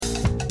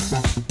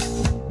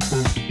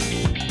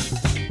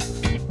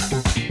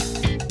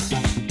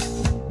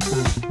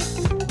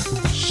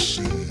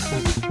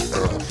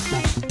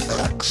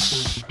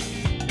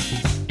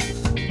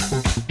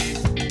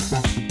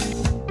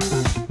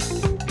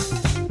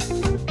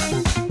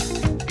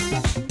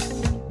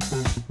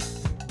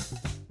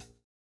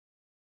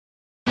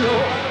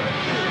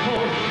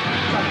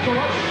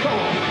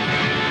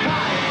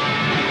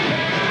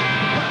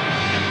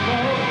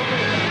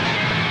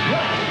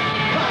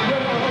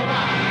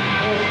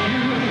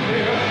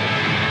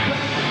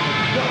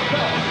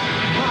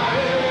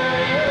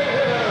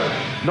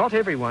Not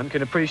everyone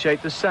can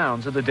appreciate the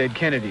sounds of the Dead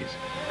Kennedys,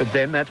 but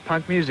then that's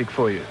punk music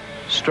for you.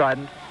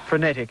 Strident,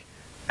 frenetic,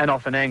 and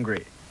often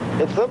angry.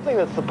 It's something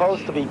that's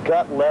supposed to be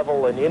gut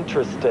level and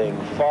interesting,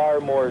 far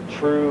more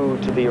true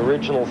to the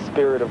original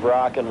spirit of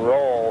rock and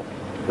roll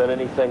than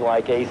anything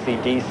like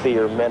AC/DC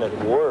or Men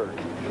at Work.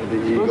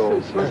 The Eagles.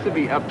 It's supposed to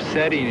be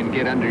upsetting and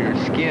get under your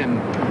skin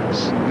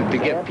to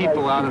get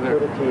people out of their...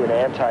 and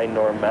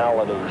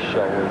anti-normality,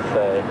 shall we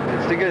say.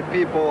 It's to get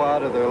people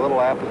out of their little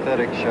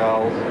apathetic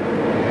shells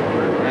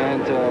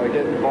and to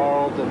get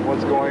involved in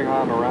what's going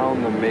on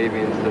around them, maybe,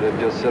 instead of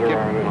just sit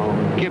around at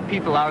home. Get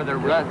people out of their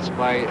ruts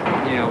by,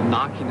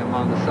 knocking them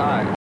on the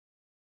side.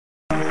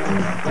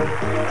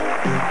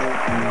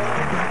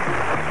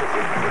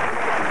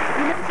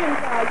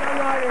 Young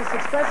artists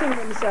expressing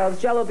themselves.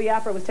 Jello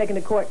Biafra was taken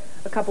to court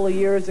a couple of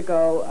years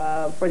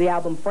ago for the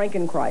album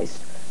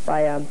Frankenchrist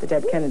by the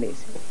Dead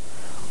Kennedys.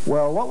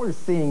 Well, what we're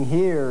seeing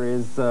here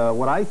is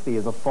what I see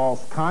as a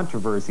false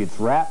controversy. It's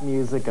rap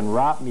music, and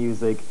rap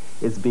music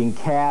is being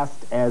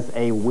cast as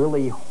a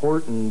Willie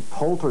Horton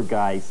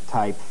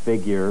poltergeist-type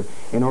figure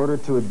in order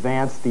to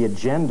advance the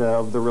agenda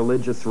of the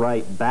religious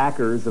right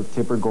backers of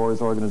Tipper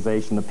Gore's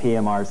organization, the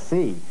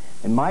PMRC.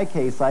 In my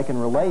case, I can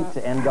relate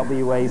to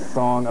NWA's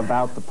song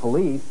About the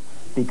Police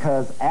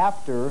because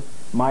after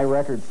my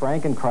record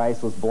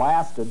Frankenchrist was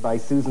blasted by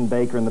Susan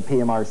Baker and the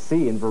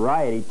PMRC in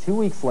Variety, 2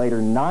 weeks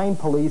later, 9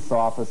 police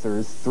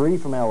officers, 3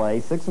 from LA,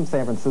 6 from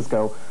San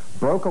Francisco,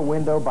 broke a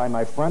window by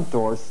my front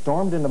door,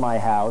 stormed into my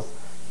house,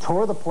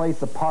 tore the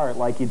place apart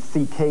like you'd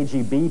see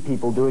KGB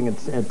people doing a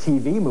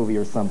TV movie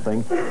or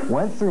something,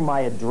 went through my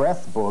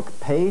address book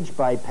page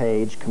by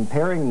page,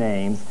 comparing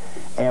names,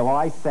 and while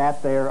I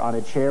sat there on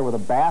a chair with a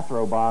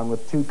bathrobe on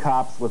with 2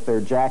 cops with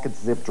their jackets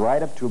zipped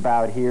right up to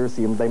about here,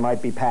 so they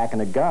might be packing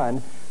a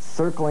gun,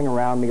 circling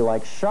around me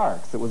like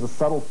sharks. It was a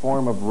subtle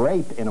form of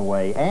rape in a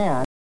way,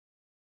 and...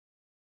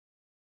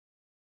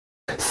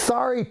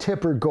 Sorry,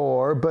 Tipper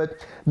Gore,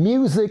 but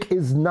music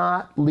is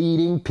not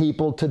leading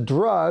people to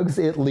drugs.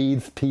 It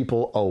leads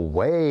people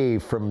away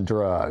from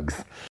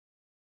drugs.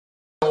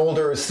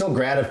 Older is still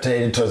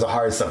gravitated towards the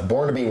hard stuff.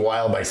 Born to Be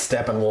Wild by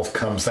Steppenwolf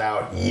comes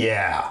out.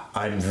 Yeah,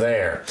 I'm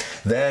there.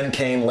 Then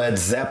came Led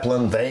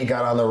Zeppelin. They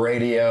got on the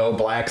radio.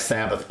 Black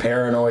Sabbath,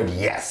 Paranoid.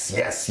 Yes,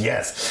 yes,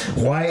 yes.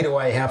 Why do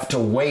I have to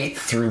wait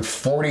through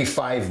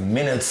 45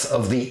 minutes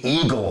of the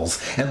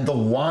Eagles and the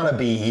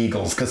wannabe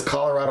Eagles? Because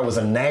Colorado was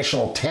a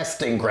national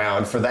testing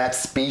ground for that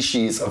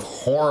species of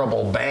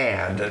horrible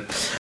band.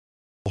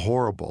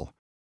 Horrible.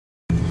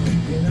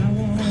 And I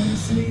want to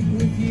sleep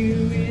with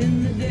you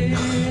in the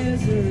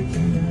desert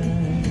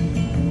tonight,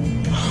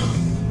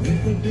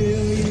 with a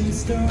billion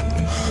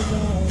stars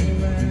all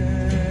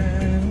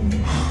around.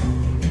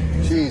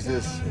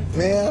 Jesus,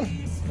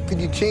 man, could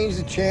you change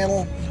the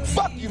channel?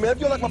 Fuck you, man. If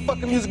you don't like my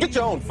fucking music, get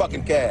your own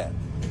fucking cab.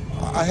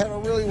 I had a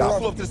really rough... I'll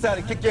pull up to the side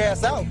and kick your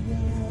ass out.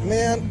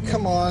 Man,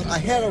 come on. I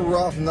had a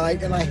rough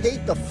night, and I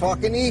hate the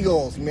fucking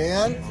Eagles,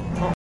 man.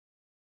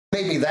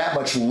 Made me that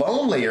much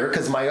lonelier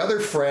because my other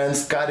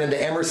friends got into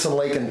Emerson,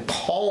 Lake and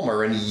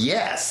Palmer and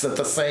Yes at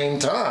the same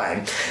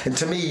time. And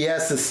to me,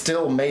 Yes is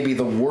still maybe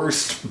the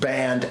worst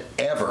band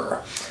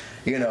ever.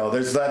 You know,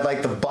 there's that,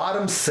 like, the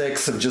bottom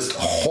 6 of just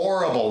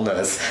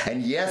horribleness,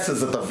 and Yes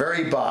is at the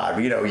very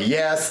bottom. You know,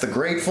 Yes, the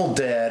Grateful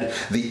Dead,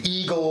 the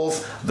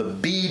Eagles, the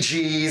Bee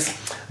Gees,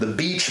 the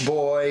Beach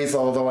Boys,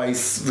 although I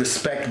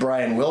respect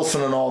Brian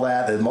Wilson and all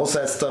that. Most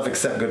of that stuff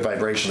except Good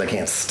Vibrations I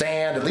can't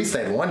stand. At least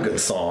they had one good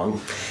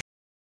song.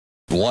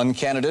 One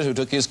candidate who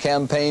took his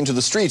campaign to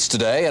the streets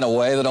today in a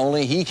way that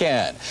only he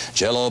can.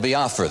 Jello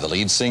Biafra, the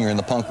lead singer in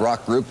the punk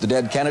rock group The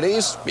Dead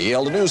Kennedys, he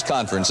held a news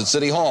conference at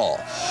City Hall.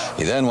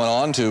 He then went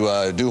on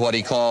to do what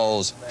he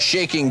calls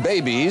shaking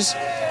babies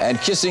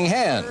and kissing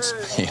hands.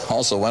 He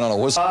also went on a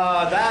whistle.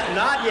 That,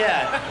 not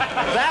yet.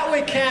 That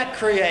we can't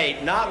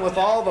create, not with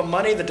all the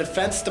money the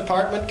Defense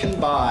Department can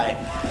buy.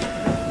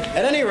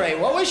 At any rate,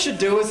 what we should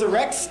do is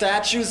erect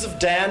statues of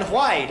Dan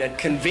White at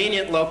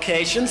convenient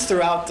locations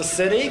throughout the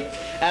city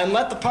and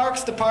let the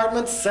Parks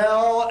Department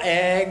sell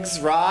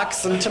eggs,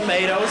 rocks, and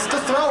tomatoes to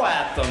throw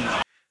at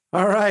them.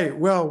 All right.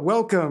 Well,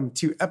 welcome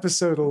to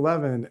episode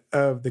 11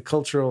 of the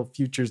Cultural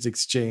Futures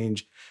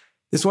Exchange.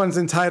 This one's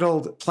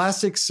entitled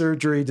Plastic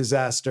Surgery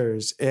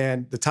Disasters.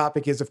 And the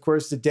topic is, of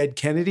course, the Dead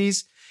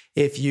Kennedys.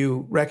 If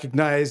you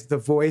recognize the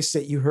voice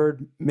that you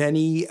heard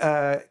many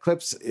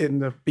clips in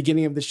the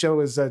beginning of the show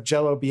is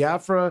Jello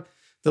Biafra,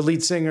 the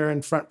lead singer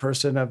and front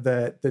person of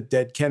the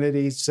Dead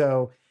Kennedys.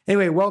 So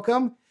anyway,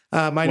 welcome.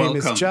 My name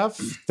is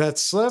Jeff.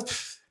 That's Slip.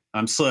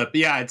 I'm Slip.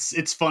 Yeah,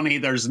 it's funny.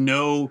 There's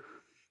no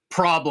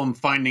problem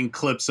finding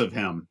clips of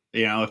him.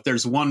 You know, if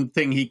there's one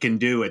thing he can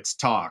do, it's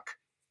talk.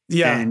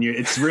 Yeah. And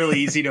it's really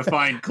easy to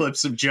find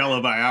clips of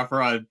Jello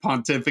Biafra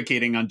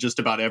pontificating on just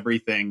about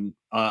everything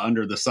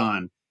under the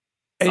sun.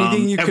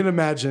 Anything you can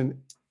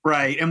imagine.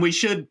 Right. And we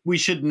should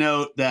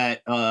note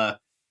that,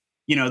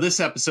 this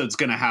episode's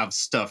going to have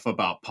stuff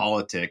about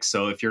politics.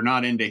 So if you're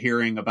not into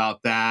hearing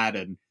about that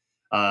and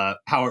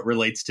how it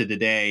relates to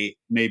today,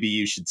 maybe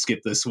you should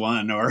skip this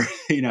one, or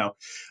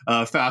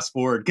fast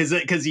forward,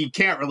 because you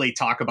can't really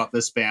talk about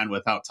this band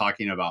without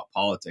talking about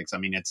politics. I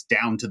mean, it's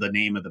down to the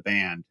name of the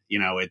band.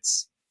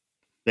 It's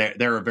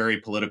they're a very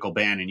political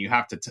band, and you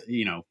have to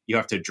you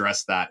have to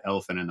address that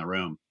elephant in the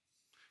room.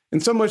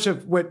 And so much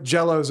of what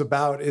Jello's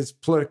about is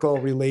political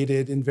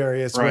related in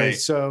various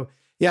ways. So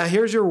yeah,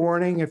 here's your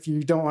warning. If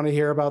you don't want to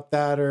hear about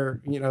that,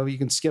 or, you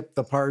can skip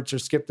the parts or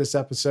skip this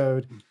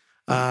episode.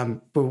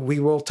 But we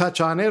will touch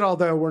on it,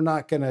 although we're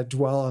not going to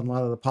dwell on a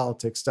lot of the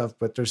politics stuff,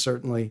 but there's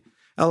certainly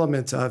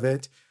elements of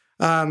it.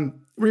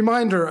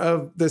 Reminder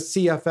of the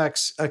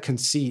CFX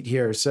conceit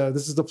here. So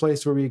this is the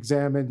place where we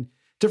examine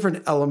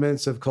different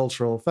elements of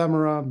cultural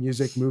ephemera,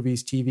 music,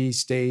 movies, TV,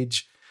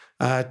 stage,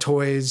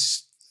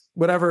 toys,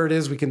 whatever it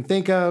is we can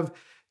think of,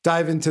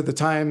 dive into the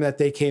time that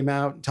they came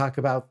out and talk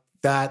about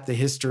that, the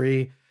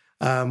history,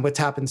 what's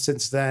happened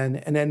since then,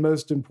 and then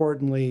most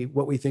importantly,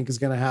 what we think is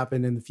going to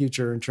happen in the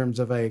future in terms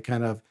of a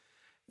kind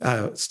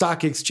of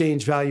stock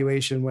exchange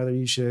valuation, whether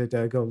you should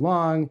go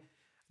long,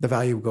 the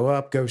value will go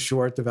up, go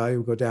short, the value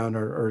will go down,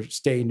 or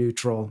stay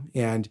neutral.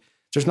 And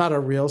there's not a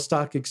real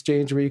stock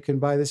exchange where you can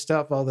buy this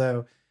stuff,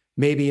 although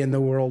maybe in the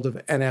world of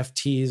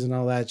NFTs and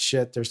all that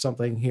shit, there's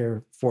something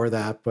here for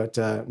that, but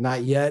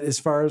not yet as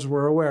far as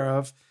we're aware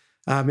of.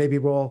 Maybe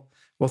we'll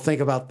think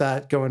about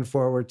that going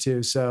forward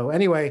too. So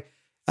anyway,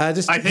 I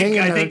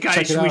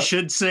think we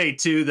should say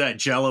too that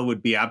Jello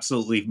would be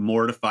absolutely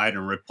mortified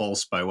and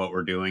repulsed by what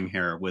we're doing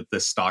here with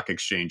this stock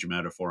exchange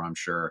metaphor, I'm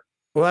sure.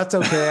 Well, that's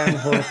okay. I'm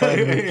horrified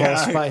and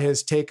repulsed by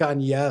his take on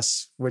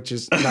Yes, which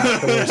is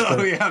not the worst.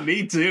 Oh yeah,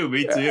 me too.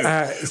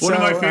 One of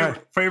my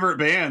favorite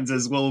bands,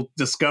 as we'll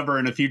discover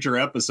in a future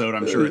episode,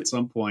 I'm sure at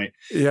some point.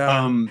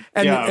 Yeah.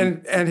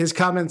 And his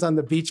comments on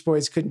the Beach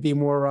Boys couldn't be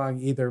more wrong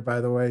either,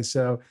 by the way.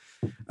 So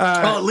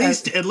at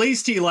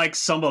least he likes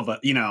some of it,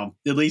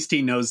 at least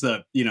he knows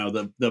that,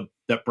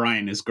 that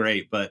Brian is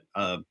great, but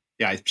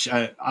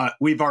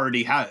we've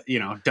already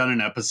done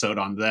an episode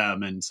on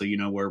them. And so,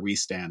 where we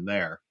stand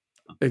there.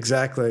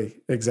 Exactly.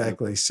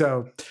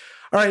 So,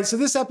 all right. So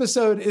this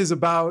episode is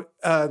about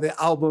the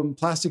album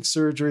Plastic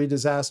Surgery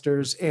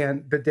Disasters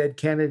and the Dead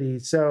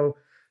Kennedys. So,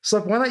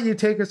 Slip, why don't you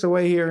take us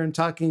away here in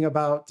talking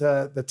about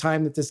the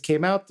time that this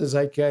came out, the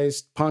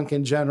zeitgeist, punk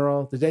in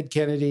general, the Dead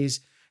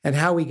Kennedys, and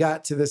how we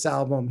got to this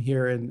album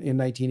here in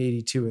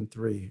 1982 and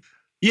 3.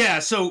 Yeah,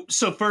 so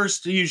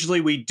first,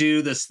 usually we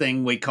do this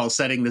thing we call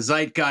setting the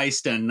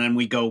zeitgeist, and then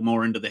we go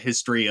more into the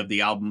history of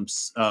the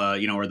albums,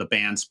 or the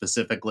band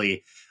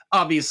specifically.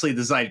 Obviously,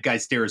 the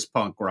zeitgeist here is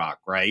punk rock,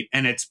 right?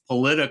 And it's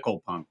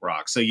political punk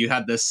rock. So you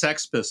had the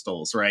Sex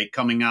Pistols, right,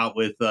 coming out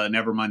with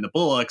Nevermind the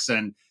Bollocks,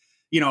 and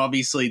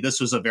obviously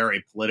this was a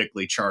very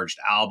politically charged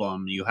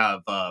album. You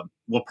have,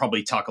 we'll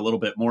probably talk a little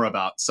bit more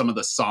about some of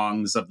the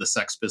songs of the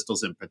Sex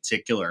Pistols in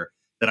particular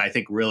that I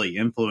think really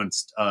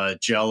influenced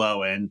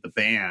Jello and the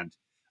band.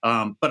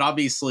 But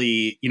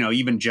obviously,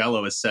 even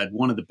Jello has said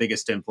one of the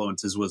biggest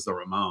influences was the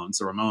Ramones.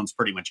 The Ramones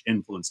pretty much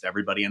influenced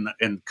everybody,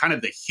 and kind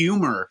of the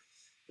humor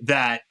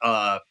that,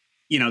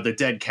 the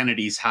Dead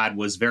Kennedys had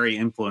was very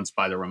influenced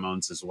by the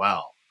Ramones as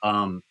well.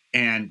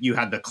 And you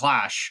had the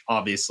Clash.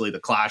 Obviously, the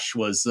Clash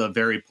was a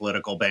very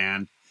political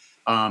band.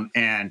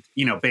 And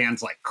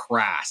bands like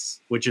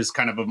Crass, which is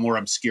kind of a more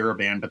obscure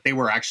band, but they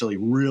were actually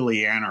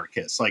really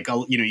anarchists. Like,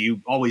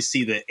 you always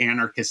see the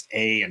anarchist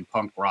A in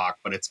punk rock,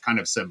 but it's kind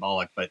of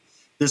symbolic. But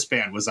this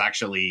band was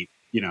actually,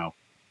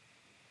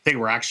 they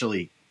were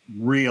actually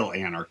real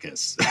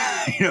anarchists.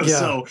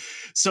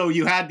 So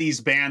you had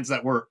these bands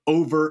that were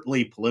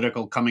overtly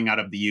political coming out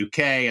of the UK,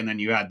 and then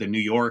you had the New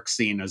York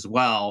scene as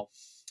well.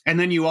 And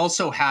then you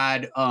also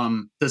had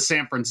the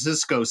San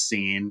Francisco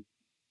scene,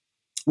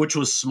 which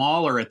was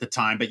smaller at the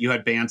time, but you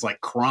had bands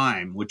like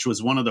Crime, which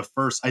was one of the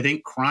first. I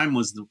think Crime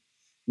was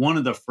one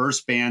of the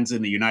first bands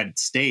in the United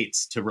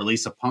States to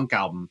release a punk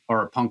album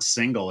or a punk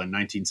single in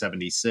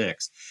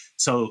 1976.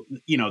 So,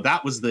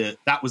 that was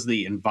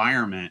the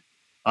environment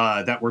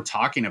that we're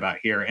talking about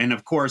here. And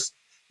of course,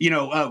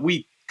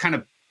 we kind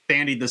of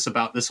bandied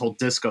about this whole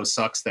disco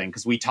sucks thing,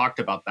 because we talked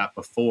about that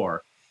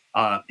before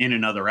in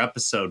another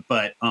episode.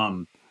 But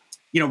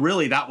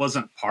really, that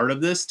wasn't part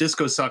of this.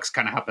 Disco Sucks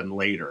kind of happened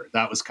later.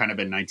 That was kind of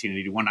in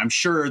 1981. I'm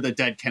sure the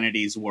Dead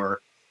Kennedys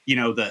were,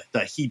 the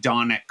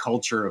hedonic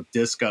culture of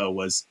disco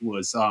was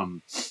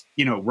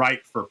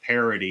ripe for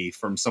parody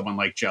from someone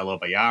like Jello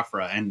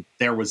Biafra. And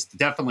there was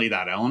definitely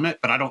that element,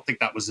 but I don't think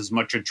that was as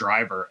much a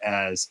driver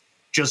as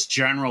just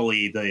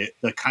generally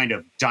the kind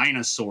of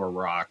dinosaur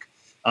rock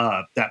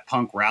that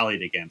punk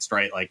rallied against,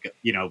 right? Like,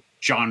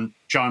 John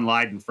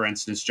Lydon, for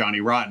instance, Johnny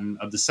Rotten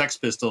of the Sex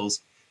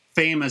Pistols,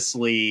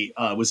 famously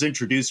was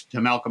introduced to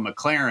Malcolm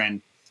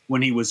McLaren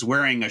when he was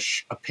wearing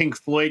a Pink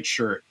Floyd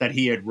shirt that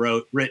he had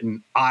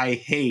written "I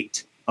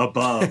hate"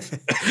 above,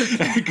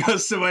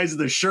 customized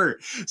the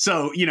shirt.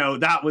 So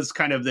that was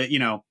kind of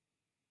the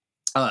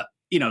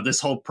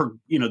this whole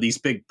these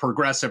big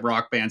progressive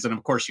rock bands, and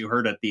of course you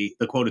heard the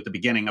quote at the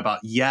beginning about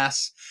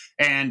Yes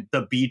and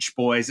the Beach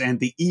Boys and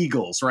the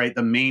Eagles, right?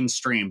 The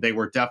mainstream, they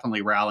were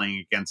definitely rallying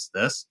against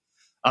this.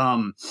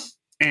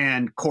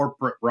 and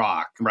corporate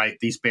rock, right?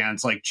 These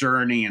bands like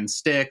Journey and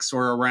Styx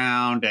were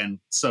around. And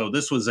so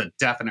this was a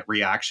definite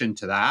reaction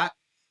to that.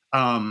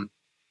 And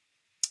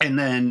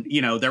then,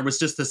 there was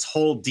just this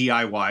whole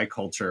DIY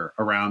culture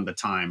around the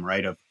time,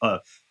 right? Of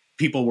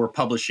people were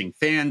publishing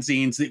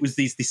fanzines. It was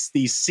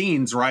these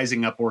scenes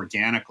rising up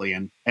organically.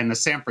 And the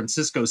San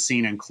Francisco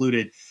scene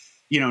included,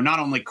 not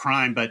only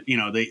Crime, but,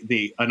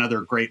 the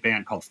another great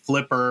band called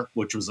Flipper,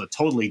 which was a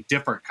totally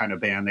different kind of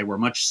band. They were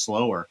much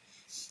slower.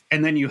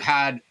 And then you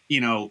had,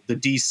 the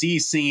DC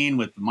scene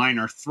with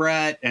Minor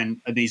Threat and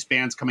these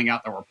bands coming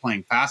out that were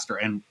playing faster.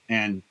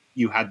 And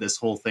you had this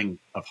whole thing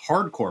of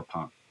hardcore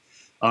punk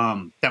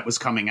that was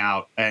coming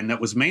out, and that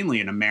was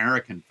mainly an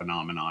American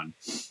phenomenon.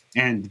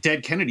 And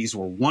Dead Kennedys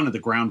were one of the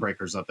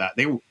groundbreakers of that.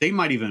 They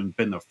might even have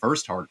been the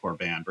first hardcore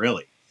band,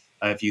 really,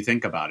 if you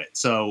think about it.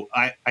 So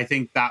I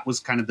think that was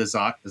kind of the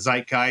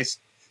zeitgeist.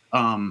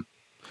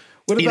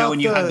 What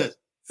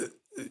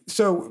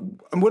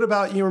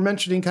about, you were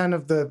mentioning kind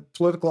of the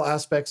political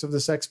aspects of the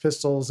Sex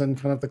Pistols and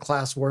kind of the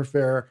class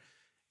warfare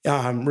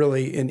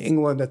really in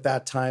England at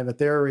that time that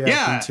they're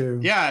reacting to.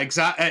 Yeah,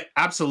 exactly.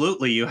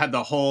 Absolutely. You had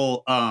the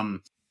whole,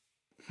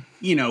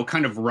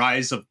 kind of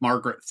rise of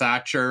Margaret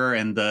Thatcher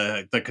and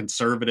the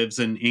conservatives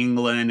in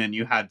England. And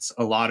you had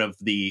a lot of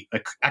the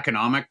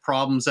economic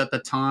problems at the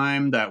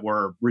time that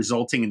were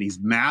resulting in these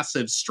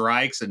massive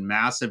strikes and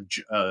massive,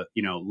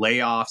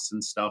 layoffs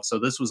and stuff. So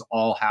this was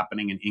all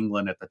happening in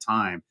England at the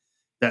time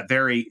that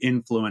very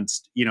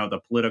influenced, the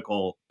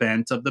political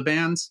bent of the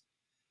bands.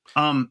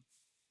 I'm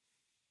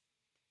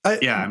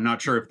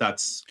not sure if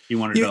you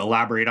wanted to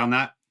elaborate on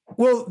that.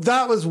 Well,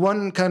 that was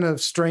one kind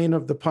of strain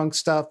of the punk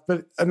stuff,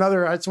 but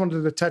another, I just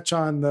wanted to touch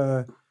on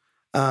the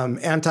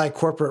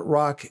anti-corporate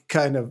rock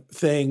kind of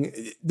thing.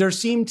 There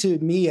seemed to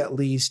me, at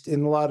least,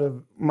 in a lot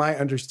of my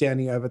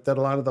understanding of it, that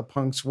a lot of the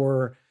punks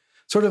were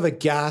sort of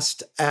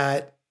aghast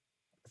at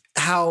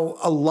how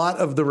a lot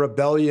of the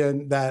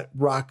rebellion that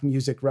rock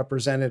music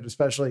represented,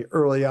 especially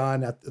early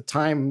on at the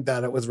time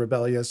that it was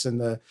rebellious in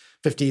the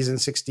 50s and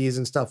 60s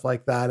and stuff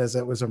like that, as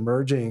it was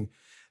emerging,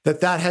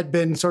 that had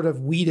been sort of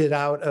weeded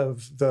out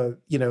of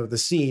the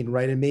scene,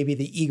 right? And maybe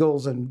the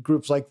Eagles and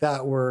groups like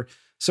that were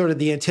sort of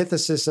the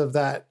antithesis of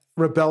that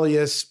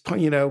rebellious,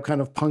 kind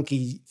of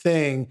punky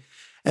thing.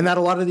 And that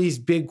a lot of these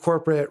big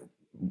corporate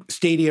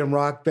stadium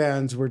rock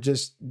bands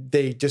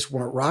they just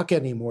weren't rock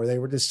anymore. They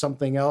were just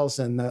something else.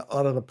 And a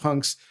lot of the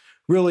punks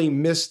really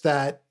missed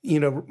that,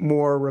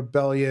 more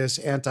rebellious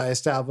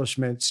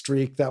anti-establishment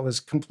streak that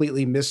was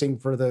completely missing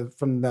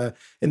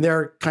in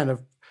their kind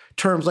of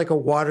terms, like a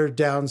watered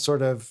down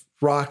sort of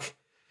rock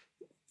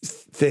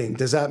thing.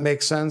 Does that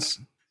make sense?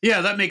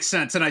 Yeah, that makes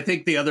sense. And I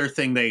think the other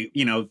thing a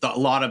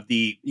lot of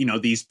the,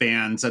 these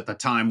bands at the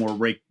time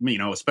were,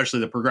 especially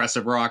the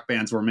progressive rock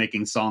bands were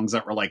making songs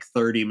that were like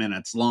 30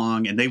 minutes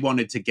long. And they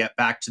wanted to get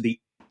back to the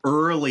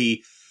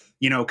early,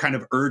 kind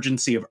of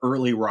urgency of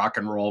early rock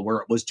and roll, where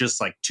it was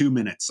just like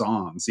 2-minute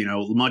songs,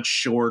 much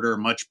shorter,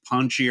 much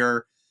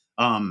punchier,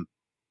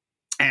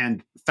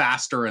 and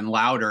faster and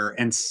louder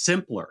and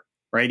simpler.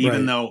 Right.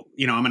 Even though,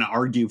 I'm going to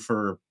argue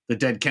for the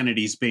Dead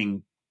Kennedys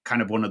being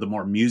kind of one of the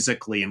more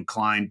musically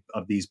inclined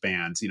of these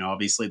bands.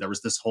 Obviously there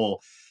was this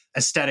whole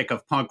aesthetic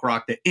of punk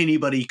rock that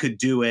anybody could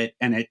do it.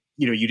 And it,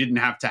 you didn't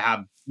have to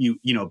have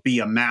be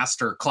a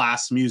master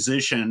class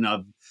musician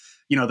of,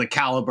 the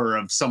caliber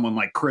of someone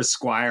like Chris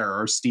Squire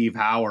or Steve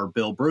Howe or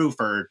Bill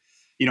Bruford,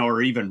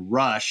 or even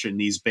Rush in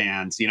these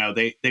bands.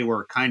 They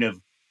were kind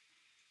of,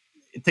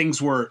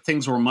 things were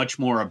much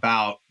more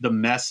about the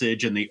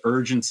message and the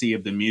urgency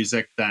of the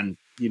music than,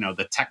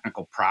 the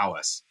technical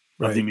prowess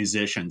of the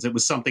musicians. It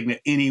was something that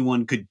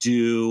anyone could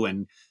do.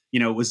 And,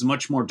 it was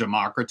much more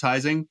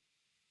democratizing.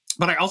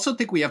 But I also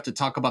think we have to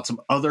talk about some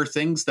other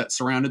things that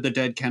surrounded the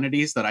Dead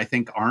Kennedys that I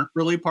think aren't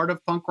really part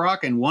of punk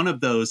rock. And one of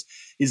those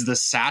is the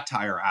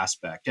satire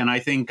aspect. And I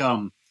think,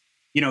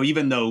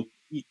 even though,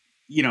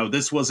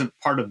 this wasn't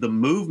part of the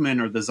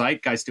movement or the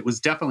zeitgeist, it was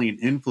definitely an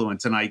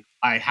influence. And I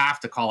have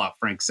to call out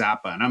Frank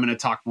Zappa, and I'm going to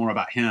talk more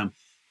about him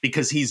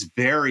because he's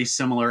very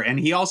similar. And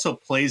he also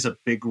plays a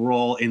big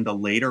role in the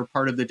later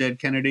part of the Dead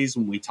Kennedys.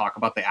 When we talk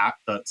about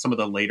some of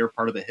the later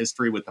part of the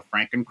history with the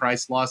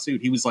Frankenchrist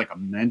lawsuit, he was like a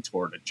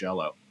mentor to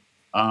Jello,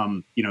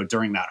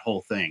 during that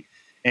whole thing.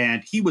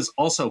 And he was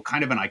also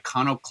kind of an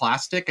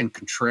iconoclastic and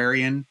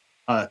contrarian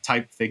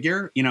type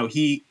figure.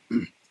 He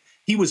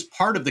was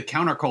part of the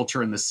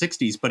counterculture in the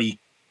 60s, but he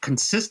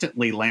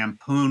consistently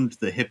lampooned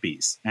the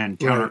hippies and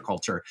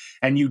counterculture.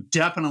 Right. And you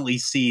definitely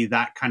see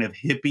that kind of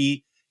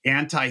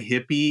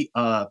anti-hippie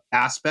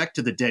aspect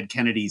to the Dead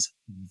Kennedys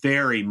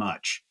very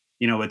much.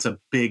 It's a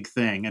big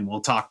thing. And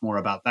we'll talk more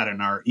about that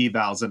in our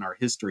evals and our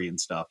history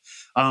and stuff.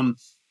 And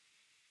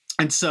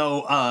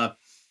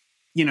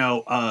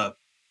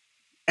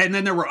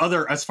then there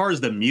were as far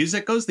as the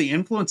music goes, the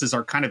influences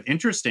are kind of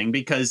interesting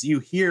because you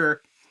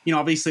hear,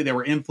 obviously they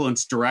were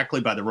influenced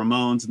directly by the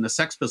Ramones and the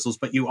Sex Pistols,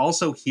 but you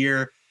also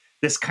hear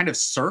this kind of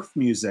surf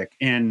music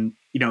in,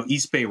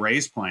 East Bay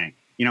Ray's playing.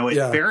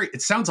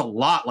 It sounds a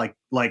lot like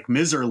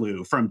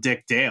Miserlou from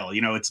Dick Dale.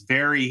 It's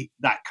very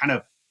that kind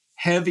of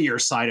heavier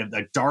side of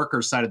the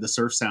darker side of the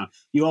surf sound.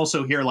 You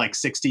also hear like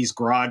 60s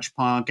garage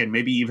punk and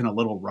maybe even a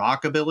little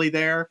rockabilly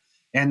there.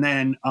 And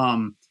then,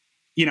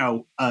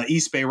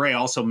 East Bay Ray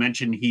also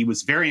mentioned he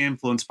was very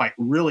influenced by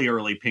really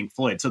early Pink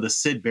Floyd. So the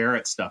Syd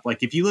Barrett stuff,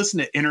 like if you listen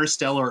to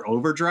Interstellar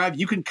Overdrive,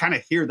 you can kind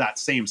of hear that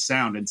same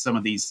sound in some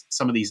of these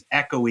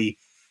echoey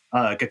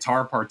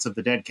guitar parts of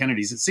the Dead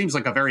Kennedys. It seems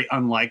like a very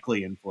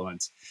unlikely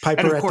influence.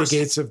 Piper at the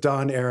Gates of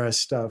Dawn era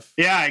stuff.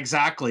 Yeah,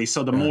 exactly.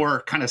 So the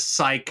more kind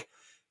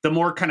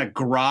of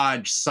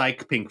garage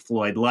psych Pink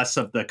Floyd, less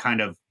of the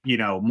kind of,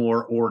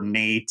 more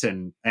ornate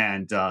and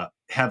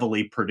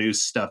heavily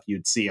produced stuff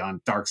you'd see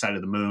on Dark Side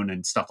of the Moon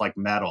and stuff like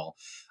Metal,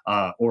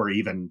 or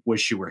even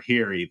Wish You Were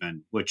Here,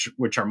 even,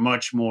 which are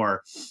much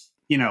more,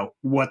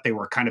 what they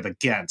were kind of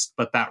against.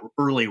 But that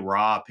early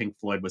raw Pink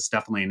Floyd was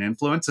definitely an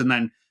influence. And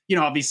then,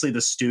 obviously the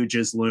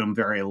Stooges loom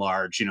very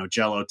large.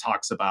 Jello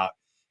talks about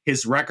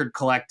his record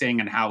collecting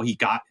and how he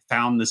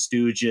found the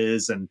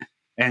Stooges and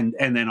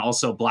then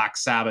also Black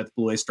Sabbath,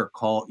 Blue Oyster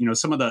Cult,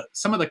 some of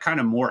the kind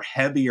of more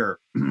heavier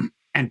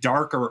and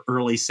darker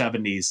early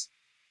 70s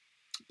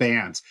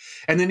bands.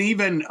 And then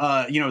even,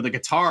 the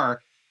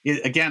guitar,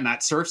 again,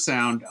 that surf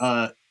sound,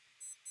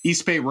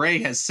 East Bay Ray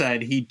has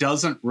said he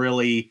doesn't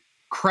really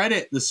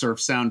credit the surf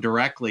sound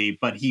directly,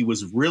 but he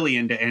was really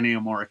into Ennio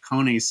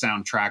Morricone's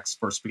soundtracks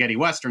for spaghetti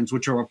westerns,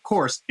 which are, of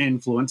course,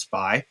 influenced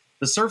by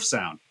the surf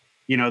sound.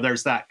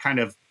 There's that kind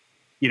of,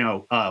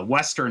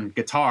 Western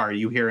guitar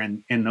you hear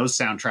in those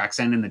soundtracks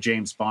and in the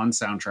James Bond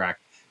soundtrack.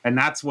 And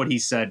that's what he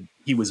said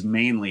he was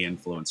mainly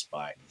influenced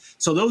by.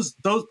 So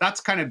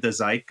that's kind of the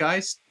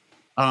zeitgeist.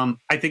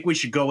 I think we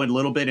should go a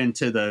little bit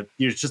into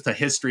just the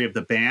history of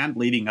the band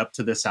leading up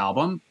to this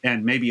album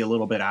and maybe a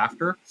little bit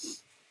after.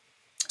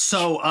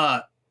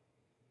 So,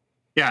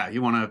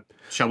 you want to,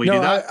 shall we do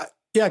that?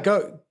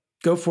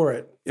 Go for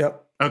it.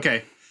 Yep.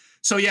 Okay.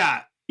 So,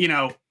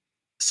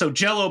 so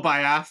Jello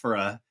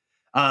Biafra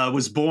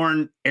was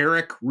born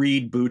Eric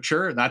Reed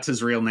Butcher. That's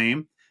his real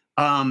name.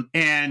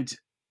 And,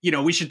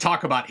 we should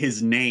talk about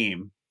his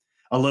name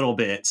a little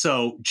bit.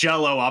 So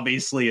Jello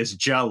obviously is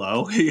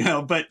Jello,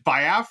 but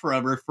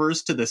Biafra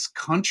refers to this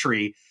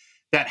country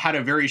that had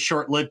a very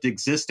short-lived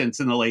existence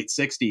in the late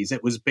 60s.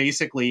 It was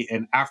basically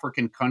an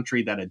African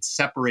country that had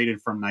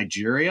separated from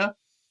Nigeria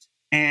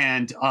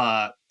and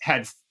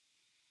had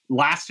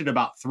lasted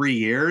about 3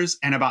 years.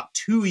 And about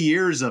 2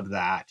 years of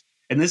that,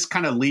 and this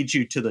kind of leads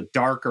you to the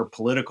darker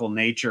political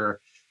nature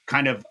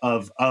kind of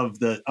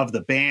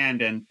the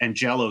band and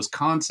Jello's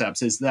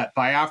concepts, is that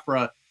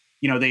Biafra,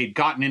 they'd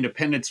gotten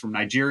independence from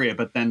Nigeria,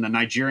 but then the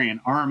Nigerian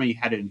army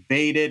had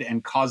invaded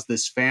and caused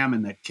this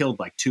famine that killed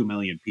like 2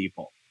 million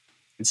people.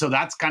 And so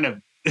that's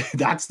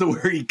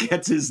where he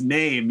gets his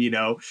name,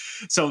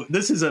 So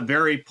this is a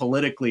very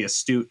politically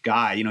astute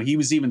guy. He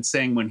was even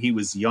saying when he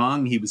was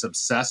young, he was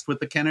obsessed with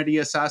the Kennedy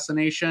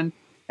assassination,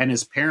 and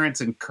his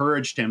parents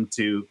encouraged him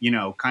to,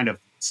 kind of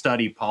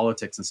study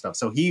politics and stuff.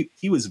 So he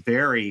was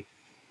very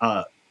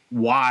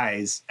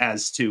wise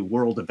as to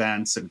world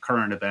events and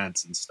current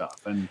events and stuff.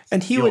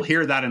 And you'll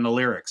hear that in the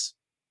lyrics.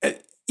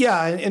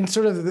 And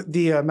sort of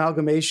the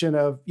amalgamation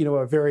of,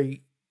 a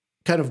very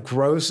kind of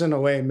gross, in a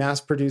way,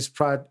 mass-produced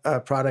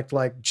product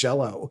like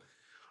Jell-O,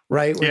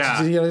 right? Which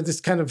is,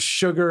 this kind of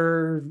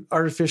sugar,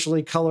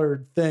 artificially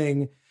colored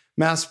thing,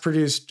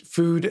 mass-produced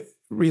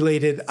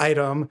food-related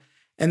item.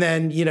 And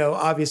then,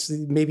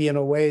 obviously, maybe in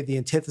a way, the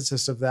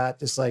antithesis of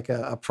that is like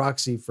a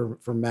proxy for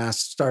mass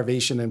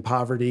starvation and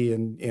poverty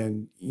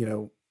and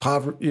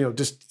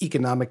just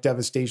economic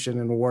devastation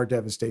and war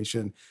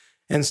devastation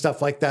and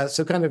stuff like that.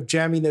 So kind of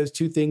jamming those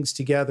two things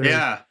together.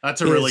 Yeah, that's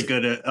a really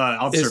good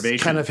observation.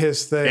 Is kind of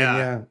his thing.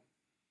 Yeah.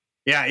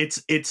 Yeah,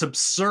 it's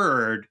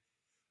absurd,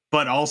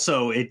 but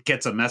also it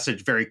gets a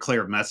very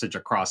clear message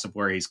across of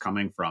where he's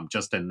coming from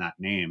just in that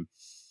name.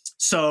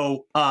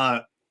 So,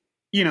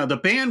 the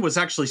band was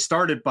actually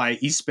started by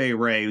East Bay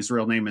Ray, whose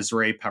real name is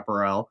Ray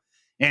Pepperell,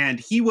 and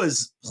he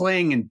was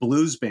playing in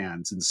blues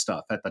bands and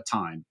stuff at the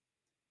time.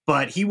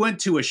 But he went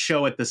to a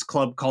show at this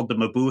club called the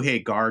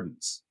Mabuhay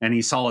Gardens, and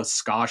he saw a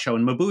ska show.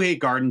 And Mabuhay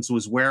Gardens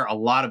was where a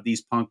lot of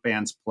these punk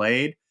bands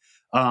played.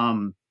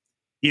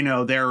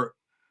 They're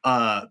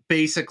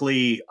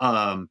basically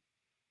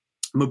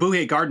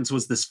Mabuhay Gardens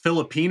was this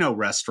Filipino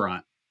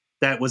restaurant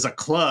that was a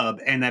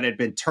club and that had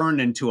been turned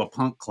into a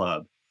punk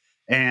club.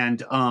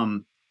 And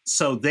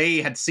so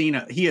he had seen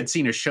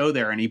a show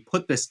there, and he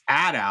put this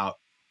ad out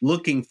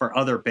looking for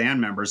other band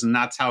members, and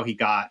that's how he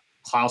got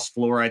Klaus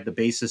Fluoride, the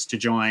bassist, to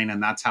join,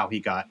 and that's how he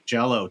got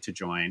Jello to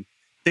join.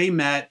 They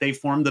met, they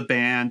formed the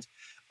band,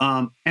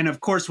 and of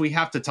course we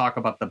have to talk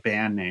about the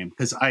band name,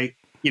 because I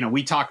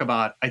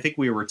think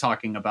we were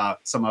talking about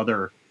some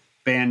other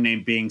band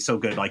name being so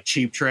good, like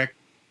Cheap Trick.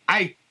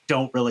 I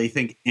don't really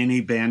think any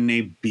band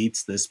name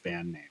beats this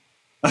band name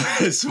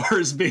as far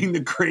as being the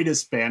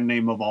greatest band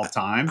name of all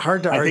time.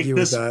 Hard to argue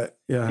with that.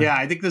 Yeah,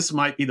 I think this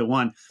might be the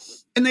one.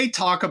 And they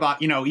talk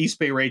about, East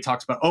Bay Ray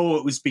talks about,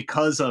 it was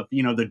because of,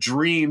 the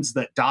dreams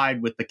that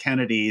died with the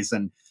Kennedys.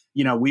 And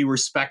we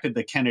respected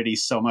the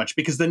Kennedys so much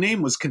because the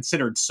name was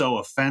considered so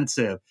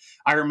offensive.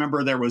 I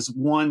remember there was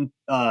one,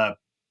 I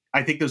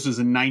think this was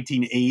in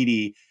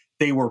 1980,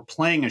 they were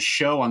playing a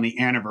show on the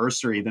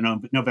anniversary,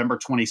 November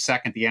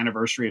 22nd, the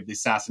anniversary of the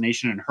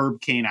assassination, and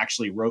Herb Caen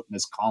actually wrote in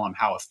his column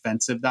how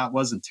offensive that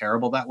was and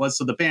terrible that was.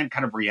 So the band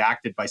kind of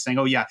reacted by saying,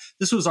 oh yeah,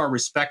 this was our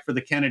respect for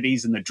the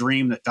Kennedys and the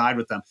dream that died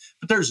with them.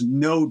 But there's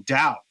no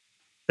doubt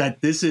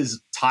that this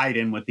is tied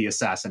in with the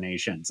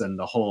assassinations and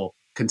the whole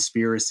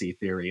conspiracy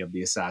theory of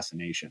the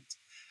assassinations.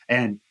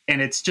 And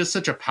it's just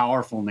such a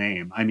powerful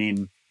name. I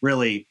mean,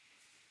 really,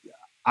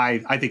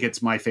 I think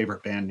it's my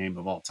favorite band name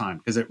of all time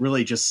because it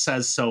really just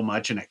says so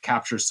much and it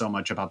captures so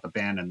much about the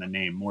band and the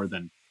name more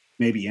than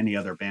maybe any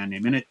other band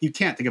name. And you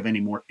can't think of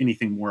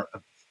anything more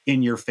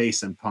in your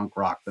face in punk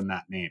rock than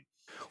that name.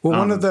 Well,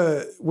 one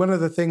of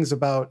the things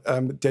about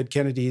Dead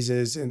Kennedys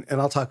is, and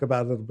I'll talk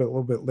about it a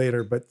little bit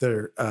later, but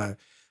they're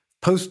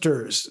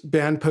posters,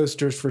 band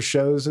posters for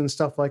shows and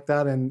stuff like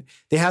that. And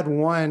they had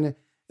one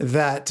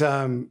that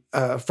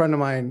a friend of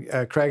mine,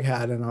 Craig,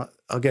 had, and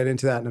I'll get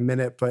into that in a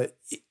minute, but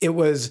it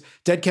was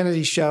Dead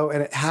Kennedy show,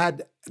 and it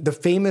had the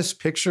famous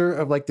picture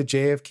of like the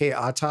JFK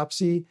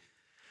autopsy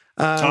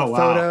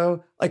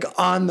photo, like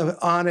on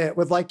it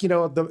with like,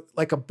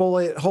 like a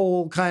bullet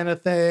hole kind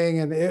of thing.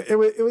 And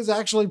it was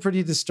actually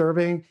pretty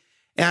disturbing.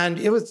 And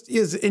it was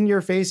as in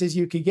your face as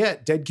you could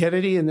get. Dead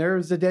Kennedy, and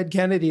there's the Dead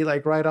Kennedy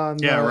like right on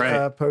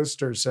the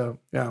poster. So,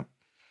 yeah.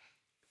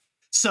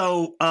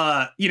 So,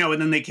 and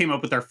then they came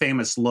up with their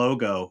famous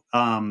logo,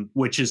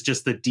 which is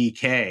just the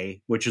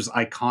DK, which is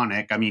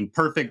iconic. I mean,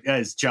 perfect,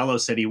 as Jello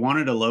said, he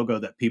wanted a logo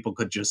that people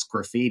could just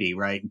graffiti,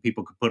 right? And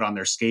people could put on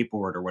their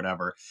skateboard or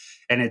whatever.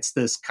 And it's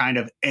this kind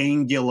of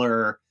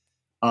angular,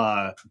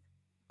 kind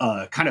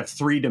of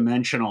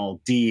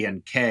three-dimensional D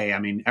and K. I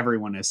mean,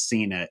 everyone has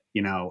seen it,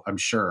 I'm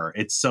sure.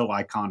 It's so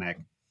iconic.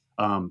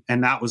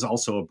 And that was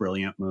also a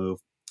brilliant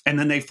move. And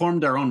then they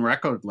formed their own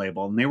record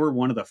label, and they were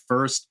one of the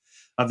first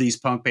of these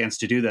punk bands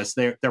to do this.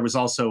 There was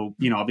also,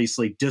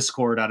 obviously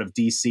Discord out of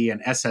DC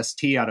and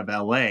SST out of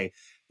LA.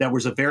 It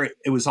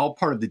was all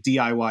part of the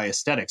DIY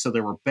aesthetic. So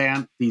there were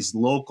these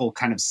local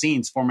kind of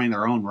scenes forming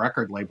their own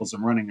record labels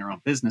and running their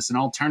own business. And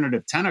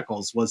Alternative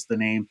Tentacles was the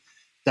name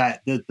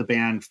that the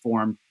band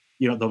formed,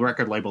 the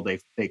record label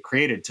they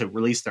created to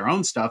release their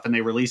own stuff. And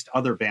they released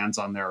other bands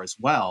on there as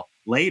well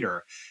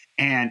later.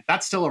 And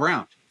that's still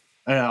around.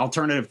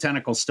 Alternative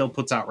Tentacles still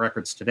puts out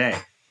records today.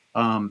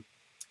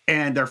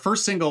 And their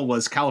first single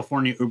was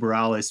California Über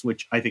Alles,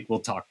 which I think we'll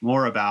talk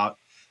more about.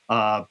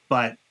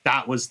 But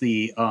that was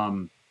the,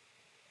 I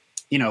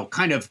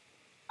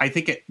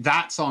think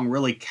that song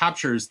really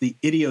captures the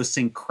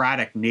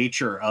idiosyncratic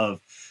nature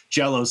of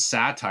Jello's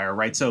satire,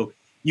 right? So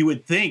you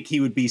would think he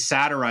would be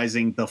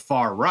satirizing the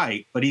far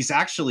right, but he's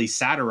actually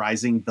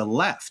satirizing the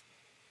left.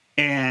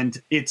 And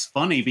it's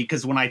funny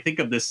because when I think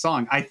of this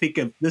song, I think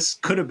of this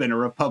could have been a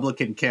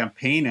Republican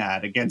campaign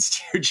ad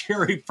against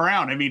Jerry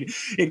Brown. I mean,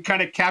 it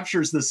kind of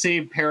captures the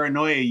same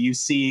paranoia you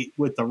see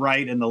with the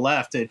right and the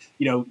left. And,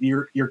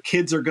 your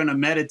kids are going to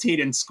meditate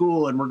in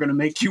school and we're going to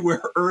make you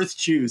wear earth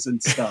shoes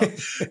and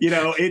stuff.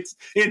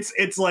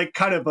 It's like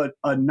kind of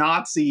a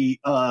Nazi,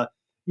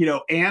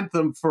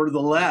 anthem for the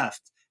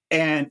left.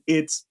 And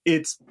it's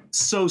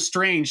so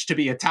strange to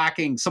be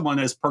attacking someone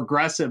as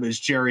progressive as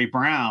Jerry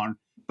Brown.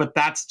 But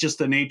that's just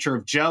the nature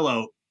of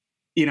Jello.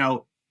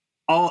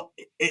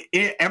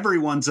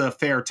 Everyone's a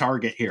fair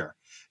target here.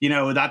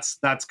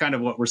 That's kind of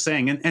what we're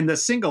saying. And the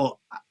single,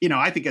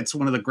 I think it's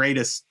one of the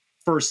greatest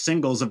first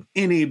singles of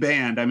any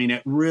band. I mean,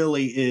 it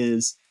really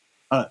is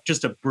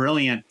just a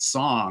brilliant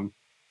song.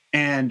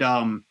 And,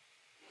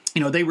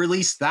 they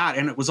released that,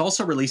 and it was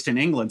also released in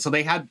England. So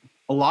they had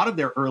a lot of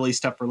their early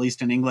stuff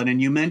released in England.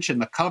 And you mentioned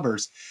the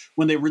covers.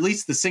 When they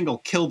released the single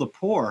Kill the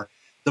Poor,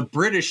 the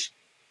British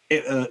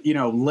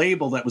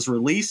label that was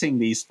releasing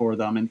these for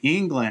them in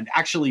England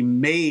actually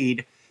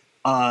made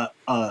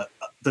the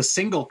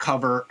single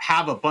cover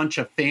have a bunch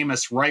of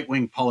famous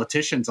right-wing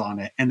politicians on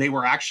it, and they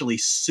were actually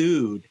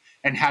sued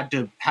and had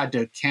to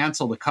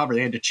cancel the cover.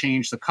 They had to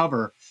change the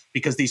cover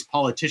because these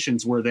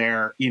politicians were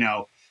there,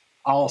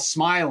 all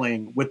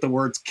smiling with the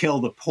words "kill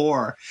the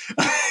poor"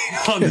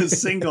 on the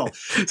single.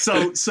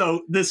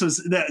 So this was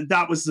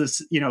that was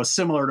this,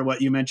 similar to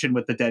what you mentioned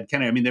with the Dead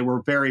Kennedy. I mean, they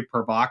were very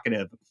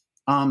provocative.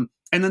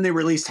 And then they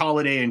released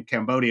Holiday in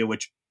Cambodia,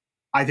 which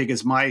I think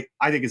is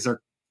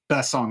their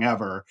best song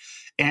ever.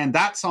 And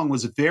that song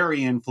was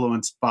very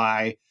influenced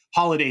by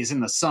Holidays in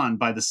the Sun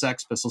by the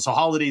Sex Pistols. So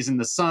Holidays in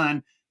the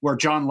Sun, where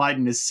John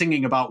Lydon is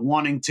singing about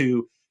wanting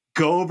to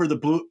go over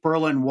the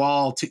Berlin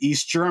Wall to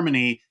East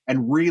Germany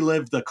and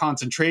relive the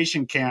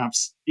concentration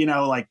camps,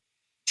 like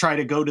try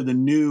to go to the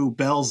new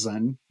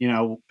Belsen,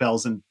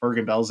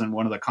 Bergen-Belsen,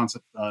 one of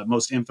the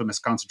most infamous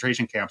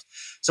concentration camps.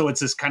 So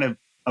it's this kind of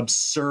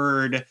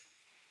absurd,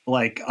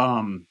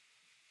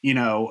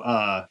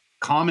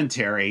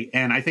 commentary.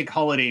 And I think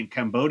Holiday in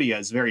Cambodia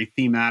is very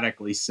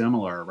thematically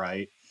similar,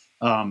 right?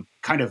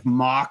 Kind of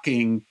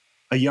mocking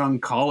a young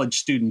college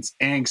student's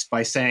angst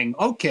by saying,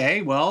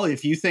 okay, well,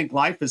 if you think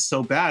life is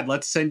so bad,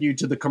 let's send you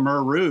to the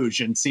Khmer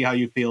Rouge and see how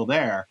you feel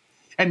there.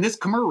 And this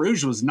Khmer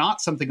Rouge was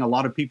not something a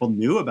lot of people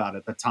knew about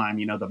at the time,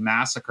 the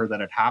massacre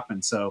that had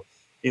happened. So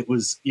it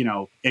was,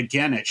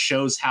 again, it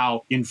shows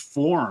how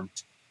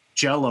informed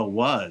Jello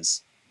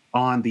was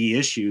on the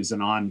issues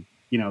and on,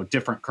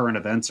 different current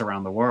events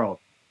around the world.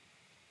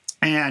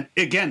 And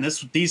again,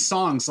 these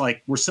songs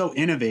were so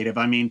innovative.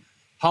 I mean,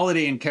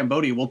 Holiday in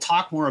Cambodia, we'll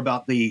talk more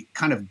about the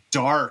kind of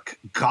dark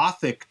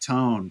gothic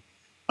tone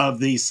of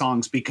these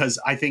songs, because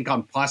I think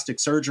on Plastic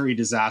Surgery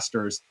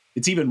Disasters,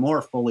 it's even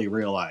more fully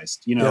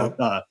realized.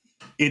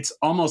 It's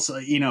almost,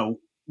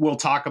 we'll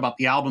talk about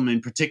the album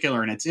in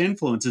particular and its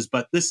influences,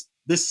 but this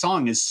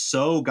song is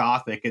so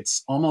gothic.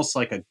 It's almost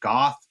like a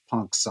goth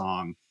punk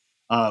song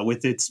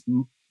with its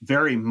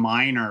very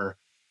minor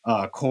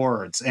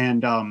chords.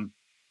 And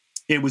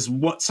it was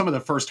some of the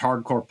first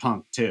hardcore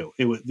punk too.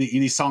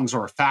 These songs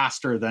were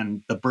faster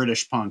than the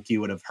British punk you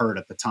would have heard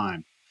at the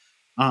time.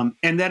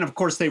 And then, of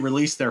course, they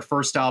released their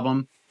first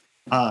album,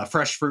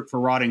 Fresh Fruit for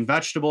Rotting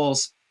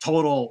Vegetables,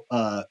 total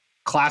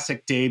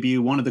classic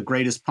debut, one of the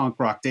greatest punk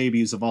rock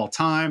debuts of all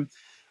time,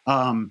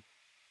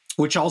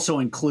 which also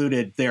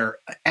included their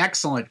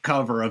excellent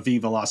cover of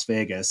Viva Las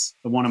Vegas,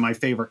 one of my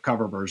favorite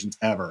cover versions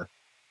ever.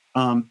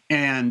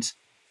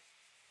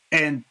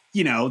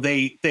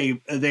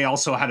 They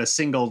also had a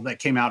single that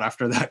came out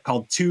after that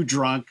called Too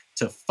Drunk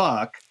to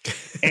Fuck.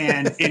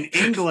 And in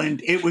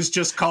England, it was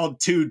just called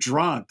Too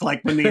Drunk,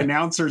 like when the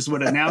announcers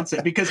would announce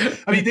it. Because,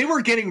 they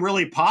were getting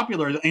really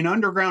popular in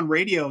underground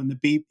radio and the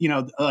beat,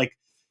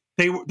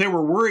 they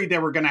were worried they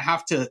were going to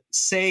have to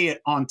say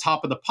it on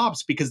Top of the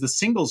Pops because the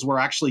singles were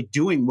actually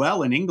doing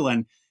well in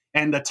England.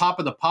 And the Top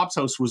of the Pops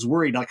host was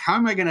worried, how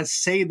am I going to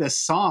say this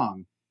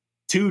song?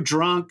 Too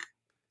Drunk.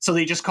 So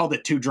they just called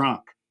it Too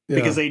Drunk.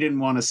 Because they didn't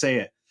want to say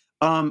it.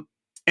 And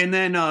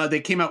then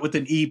they came out with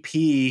an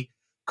EP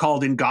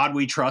called In God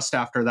We Trust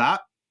after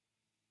that,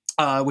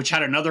 which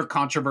had another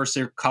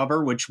controversial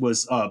cover, which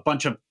was a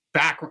bunch of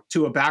background.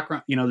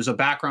 There's a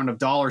background of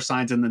dollar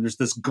signs, and then there's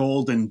this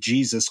golden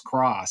Jesus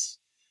cross.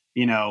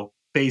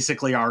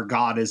 Basically our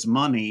God is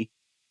money.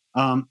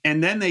 And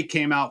then they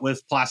came out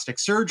with Plastic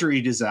Surgery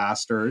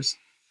Disasters,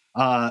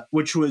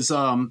 which was,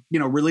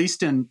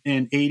 released in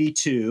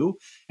 82,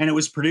 and it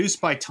was produced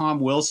by Tom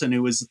Wilson,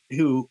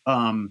 who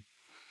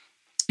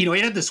he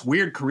had this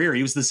weird career.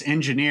 He was this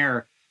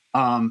engineer,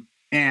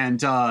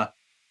 and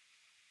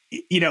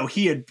he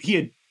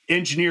had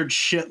engineered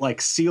shit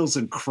like Seals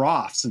and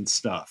Crofts and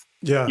stuff,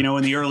 in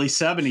the early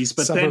 70s.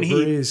 But Summer then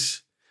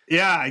Breeze.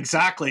 Yeah,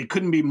 exactly. It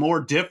couldn't be more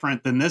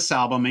different than this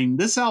album.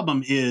 This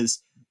album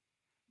is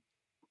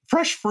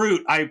Fresh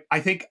Fruit. I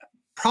think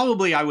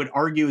probably I would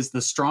argue is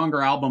the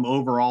stronger album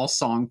overall,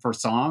 song for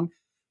song.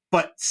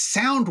 But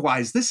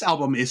sound-wise, this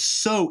album is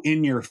so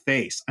in your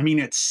face.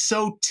 It's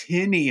so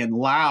tinny and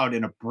loud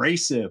and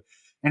abrasive,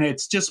 and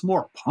it's just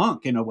more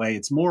punk in a way.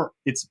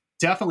 It's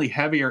definitely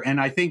heavier. And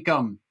I think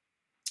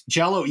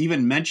Jello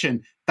even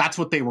mentioned that's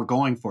what they were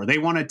going for. They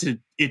wanted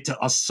it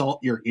to assault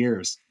your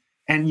ears.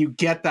 And you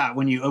get that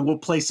when we'll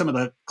play some of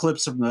the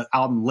clips from the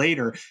album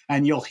later,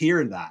 and you'll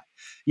hear that,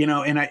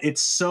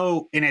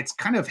 it's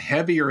kind of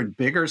heavier and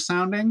bigger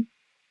sounding.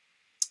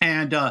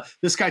 And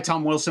this guy,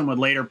 Tom Wilson, would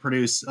later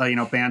produce,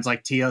 bands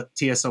like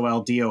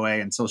TSOL,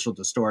 DOA, and Social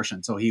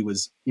Distortion. So he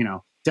was,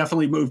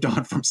 definitely moved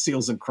on from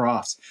Seals and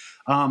Crofts.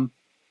 And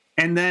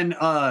then,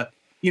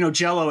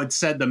 Jello had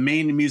said the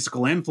main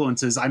musical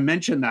influences. I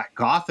mentioned that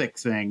Gothic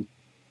thing,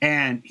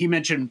 and he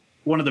mentioned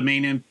one of the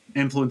main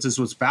influences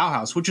was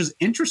Bauhaus, which is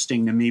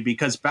interesting to me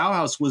because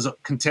Bauhaus was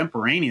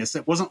contemporaneous.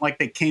 It wasn't like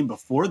they came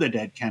before the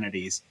Dead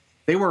Kennedys.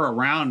 They were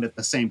around at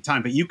the same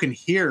time, but you can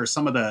hear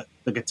some of the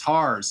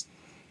guitars.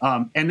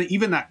 And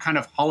even that kind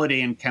of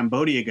Holiday in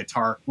Cambodia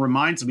guitar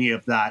reminds me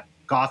of that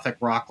Gothic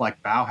rock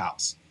like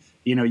Bauhaus.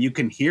 You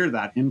can hear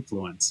that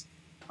influence.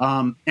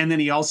 And then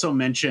he also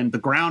mentioned the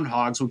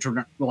Groundhogs, which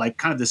were like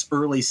kind of this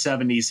early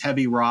 70s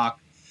heavy rock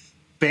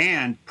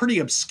band, pretty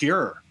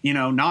obscure,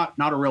 not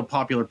a real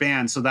popular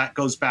band. So that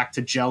goes back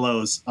to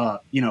Jello's,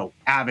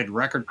 avid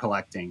record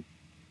collecting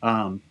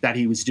that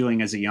he was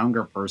doing as a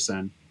younger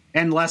person.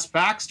 And Les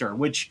Baxter,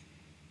 which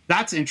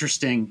that's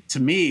interesting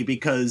to me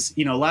because,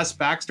 Les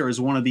Baxter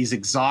is one of these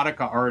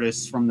exotica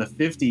artists from the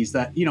 50s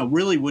that,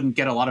 really wouldn't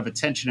get a lot of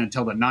attention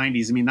until the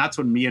 90s. That's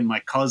when me and my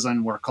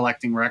cousin were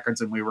collecting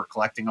records and we were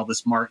collecting all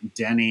this Martin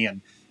Denny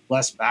and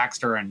Les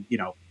Baxter and,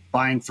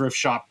 buying thrift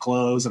shop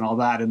clothes and all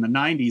that in the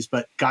 90s.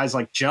 But guys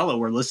like Jello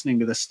were listening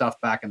to this stuff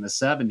back in the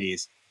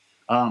 70s.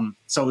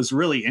 So it was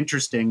really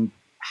interesting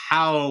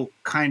how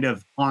kind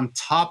of on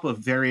top of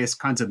various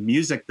kinds of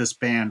music this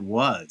band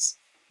was.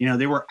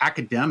 They were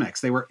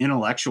academics. They were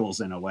intellectuals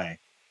in a way.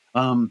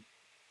 And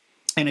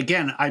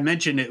again, I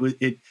mentioned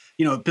it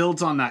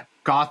builds on that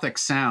Gothic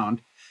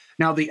sound.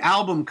 Now, the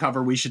album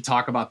cover, we should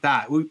talk about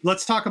that.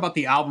 Let's talk about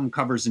the album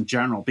covers in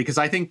general, because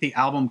I think the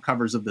album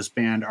covers of this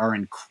band are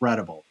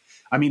incredible.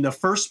 The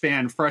first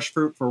album,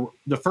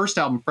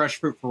 Fresh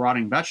Fruit for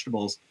Rotting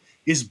Vegetables,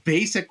 is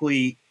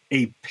basically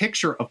a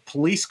picture of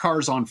police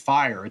cars on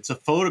fire. It's a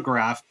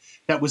photograph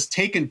that was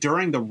taken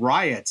during the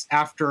riots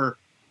after,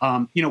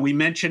 we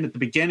mentioned at the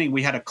beginning,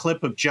 we had a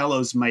clip of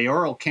Jell-O's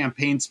mayoral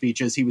campaign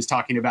speeches. He was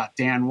talking about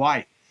Dan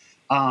White.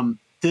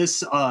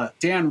 This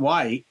Dan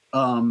White,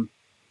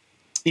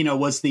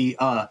 was the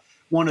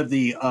one of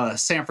the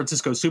San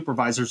Francisco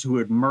supervisors who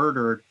had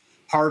murdered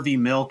Harvey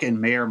Milk and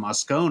Mayor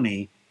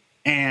Moscone.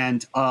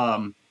 And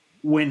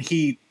when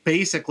he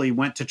basically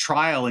went to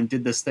trial and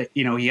did this thing,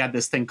 he had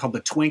this thing called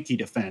the Twinkie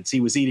defense. He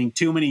was eating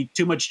too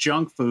much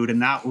junk food,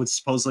 and that was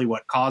supposedly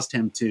what caused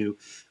him to,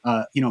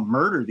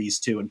 murder these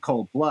two in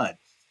cold blood.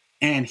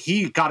 And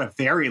he got a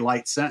very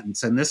light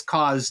sentence, and this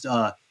caused,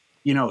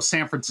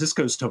 San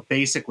Francisco's to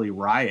basically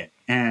riot,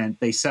 and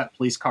they set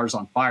police cars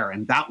on fire.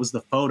 And that was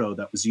the photo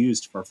that was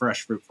used for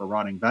Fresh Fruit for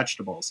Rotting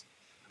Vegetables.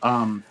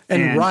 And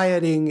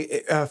rioting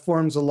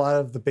forms a lot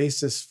of the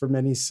basis for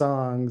many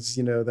songs,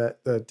 that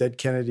the Dead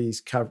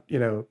Kennedys,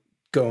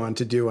 go on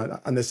to do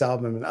on this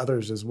album and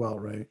others as well,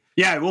 right?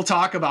 Yeah, we'll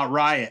talk about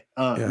Riot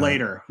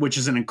later, which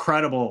is an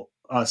incredible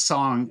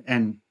song.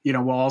 And,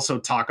 we'll also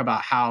talk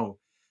about how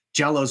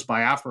Jello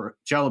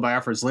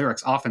Biafra's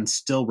lyrics often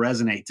still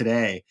resonate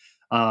today.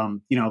 Not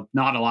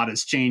a lot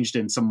has changed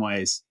in some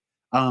ways.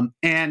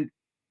 The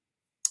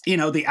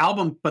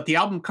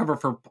album cover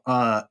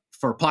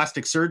for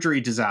Plastic Surgery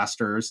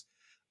Disasters,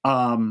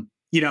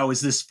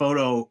 is this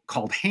photo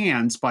called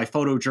Hands by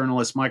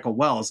photojournalist Michael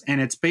Wells. And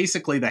it's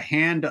basically the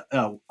hand,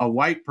 a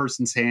white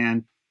person's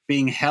hand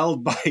being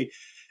held by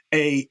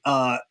a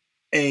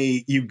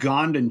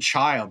Ugandan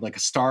child, like a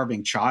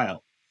starving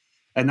child.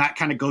 And that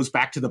kind of goes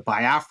back to the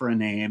Biafra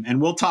name.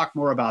 And we'll talk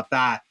more about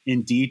that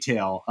in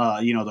detail,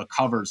 the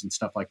covers and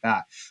stuff like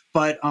that.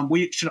 But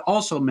we should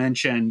also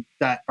mention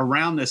that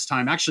around this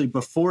time, actually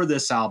before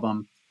this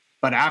album,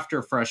 but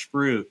after Fresh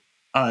Fruit,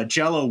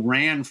 Jello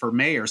ran for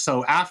mayor.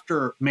 So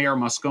after Mayor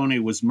Moscone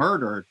was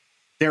murdered,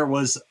 there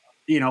was,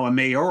 a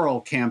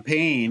mayoral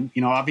campaign.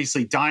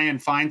 Obviously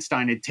Dianne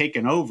Feinstein had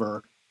taken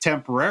over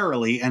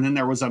temporarily, and then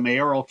there was a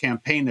mayoral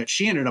campaign that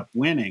she ended up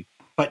winning,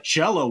 but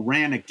Jello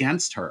ran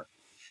against her.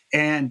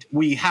 And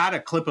we had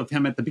a clip of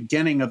him at the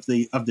beginning of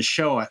the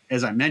show,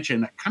 as I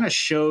mentioned, that kind of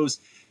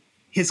shows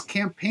his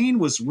campaign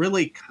was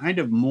really kind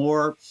of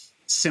more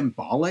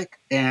symbolic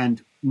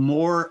and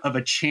more of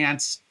a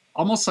chance,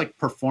 almost like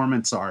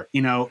performance art.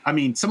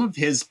 Some of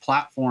his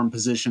platform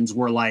positions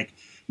were like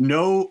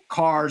no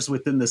cars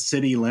within the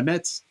city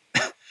limits,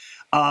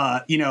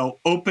 allow,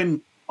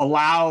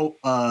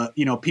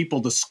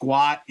 people to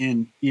squat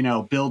in,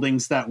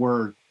 buildings that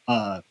were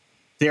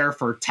there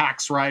for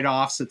tax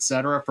write-offs, et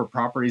cetera, for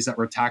properties that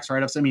were tax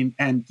write-offs.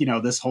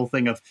 This whole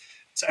thing of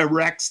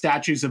erect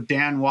statues of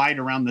Dan White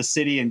around the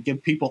city and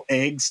give people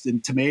eggs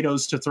and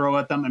tomatoes to throw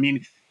at them.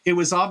 It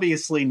was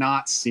obviously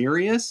not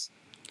serious.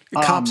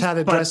 Cops had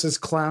to dress as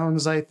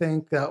clowns, I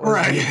think. That was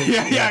right.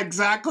 Yeah,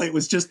 exactly. It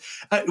was just,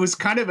 it was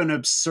kind of an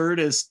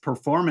absurdist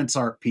performance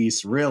art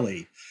piece,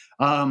 really.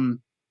 But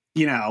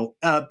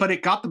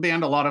it got the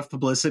band a lot of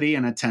publicity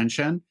and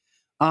attention.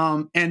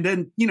 And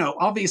then,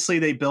 obviously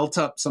they built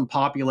up some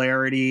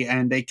popularity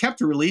and they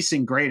kept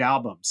releasing great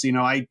albums.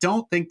 I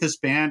don't think this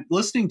band,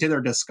 listening to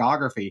their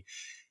discography,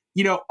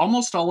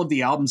 almost all of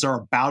the albums are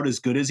about as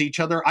good as each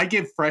other. I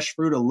give Fresh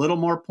Fruit a little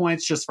more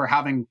points just for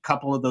having a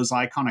couple of those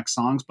iconic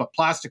songs, but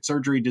Plastic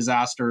Surgery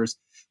Disasters,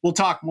 we'll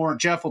talk more.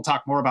 Jeff will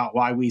talk more about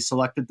why we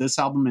selected this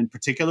album in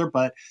particular,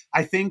 but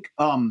I think,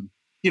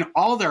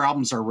 all their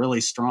albums are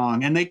really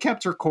strong and they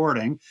kept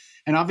recording.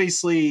 And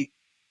obviously,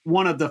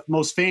 one of the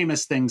most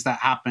famous things that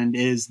happened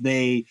is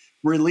they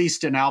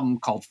released an album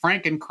called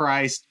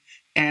Frankenchrist,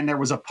 and there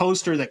was a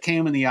poster that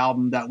came in the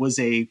album that was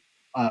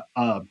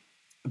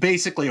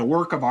basically a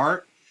work of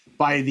art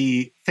by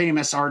the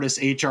famous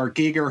artist H.R.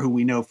 Giger, who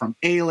we know from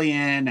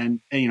Alien and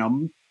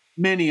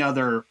many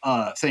other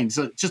things.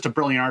 Just a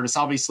brilliant artist.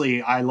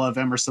 Obviously, I love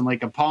Emerson,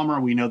 Lake and Palmer.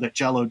 We know that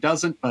Jello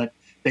doesn't, but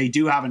they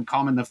do have in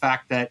common the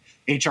fact that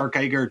H.R.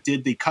 Giger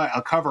did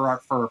a cover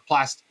art for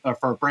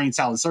Brain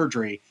Salad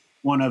Surgery,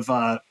 one of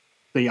the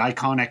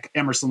iconic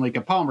Emerson, Lake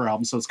and Palmer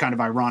albums. So it's kind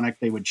of ironic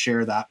they would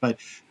share that. But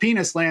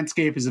Penis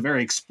Landscape is a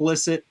very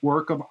explicit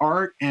work of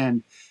art,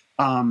 and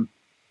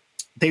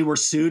they were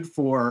sued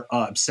for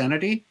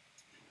obscenity,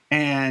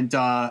 and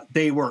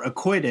they were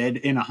acquitted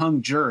in a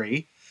hung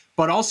jury.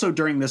 But also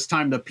during this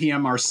time, the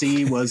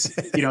PMRC was,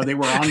 they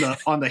were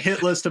on the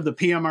hit list of the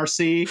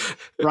PMRC,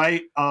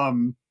 right?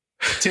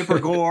 Tipper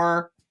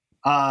Gore.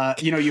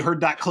 You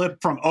heard that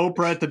clip from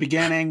Oprah at the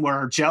beginning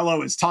where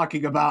Jello is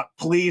talking about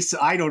police.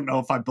 I don't know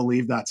if I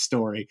believe that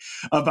story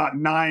about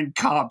 9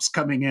 cops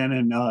coming in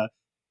and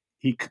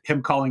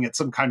him calling it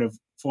some kind of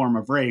form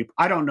of rape.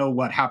 I don't know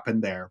what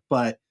happened there,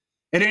 but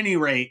at any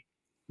rate,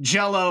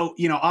 Jello,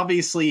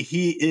 obviously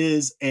he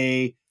is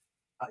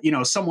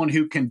someone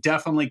who can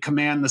definitely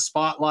command the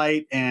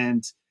spotlight,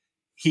 and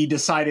he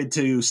decided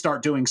to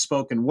start doing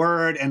spoken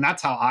word. And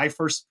that's how I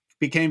first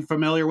became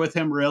familiar with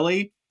him,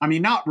 really.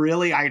 Not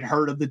really. I'd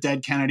heard of the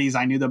Dead Kennedys.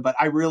 I knew them, but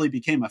I really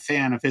became a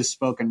fan of his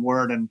spoken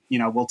word. And,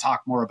 we'll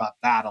talk more about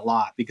that a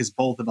lot because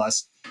both of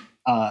us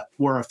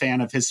were a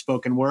fan of his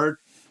spoken word.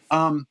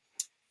 And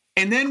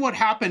then what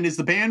happened is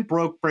the band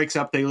breaks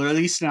up. They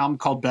released an album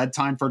called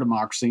Bedtime for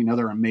Democracy,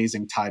 another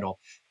amazing title.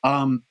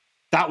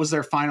 That was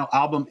their final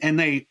album, and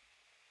they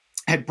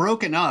had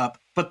broken up.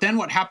 But then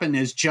what happened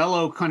is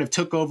Jello kind of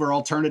took over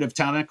Alternative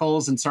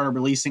Tentacles and started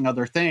releasing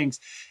other things.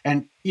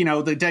 And,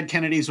 the Dead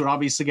Kennedys would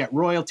obviously get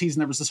royalties,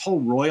 and there was this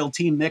whole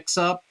royalty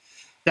mix-up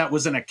that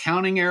was an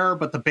accounting error,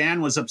 but the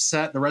band was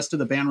upset. The rest of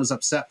the band was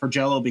upset for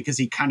Jello because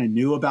he kind of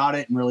knew about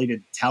it and really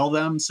didn't tell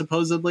them,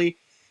 supposedly.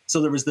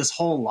 So there was this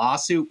whole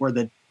lawsuit where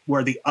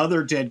the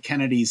other Dead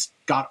Kennedys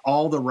got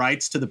all the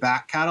rights to the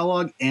back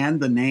catalog and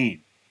the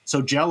name.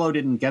 So Jello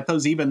didn't get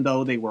those, even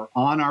though they were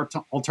on our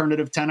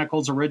Alternative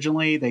Tentacles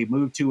originally. They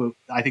moved to,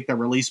 I think they're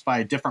released by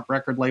a different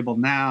record label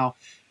now.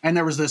 And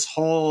there was this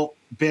whole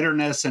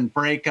bitterness and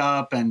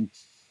breakup. And,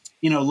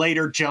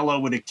 later Jello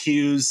would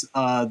accuse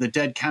the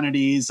Dead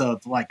Kennedys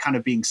of like kind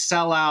of being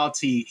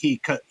sellouts.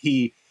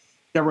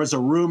 There was a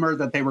rumor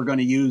that they were going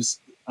to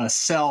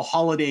sell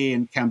Holiday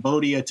in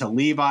Cambodia to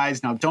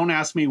Levi's. Now, don't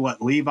ask me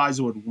what Levi's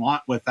would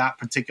want with that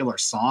particular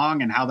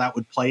song and how that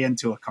would play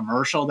into a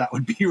commercial. That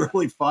would be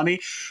really funny.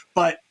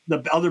 But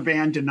the other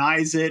band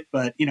denies it.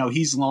 But,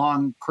 he's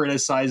long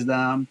criticized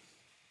them.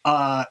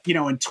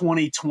 In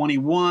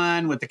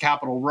 2021 with the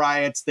Capitol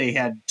riots, they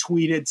had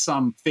tweeted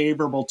some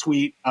favorable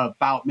tweet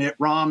about Mitt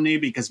Romney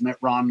because Mitt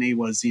Romney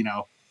was,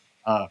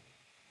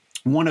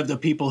 one of the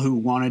people who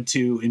wanted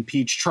to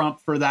impeach Trump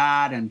for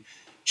that. And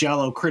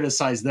Jello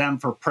criticized them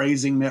for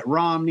praising Mitt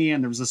Romney,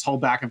 and there was this whole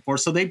back and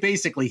forth. So they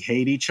basically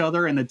hate each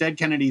other, and the Dead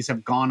Kennedys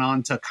have gone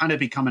on to kind of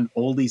become an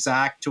oldies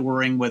act,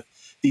 touring with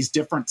these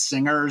different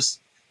singers,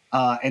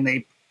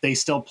 and they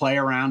still play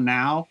around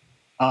now,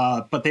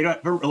 but they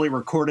haven't really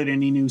recorded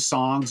any new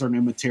songs or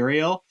new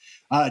material.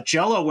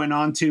 Jello went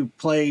on to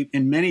play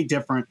in many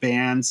different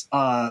bands.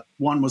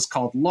 One was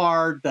called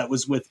Lard, that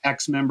was with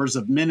ex-members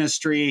of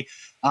Ministry.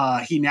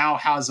 He now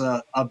has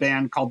a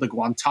band called the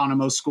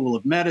Guantanamo School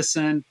of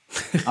Medicine.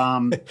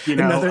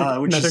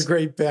 Another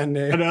great band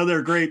name.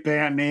 Another great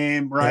band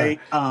name, right?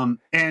 Yeah.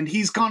 And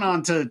he's gone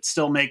on to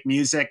still make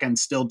music and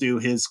still do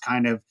his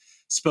kind of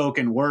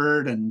spoken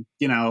word, and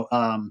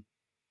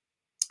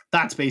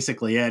that's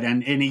basically it.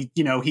 And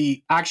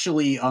he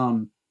actually.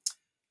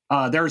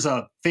 There's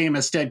a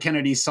famous Dead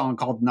Kennedys song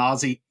called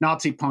Nazi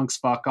Punks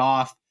Fuck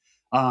Off,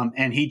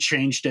 and he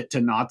changed it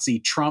to Nazi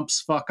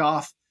Trumps Fuck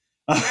Off,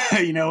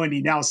 and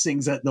he now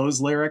sings those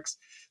lyrics.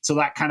 So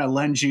that kind of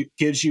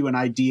gives you an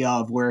idea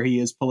of where he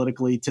is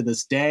politically to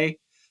this day.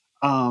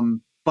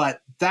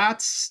 But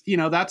that's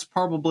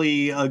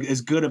probably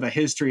as good of a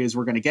history as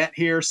we're going to get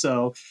here.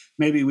 So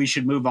maybe we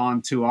should move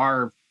on to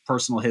our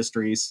personal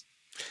histories.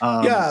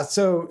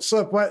 So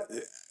what?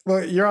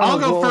 Well, I'll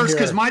go first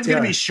because mine's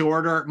going to be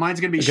shorter.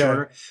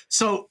 Shorter.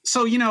 So,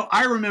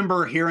 I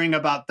remember hearing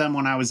about them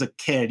when I was a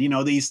kid.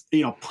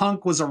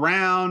 Punk was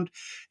around,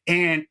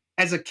 and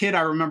as a kid,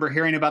 I remember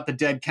hearing about the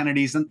Dead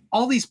Kennedys, and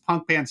all these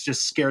punk bands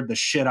just scared the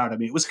shit out of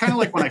me. It was kind of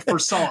like when I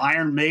first saw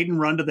Iron Maiden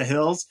Run to the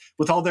Hills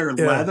with all their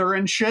leather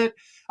and shit.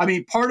 I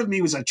mean, part of me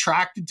was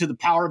attracted to the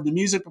power of the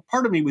music, but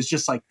part of me was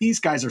just like, these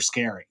guys are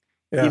scary.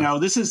 Yeah.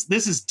 This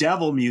is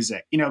devil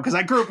music, because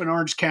I grew up in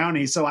Orange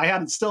County. So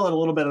I still had a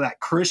little bit of that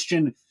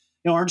Christian,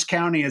 Orange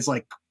County is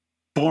like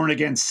born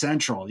again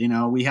central.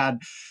 We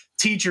had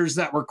teachers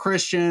that were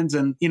Christians,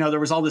 and, there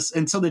was all this.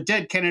 And so the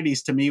Dead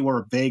Kennedys to me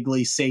were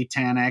vaguely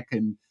satanic.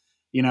 And,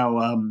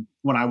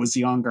 when I was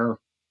younger,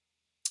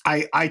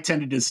 I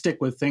tended to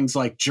stick with things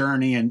like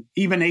Journey and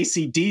even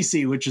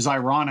AC/DC, which is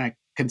ironic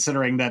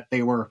considering that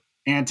they were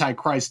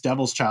Antichrist,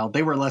 Devil's Child.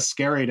 They were less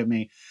scary to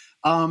me.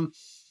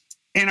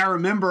 And I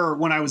remember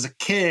when I was a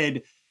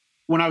kid,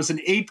 when I was in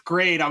 8th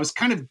grade, I was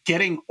kind of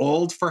getting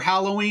old for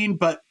Halloween,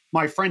 but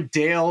my friend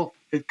Dale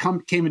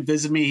came and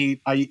visited me.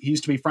 He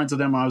used to be friends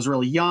with him when I was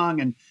really young,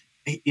 and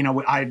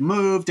I had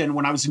moved. And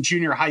when I was in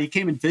junior high, he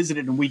came and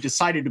visited, and we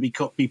decided to be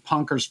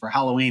punkers for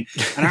Halloween.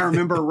 And I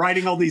remember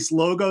writing all these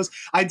logos.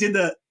 I did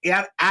the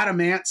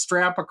adamant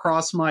strap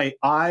across my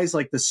eyes,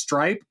 like the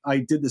stripe. I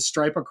did the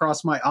stripe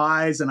across my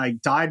eyes, and I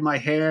dyed my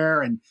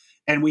hair, and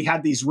we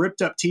had these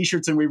ripped up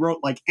t-shirts, and we wrote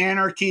like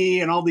anarchy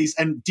and all these,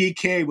 and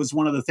DK was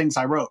one of the things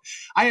I wrote.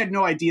 I had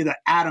no idea that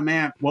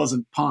adamant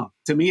wasn't punk.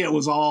 To me, it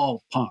was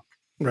all punk.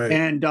 Right.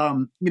 And,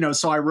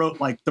 so I wrote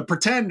like the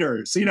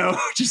Pretenders,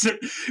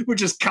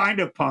 which is kind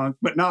of punk,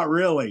 but not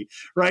really.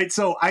 Right.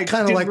 So I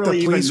kind of like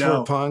really the Police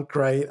were punk,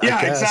 right?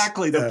 Yeah,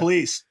 exactly. The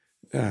Police.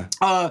 Yeah.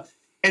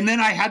 And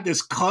then I had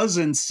this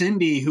cousin,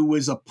 Cindy, who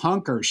was a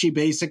punker. She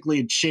basically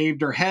had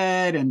shaved her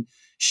head, and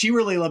she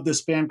really loved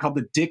this band called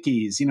the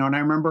Dickies, and I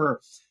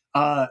remember,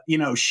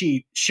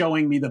 she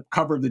showing me the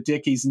cover of the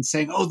Dickies and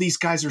saying, "Oh, these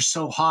guys are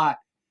so hot."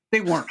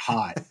 They weren't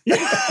hot. They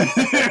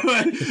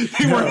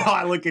weren't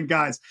hot looking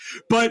guys.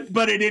 But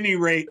at any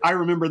rate, I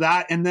remember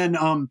that. And then,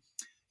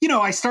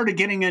 I started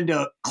getting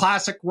into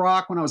classic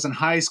rock when I was in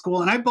high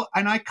school, and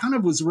I kind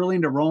of was really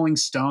into Rolling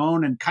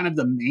Stone and kind of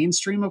the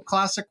mainstream of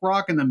classic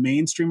rock and the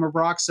mainstream of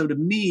rock. So to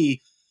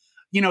me,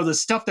 the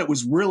stuff that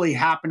was really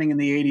happening in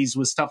the 80s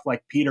was stuff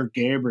like Peter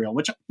Gabriel,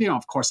 which,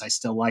 of course I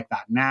still like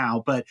that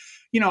now. But,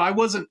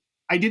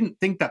 I didn't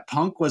think that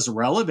punk was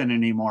relevant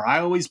anymore. I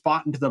always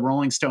bought into the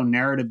Rolling Stone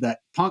narrative that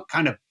punk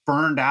kind of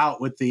burned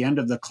out with the end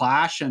of the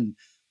Clash. And,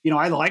 you know,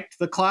 I liked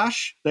the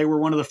Clash. They were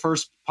one of the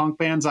first punk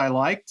bands I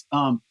liked.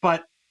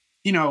 But,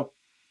 you know,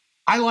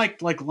 I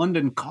liked like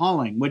London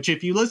Calling, which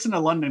if you listen to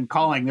London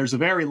Calling, there's a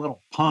very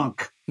little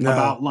punk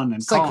about London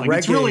Calling. Like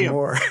it's really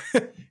more.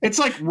 It's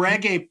like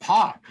reggae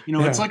pop. You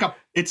know, it's like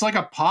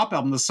a pop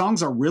album. The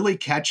songs are really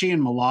catchy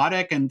and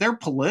melodic, and they're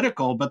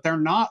political, but they're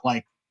not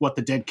like what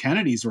the Dead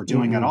Kennedys were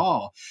doing at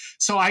all.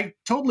 So I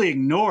totally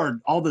ignored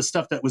all the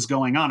stuff that was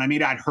going on. I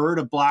mean, I'd heard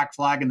of Black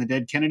Flag and the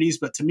Dead Kennedys,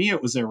 but to me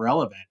it was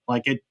irrelevant.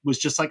 Like it was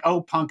just like, oh,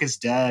 punk is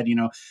dead, you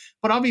know.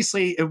 But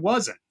obviously it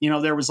wasn't. You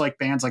know, there was like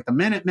bands like the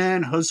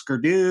Minutemen, Husker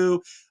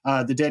Du,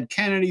 the Dead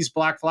Kennedys,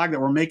 Black Flag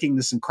that were making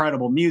this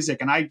incredible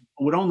music, and I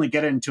would only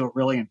get into it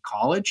really in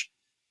college.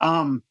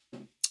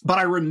 But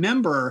I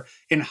remember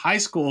in high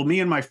school,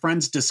 me and my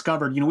friends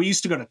discovered, you know, we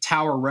used to go to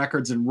Tower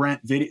Records and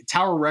rent video.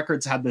 Tower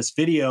Records had this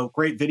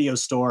great video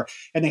store,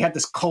 and they had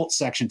this cult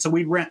section. So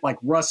we'd rent like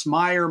Russ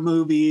Meyer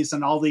movies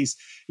and all these,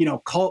 you know,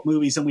 cult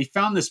movies. And we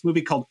found this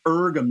movie called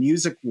Erg, A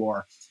Music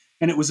War.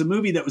 And it was a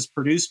movie that was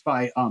produced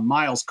by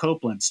Miles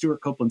Copeland,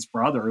 Stuart Copeland's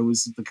brother, who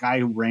was the guy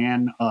who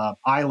ran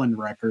Island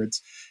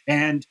Records.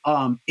 And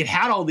it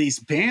had all these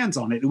bands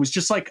on it. It was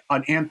just like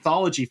an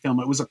anthology film.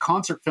 It was a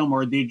concert film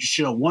where they just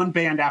show one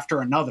band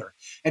after another.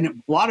 And a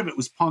lot of it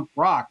was punk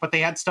rock, but they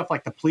had stuff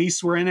like the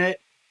Police were in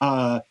it.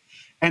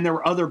 And there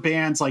were other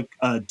bands like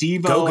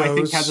Devo, Go-Go's. I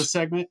think, has a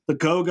segment. The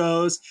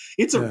Go-Go's.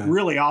 It's a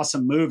really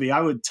awesome movie. I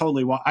would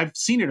totally watch. I've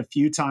seen it a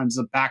few times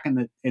back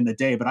in the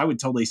day, but I would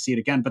totally see it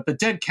again. But the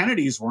Dead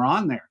Kennedys were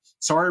on there.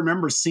 So I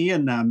remember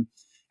seeing them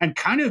and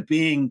kind of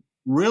being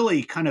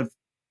really kind of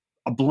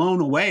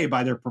blown away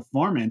by their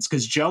performance,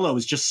 because Jello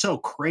was just so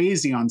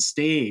crazy on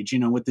stage, you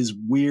know, with this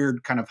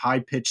weird kind of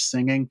high-pitched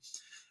singing.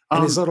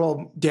 And his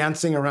little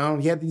dancing around.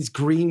 He had these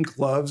green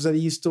gloves that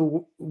he used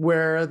to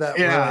wear that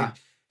were like...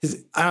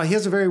 he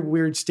has a very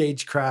weird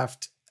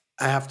stagecraft,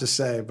 I have to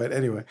say, but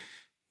anyway.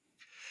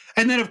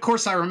 And then, of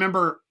course, I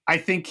remember, I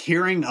think,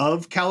 hearing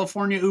of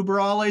California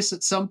Uber Alles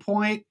at some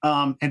point,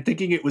 and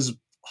thinking it was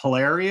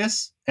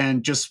hilarious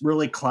and just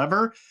really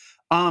clever.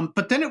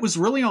 But then it was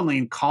really only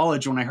in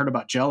college when I heard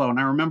about Jello. And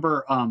I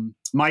remember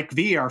Mike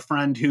V, our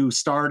friend who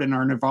starred in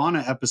our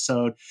Nirvana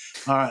episode,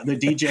 the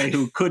DJ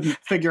who couldn't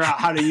figure out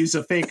how to use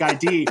a fake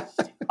ID.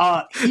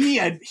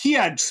 He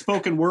had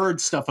spoken word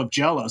stuff of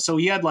Jello. So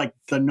he had like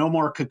the No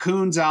More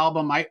Cocoons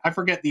album. I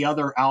forget the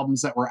other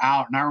albums that were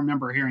out. And I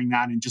remember hearing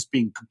that and just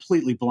being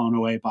completely blown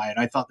away by it.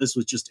 I thought this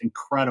was just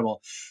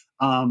incredible.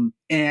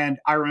 And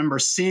I remember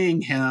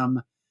seeing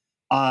him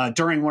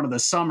during one of the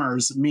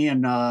summers. Me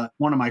and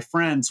one of my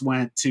friends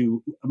went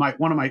to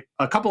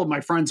a couple of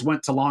my friends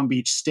went to Long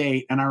Beach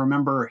State, and I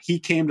remember he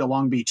came to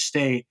Long Beach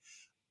State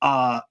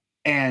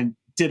and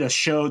did a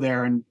show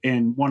there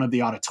in one of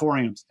the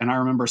auditoriums, and I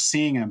remember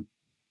seeing him.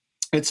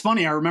 It's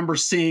funny, I remember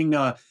seeing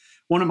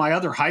one of my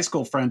other high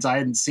school friends I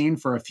hadn't seen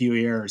for a few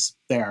years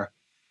there.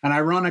 And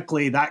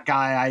ironically, that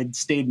guy, I'd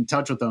stayed in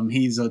touch with him.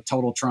 He's a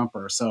total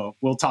Trumper. So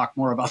we'll talk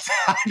more about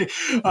that.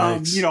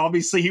 Nice. You know,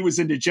 obviously he was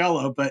into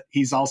Jello, but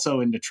he's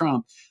also into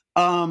Trump.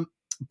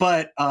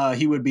 But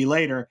he would be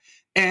later.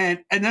 And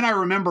then I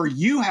remember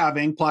you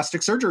having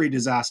Plastic Surgery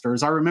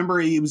Disasters. I remember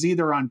he was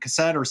either on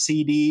cassette or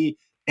CD.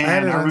 And I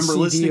remember CD,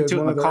 listening to it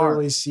in the car.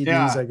 Early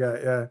CDs I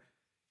got,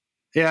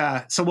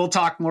 Yeah. So we'll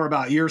talk more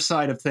about your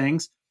side of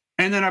things.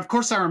 And then, of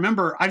course, I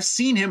remember I've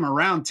seen him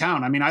around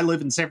town. I mean, I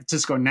live in San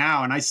Francisco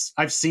now, and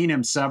I've seen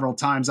him several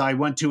times. I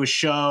went to a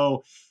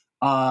show,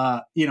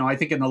 you know, I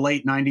think in the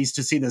late 90s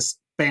to see this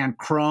band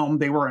Chrome.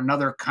 They were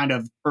another kind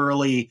of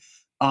early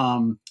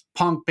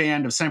punk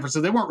band of San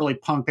Francisco. They weren't really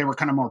punk. They were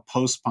kind of more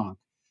post-punk,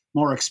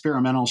 more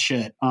experimental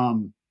shit.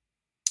 And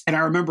I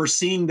remember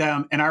seeing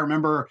them, and I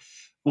remember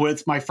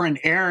with my friend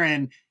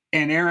Aaron,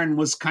 and Aaron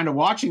was kind of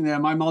watching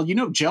them. I'm all, you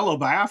know, Jello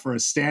Biafra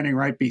is standing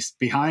right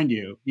behind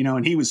you, you know,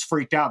 and he was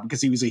freaked out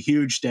because he was a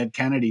huge Dead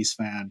Kennedys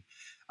fan.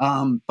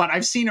 But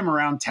I've seen him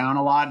around town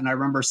a lot, and I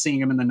remember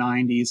seeing him in the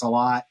 90s a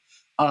lot.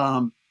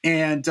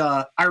 And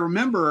I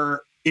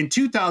remember in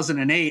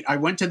 2008, I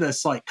went to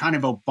this like kind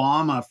of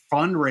Obama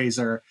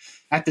fundraiser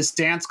at this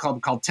dance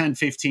club called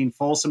 1015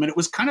 Folsom. And it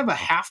was kind of a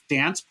half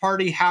dance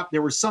party.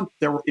 There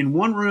were in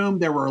one room,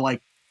 there were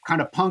like kind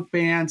of punk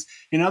bands.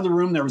 In another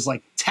room, there was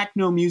like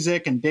techno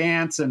music and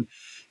dance. And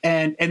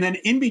then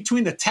in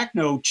between the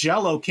techno,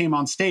 Jello came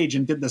on stage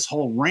and did this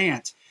whole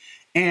rant.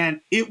 And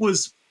it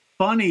was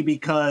funny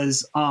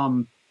because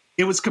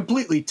it was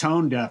completely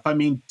tone deaf. I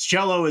mean,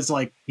 Jello is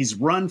like, he's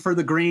run for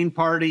the Green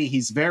Party.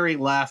 He's very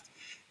left.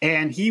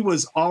 And he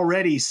was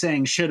already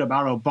saying shit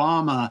about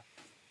Obama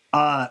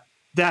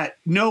that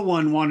no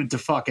one wanted to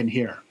fucking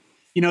hear.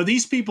 You know,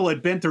 these people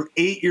had been through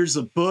 8 years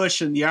of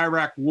Bush and the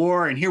Iraq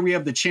War, and here we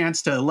have the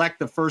chance to elect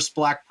the first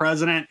black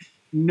president.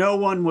 No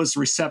one was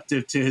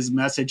receptive to his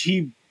message.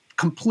 He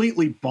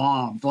completely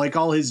bombed, like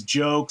all his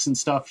jokes and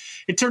stuff.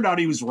 It turned out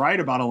he was right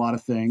about a lot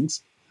of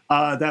things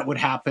that would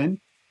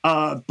happen.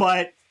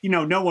 But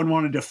no one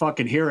wanted to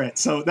fucking hear it.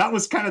 So that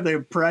was kind of the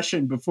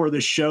impression before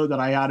the show that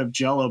I had of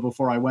Jello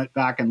before I went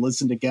back and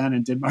listened again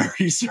and did my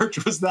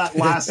research, was that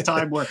last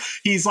time where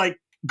he's like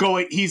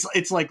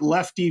it's like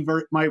lefty.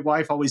 My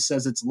wife always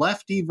says it's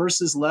lefty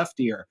versus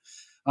leftier.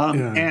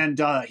 And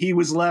he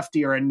was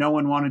leftier and no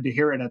one wanted to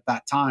hear it at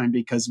that time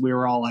because we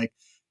were all like,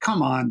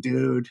 come on,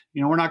 dude,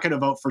 we're not going to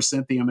vote for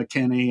Cynthia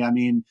McKinney. I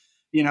mean,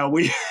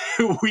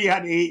 we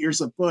had 8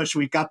 years of Bush.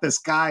 We got this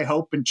guy,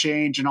 Hope and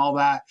Change and all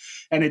that,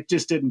 and it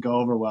just didn't go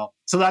over well.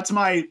 So that's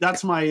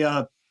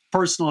my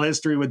personal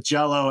history with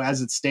Jello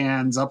as it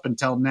stands up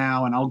until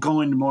now, and I'll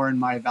go into more in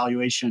my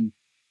evaluation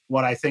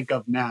what I think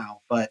of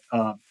now, but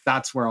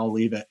that's where I'll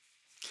leave it.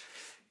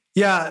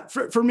 Yeah,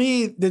 for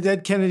me, the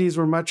Dead Kennedys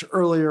were much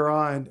earlier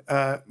on.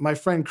 My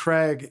friend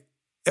Craig,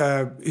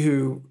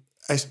 who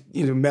I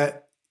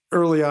met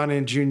early on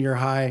in junior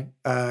high,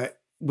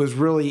 was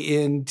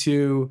really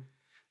into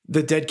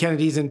the Dead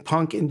Kennedys and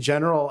punk in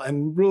general,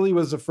 and really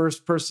was the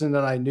first person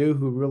that I knew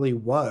who really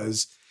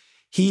was.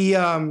 He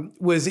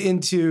was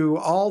into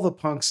all the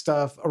punk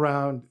stuff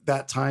around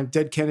that time,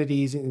 Dead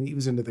Kennedys, and he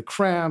was into the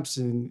Cramps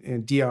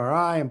and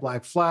DRI and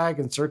Black Flag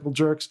and Circle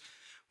Jerks.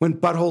 When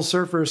Butthole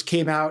Surfers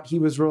came out, he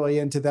was really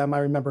into them. I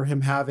remember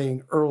him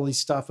having early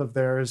stuff of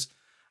theirs,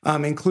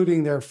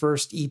 including their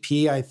first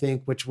EP, I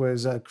think, which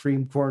was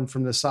Cream Corn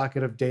from the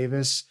Socket of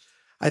Davis.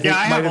 I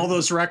have all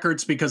those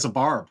records because of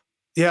Barb.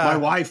 Yeah, my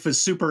wife is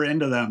super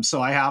into them,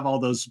 so I have all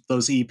those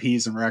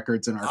EPs and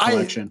records in our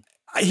collection.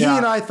 He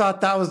and I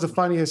thought that was the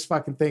funniest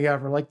fucking thing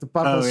ever. Like the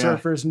Butthole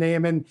Surfers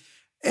name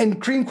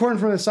and Cream Corn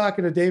from the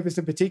Socket of Davis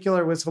in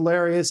particular was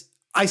hilarious.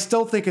 I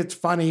still think it's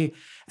funny.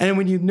 And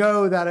when you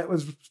know that it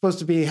was supposed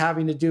to be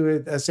having to do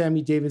with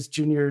Sammy Davis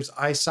Jr.'s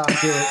eye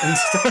socket and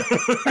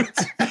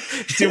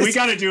stuff. Dude, we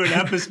got to do an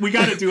episode. We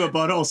got to do a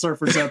Butthole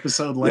Surfers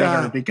episode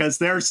later because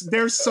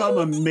there's some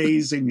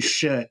amazing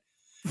shit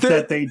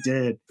that they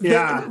did.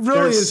 Yeah,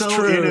 really they're so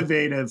true.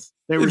 Innovative.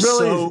 They were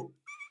so,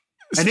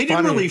 and they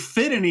didn't really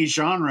fit any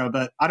genre.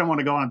 But I don't want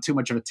to go on too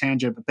much of a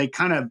tangent. But they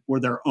kind of were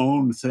their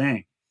own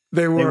thing.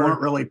 They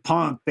weren't really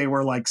punk. They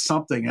were like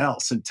something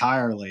else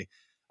entirely.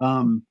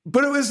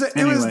 But it was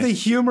the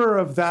humor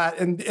of that,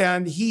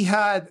 and he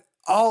had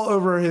all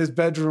over his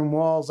bedroom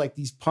walls like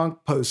these punk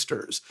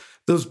posters,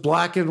 those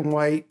black and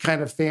white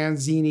kind of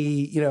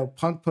fanzine-y,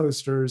 punk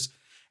posters,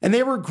 and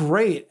they were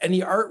great. And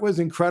the art was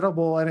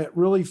incredible, and it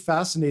really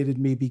fascinated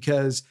me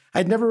because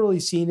I'd never really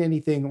seen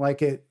anything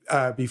like it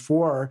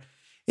before.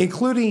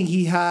 Including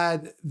he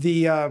had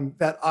the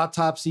that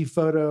autopsy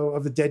photo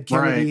of the Dead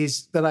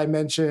Kennedys that I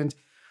mentioned.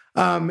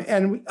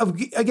 And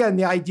again,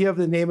 the idea of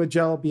the name of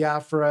Jello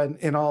Biafra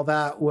and all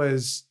that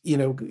was,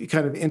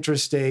 kind of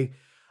interesting.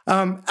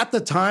 At the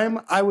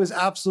time, I was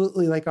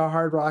absolutely like a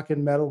hard rock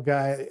and metal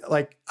guy.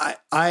 Like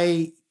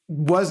I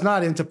was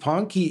not into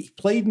punk. He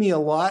played me a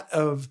lot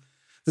of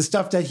the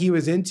stuff that he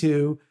was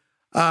into.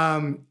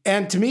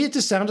 And to me, it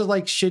just sounded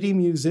like shitty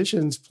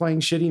musicians playing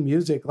shitty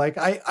music. Like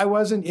I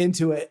wasn't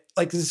into it.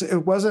 Like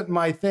it wasn't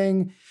my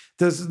thing.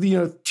 Those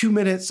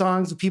 2-minute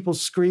songs of people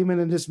screaming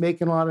and just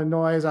making a lot of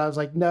noise. I was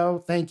like,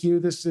 no, thank you.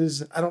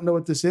 I don't know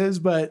what this is,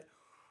 but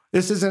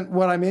this isn't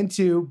what I'm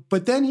into.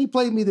 But then he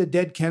played me the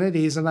Dead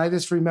Kennedys, and I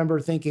just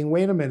remember thinking,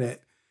 wait a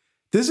minute,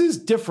 this is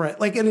different.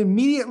 Like it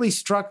immediately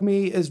struck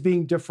me as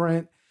being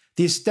different.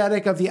 The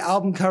aesthetic of the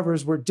album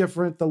covers were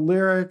different. The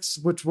lyrics,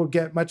 which we'll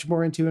get much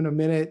more into in a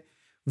minute,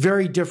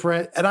 very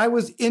different. And I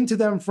was into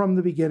them from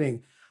the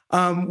beginning,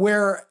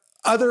 where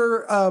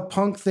other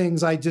punk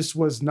things I just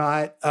was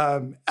not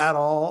at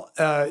all.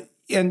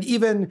 And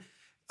even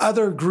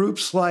other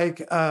groups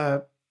like,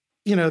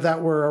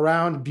 that were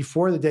around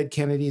before the Dead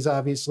Kennedys,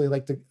 obviously,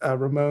 like the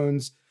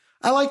Ramones.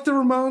 I like the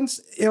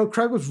Ramones.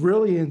 Craig was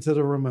really into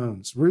the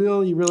Ramones.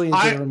 Really, really into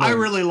the Ramones. I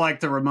really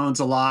like the Ramones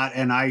a lot.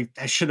 And I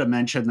should have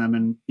mentioned them.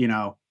 And,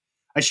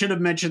 I should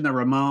have mentioned the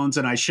Ramones,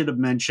 and I should have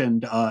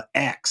mentioned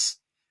X.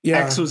 Yeah.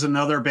 X was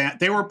another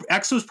band.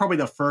 X was probably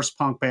the first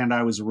punk band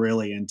I was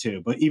really into,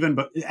 but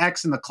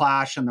X and the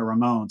Clash and the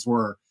Ramones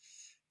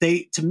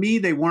to me,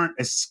 they weren't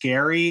as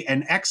scary.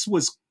 And X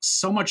was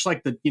so much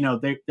like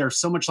they're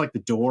so much like the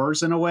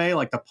Doors in a way,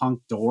 like the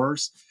punk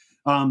Doors,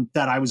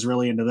 that I was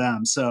really into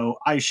them. So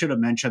I should have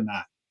mentioned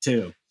that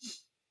too.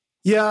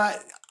 Yeah.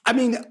 I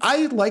mean,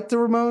 I like the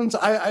Ramones.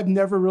 I've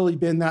never really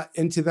been that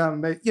into them.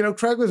 But,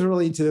 Craig was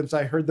really into them, so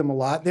I heard them a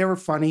lot. They were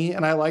funny,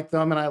 and I liked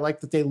them, and I liked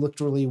that they looked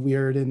really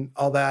weird and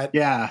all that.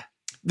 Yeah.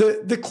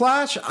 The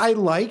Clash I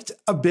liked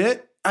a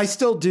bit. I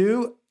still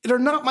do. They're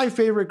not my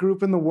favorite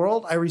group in the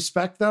world. I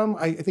respect them.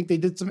 I think they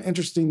did some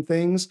interesting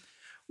things.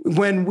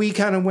 When we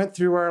kind of went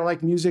through our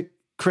like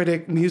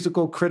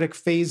musical critic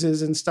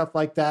phases and stuff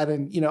like that,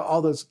 and,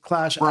 all those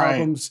Clash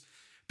albums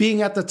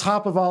being at the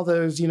top of all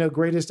those,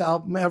 greatest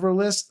album ever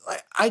lists,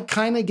 I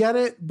kind of get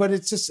it, but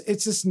it's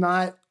just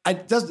not,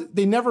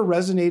 they never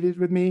resonated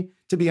with me,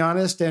 to be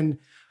honest. And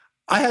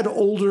I had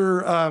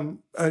older,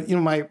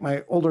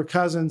 my older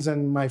cousins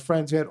and my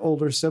friends who had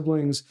older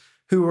siblings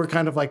who were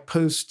kind of like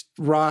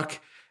post-rock.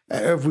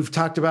 We've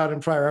talked about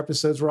in prior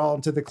episodes, we're all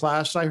into the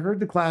Clash. So I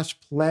heard the Clash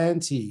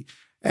plenty.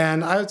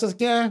 And I was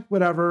just, yeah,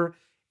 whatever.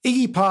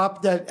 Iggy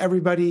Pop, that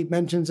everybody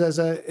mentions as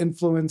an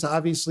influence,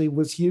 obviously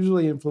was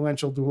hugely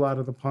influential to a lot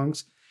of the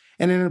punks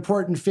and an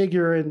important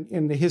figure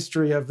in the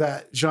history of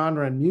that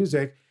genre and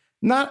music.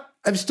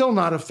 I'm still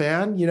not a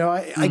fan. You know,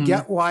 I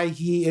get why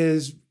he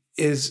is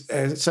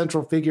a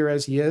central figure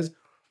as he is,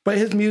 but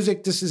his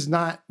music, this is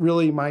not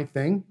really my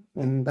thing,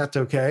 and that's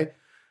okay.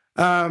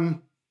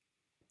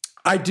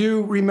 I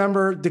do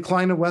remember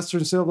Decline of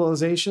Western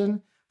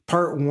Civilization,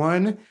 Part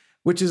 1,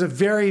 which is a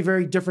very,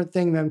 very different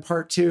thing than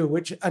Part 2,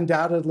 which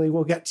undoubtedly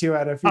we'll get to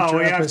at a future episode.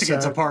 We have to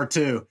get to Part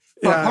 2.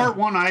 But Part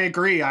 1, I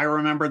agree. I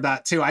remember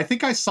that too. I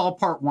think I saw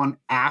Part 1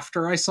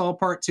 after I saw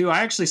Part 2.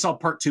 I actually saw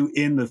Part 2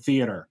 in the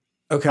theater.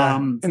 Okay,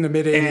 in the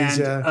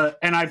mid-'80s,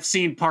 and I've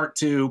seen Part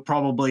 2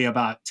 probably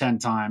about 10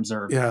 times,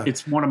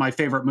 it's one of my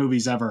favorite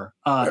movies ever.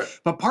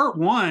 But Part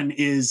 1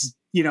 is,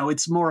 you know,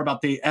 it's more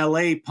about the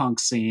LA punk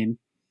scene.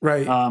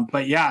 Right.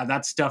 But yeah,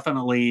 that's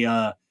definitely,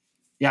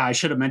 I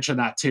should have mentioned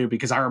that too,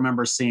 because I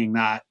remember seeing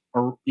that,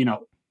 or, you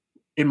know,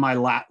 in my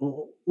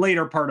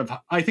later part of,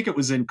 I think it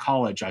was in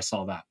college I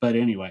saw that. But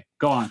anyway,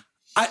 go on.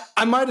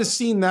 I might have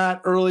seen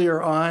that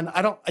earlier on.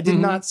 I did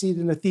not see it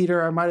in the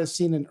theater. I might have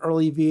seen an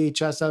early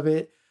VHS of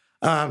it.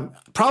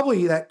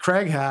 Probably that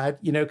Craig had,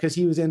 you know, because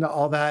he was into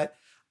all that.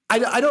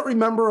 I don't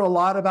remember a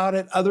lot about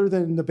it other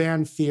than the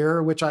band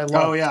Fear, which I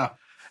love. Oh,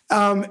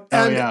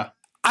 yeah.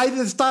 I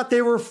just thought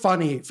they were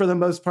funny for the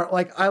most part.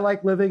 Like, I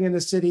like Living in a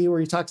City, where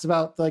he talks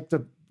about like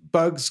the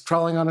bugs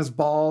crawling on his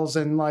balls,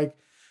 and like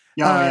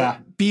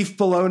Beef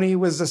Bologna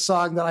was a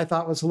song that I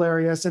thought was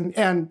hilarious.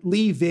 And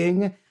Lee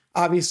Ving,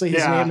 obviously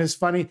his name is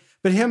funny,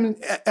 but him,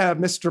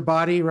 Mr.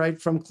 Body,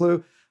 right, from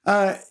Clue,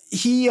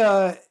 he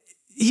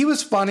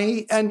was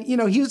funny, and, you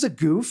know, he was a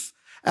goof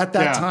at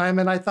that time.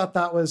 And I thought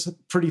that was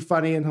pretty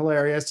funny and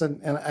hilarious.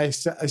 And I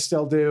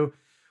still do.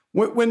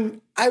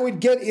 When I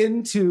would get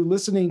into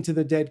listening to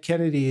the Dead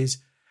Kennedys,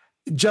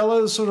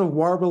 Jello's sort of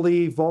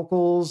warbly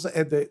vocals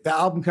and the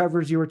album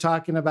covers you were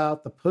talking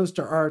about, the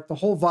poster art, the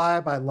whole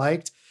vibe I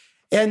liked.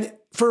 And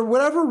for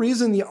whatever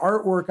reason, the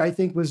artwork, I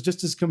think, was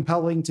just as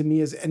compelling to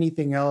me as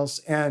anything else.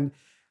 And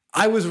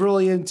I was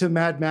really into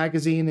Mad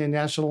Magazine and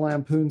National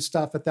Lampoon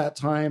stuff at that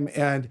time.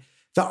 And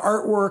the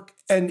artwork,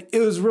 and it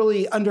was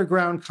really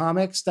underground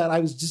comics that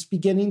I was just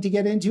beginning to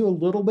get into a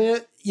little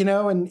bit, you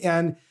know,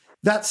 and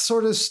that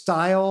sort of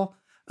style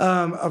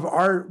of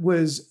art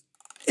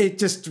it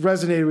just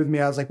resonated with me.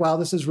 I was like, wow,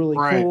 this is really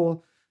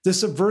cool. The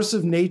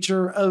subversive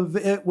nature of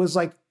it was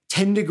like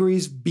 10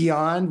 degrees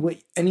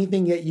beyond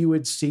anything that you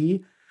would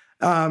see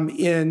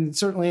in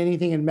certainly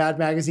anything in Mad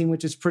Magazine,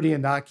 which is pretty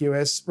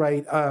innocuous,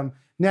 right?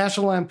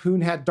 National Lampoon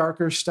had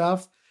darker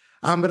stuff,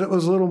 but it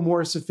was a little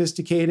more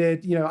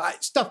sophisticated, you know,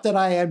 stuff that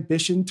I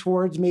ambitioned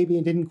towards maybe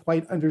and didn't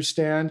quite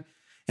understand.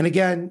 And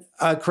again,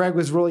 Craig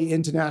was really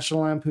into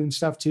National Lampoon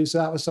stuff too. So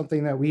that was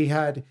something that we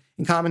had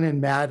in common, and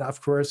Mad, of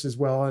course, as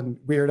well, and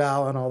Weird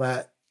Al and all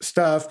that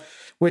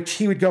stuff, which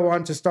he would go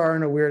on to star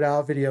in a Weird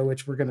Al video,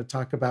 which we're going to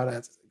talk about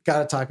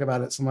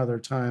at some other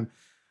time.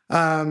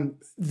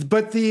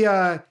 But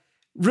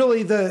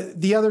really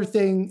the other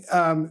thing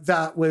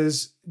that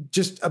was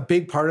just a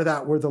big part of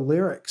that were the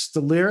lyrics.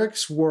 The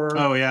lyrics were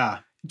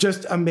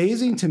just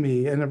amazing to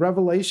me and a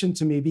revelation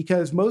to me,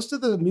 because most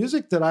of the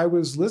music that I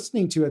was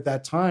listening to at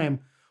that time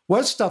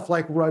was stuff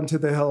like Run to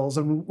the Hills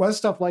and was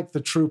stuff like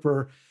The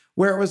Trooper,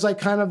 where it was like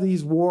kind of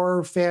these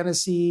war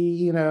fantasy,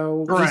 you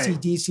know,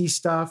 AC/DC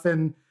stuff.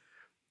 And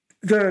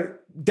the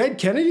Dead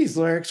Kennedys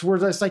lyrics were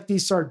just like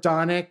these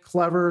sardonic,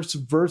 clever,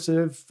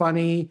 subversive,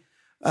 funny,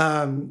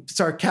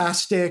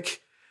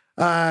 sarcastic,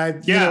 you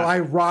know,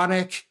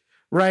 ironic,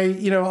 right?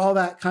 You know, all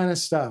that kind of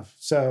stuff.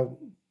 So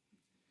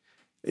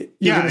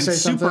you're gonna say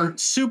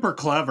super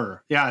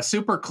clever. Yeah,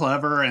 super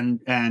clever.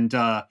 And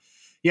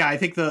I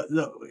think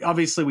the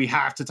obviously we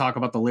have to talk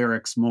about the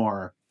lyrics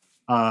more.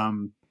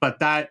 But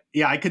that,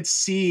 I could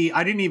see,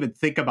 I didn't even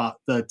think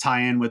about the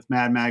tie-in with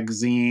Mad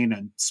Magazine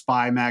and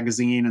Spy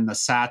Magazine and the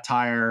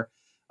satire.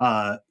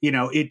 You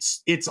know,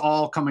 it's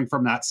all coming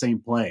from that same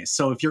place.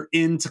 So if you're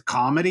into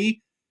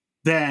comedy,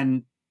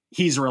 then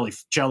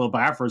Jello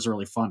Biafra is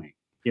really funny,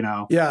 you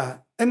know? Yeah.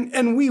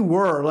 And we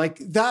were like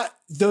that,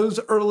 those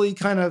early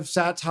kind of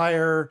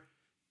satire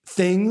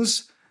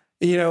things,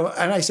 you know,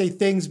 and I say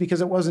things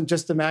because it wasn't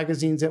just the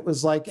magazines. It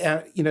was like,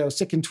 you know,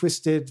 Sick and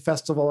Twisted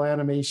festival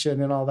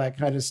animation and all that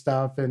kind of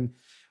stuff. And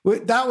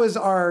that was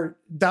our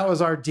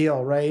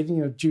deal, right? You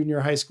know,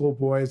 junior high school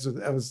boys,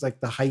 that was like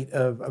the height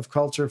of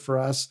culture for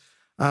us.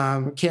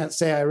 Can't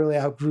say I really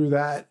outgrew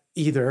that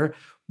either,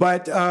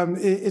 but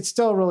it's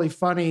still really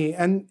funny.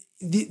 And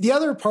the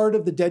other part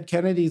of the Dead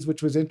Kennedys,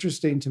 which was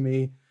interesting to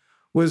me,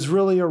 was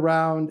really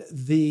around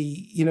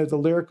the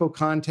lyrical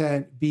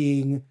content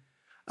being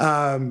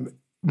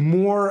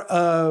more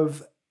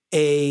of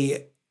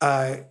a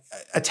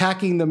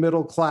attacking the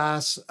middle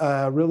class,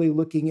 really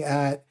looking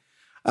at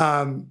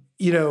the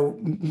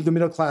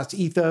middle class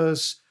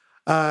ethos,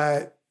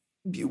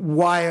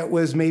 why it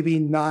was maybe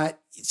not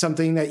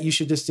something that you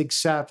should just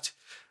accept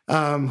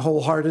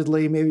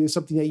wholeheartedly. Maybe it's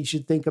something that you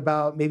should think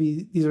about.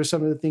 Maybe these are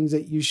some of the things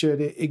that you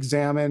should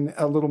examine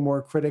a little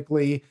more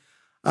critically.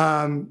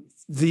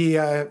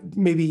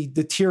 maybe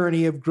the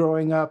tyranny of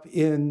growing up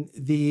in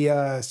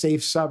the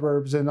safe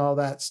suburbs and all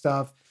that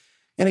stuff.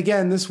 And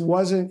again, this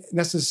wasn't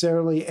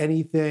necessarily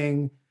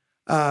anything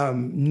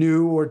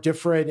new or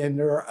different, and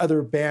there are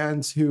other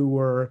bands who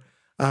were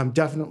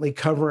definitely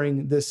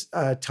covering this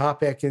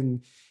topic,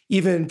 and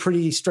even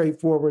pretty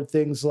straightforward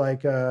things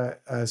like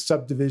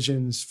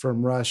Subdivisions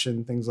from Rush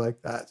and things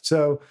like that.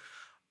 So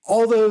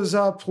all those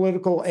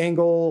political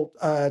angle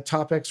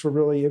topics were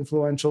really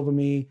influential to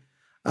me.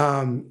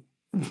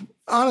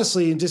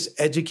 Honestly, and just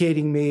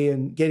educating me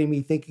and getting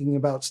me thinking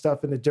about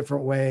stuff in a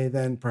different way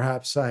than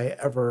perhaps I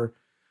ever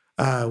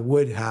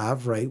would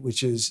have, right?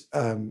 Which is,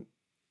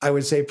 I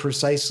would say,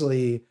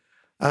 precisely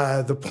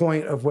the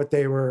point of what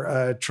they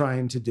were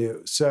trying to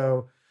do.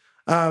 So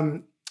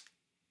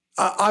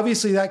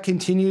obviously that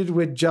continued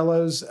with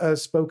Jello's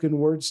spoken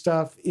word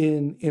stuff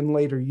in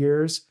later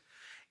years.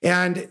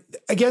 And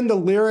again, the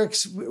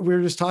lyrics, we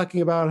were just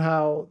talking about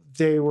how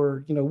they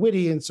were,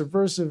 witty and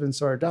subversive and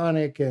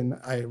sardonic and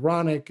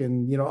ironic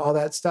and, all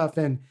that stuff.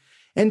 And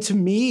to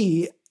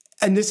me,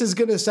 and this is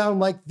going to sound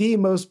like the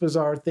most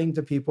bizarre thing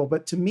to people,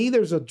 but to me,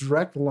 there's a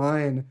direct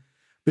line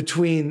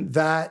between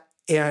that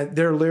and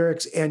their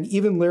lyrics, and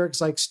even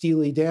lyrics like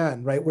Steely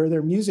Dan, right? Where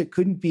their music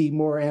couldn't be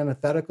more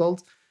antithetical.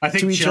 I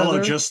think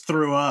Jello just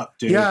threw up,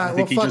 dude. Yeah, I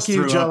think he just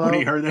threw up when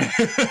he heard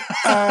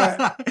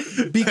that.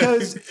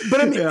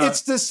 But I mean,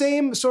 it's the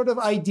same sort of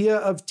idea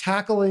of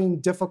tackling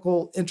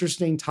difficult,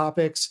 interesting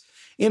topics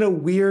in a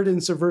weird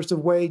and subversive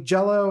way.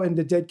 Jello and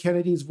the Dead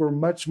Kennedys were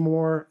much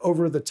more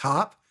over the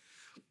top.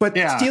 But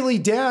Steely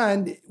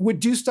Dan would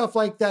do stuff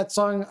like that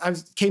song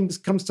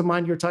comes to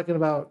mind. You're talking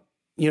about,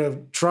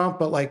 Trump,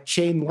 but like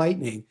Chain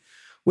Lightning,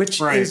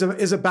 which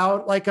is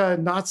about like a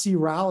Nazi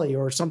rally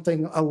or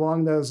something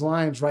along those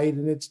lines, right?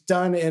 And it's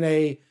done in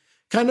a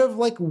kind of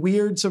like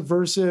weird,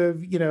 subversive,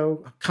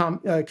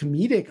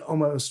 comedic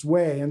almost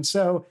way. And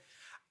so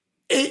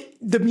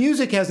the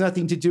music has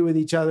nothing to do with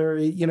each other,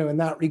 in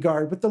that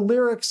regard. But the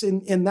lyrics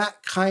in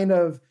that kind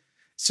of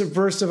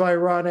subversive,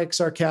 ironic,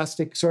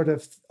 sarcastic sort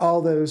of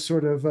all those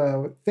sort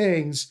of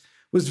things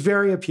was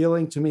very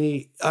appealing to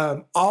me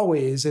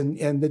always.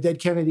 And the Dead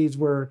Kennedys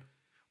were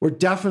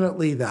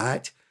definitely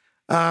that.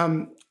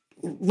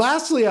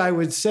 Lastly, I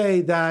would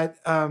say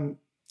that,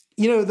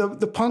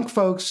 the punk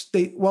folks,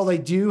 while they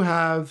do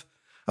have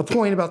a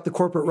point about the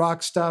corporate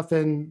rock stuff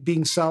and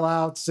being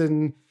sellouts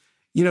and,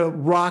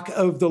 rock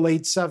of the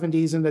late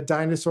 70s and the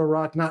dinosaur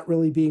rock not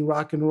really being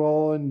rock and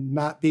roll and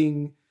not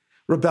being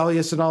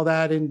rebellious and all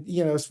that. And,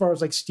 as far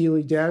as like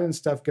Steely Dan and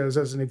stuff goes,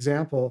 as an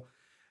example,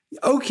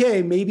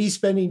 okay, maybe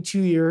spending 2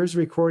 years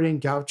recording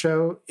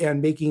Gaucho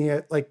and making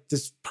it like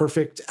this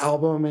perfect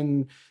album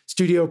and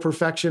studio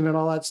perfection and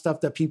all that stuff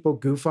that people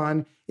goof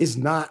on is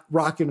not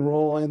rock and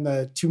roll in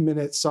the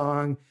 2-minute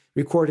song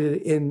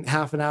recorded in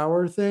half an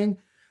hour thing.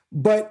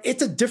 But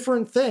it's a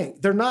different thing.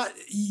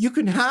 You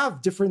can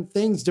have different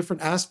things,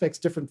 different aspects,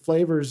 different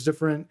flavors,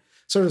 different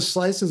sort of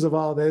slices of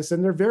all this.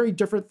 And they're very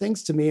different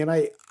things to me. And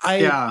it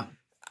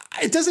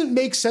doesn't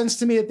make sense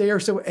to me that they are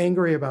so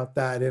angry about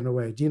that in a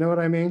way. Do you know what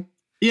I mean?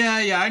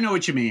 Yeah, I know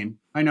what you mean.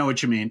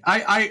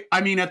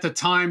 I mean, at the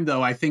time,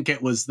 though, I think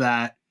it was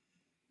that,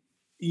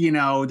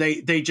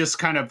 they just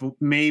kind of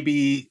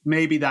maybe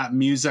that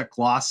music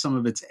lost some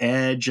of its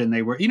edge, and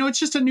they were, it's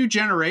just a new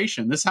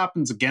generation. This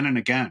happens again and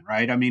again,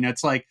 right? I mean,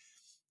 it's like,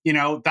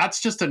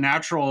 that's just a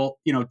natural,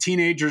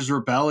 teenagers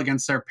rebel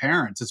against their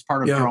parents. It's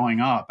part of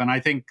growing up. And I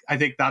think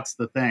that's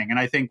the thing. And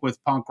I think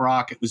with punk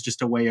rock, it was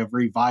just a way of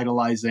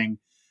revitalizing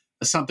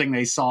something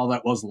they saw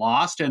that was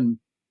lost. And,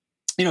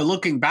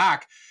 looking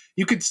back,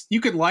 you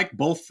could like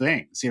both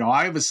things, I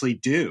obviously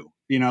do,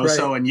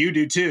 so, and you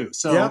do too.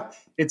 So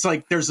it's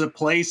like, there's a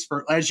place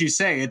for, as you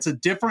say, it's a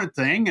different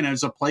thing and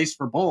there's a place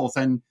for both.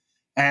 And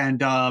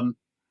I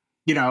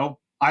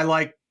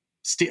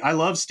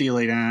love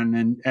Steely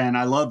Dan and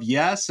I love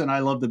Yes. And I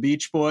love the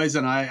Beach Boys.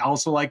 And I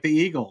also like the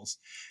Eagles.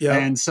 Yeah.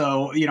 And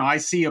so, I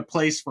see a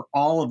place for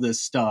all of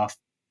this stuff.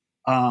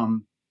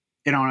 And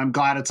I'm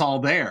glad it's all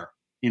there,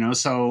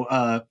 so,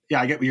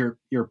 I get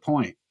your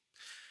point.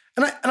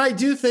 And I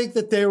do think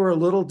that they were a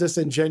little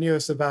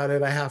disingenuous about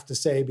it, I have to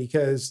say,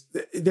 because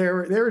they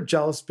were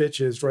jealous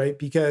bitches, right?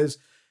 Because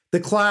the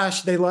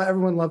Clash,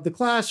 everyone loved the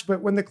Clash,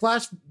 but when the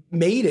Clash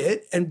made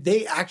it and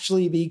they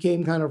actually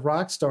became kind of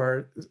rock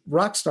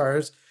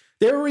stars,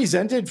 they were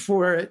resented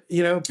for it,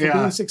 for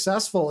being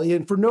successful,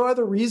 and for no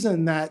other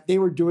reason that they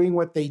were doing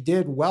what they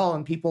did well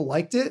and people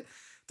liked it.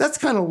 That's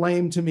kind of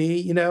lame to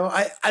me.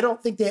 I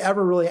don't think they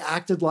ever really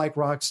acted like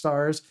rock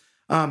stars.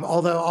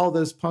 Although all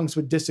those punks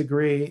would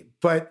disagree,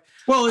 but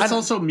it's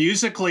also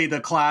musically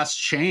the Clash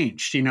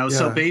changed,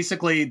 So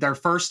basically, their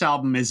first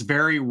album is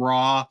very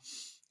raw,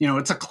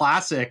 it's a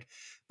classic.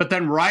 But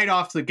then right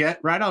out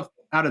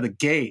of the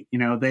gate,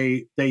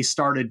 they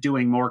started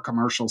doing more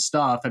commercial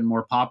stuff and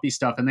more poppy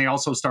stuff, and they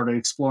also started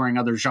exploring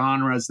other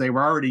genres. They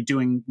were already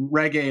doing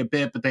reggae a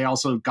bit, but they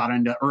also got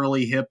into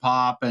early hip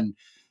hop and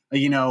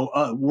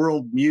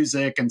world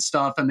music and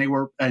stuff, and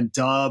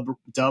dub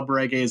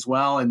reggae as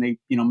well. And they,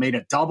 made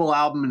a double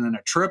album and then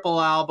a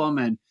triple album.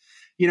 And,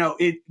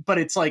 but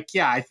it's like,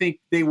 yeah, I think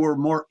they were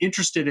more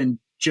interested in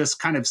just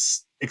kind of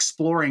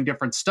exploring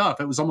different stuff.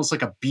 It was almost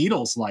like a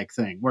Beatles-like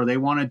thing where they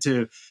wanted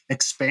to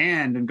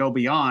expand and go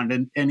beyond.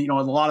 And a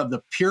lot of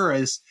the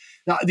purists,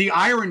 the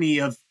irony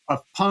of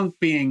punk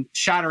being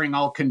shattering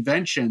all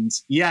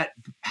conventions, yet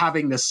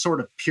having this sort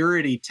of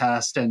purity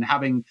test and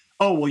having,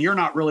 oh, well, you're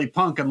not really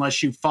punk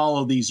unless you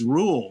follow these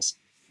rules.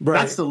 Right.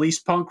 That's the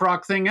least punk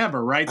rock thing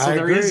ever, right? So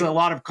there is a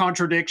lot of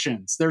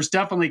contradictions. There's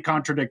definitely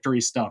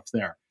contradictory stuff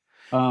there.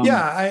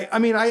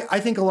 I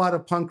think a lot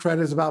of punk cred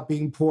is about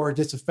being poor,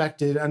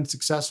 disaffected,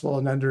 unsuccessful,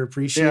 and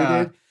underappreciated.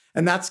 Yeah.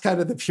 And that's kind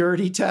of the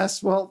purity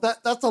test. Well,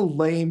 that's a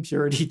lame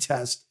purity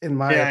test, in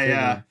my opinion.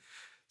 Yeah.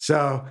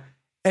 So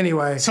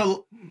anyway.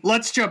 So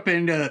let's just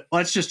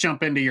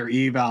jump into your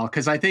eval,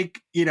 because I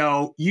think,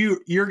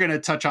 you're going to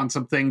touch on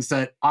some things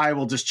that I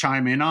will just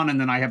chime in on,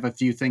 and then I have a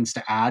few things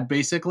to add,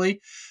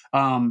 basically.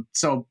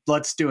 So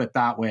let's do it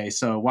that way.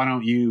 So why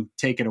don't you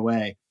take it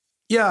away?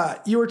 Yeah,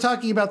 you were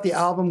talking about the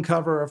album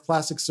cover of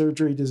Plastic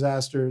Surgery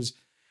Disasters,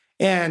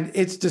 and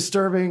it's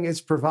disturbing,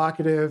 it's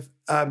provocative.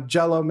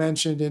 Jello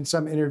mentioned in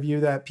some interview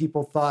that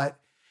people thought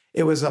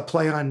it was a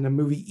play on the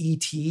movie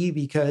E.T.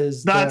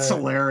 because that's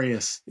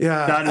hilarious.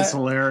 Yeah, that is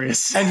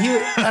hilarious. And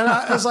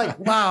I was like,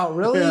 wow,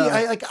 really?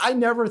 Yeah. I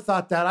never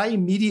thought that. I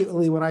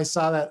immediately, when I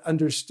saw that,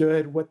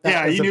 understood what that was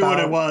about. Yeah, you knew what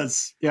it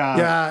was.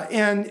 Yeah.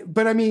 Yeah,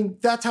 but I mean,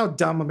 that's how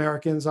dumb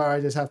Americans are,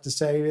 I just have to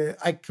say.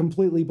 I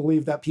completely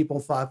believe that people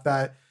thought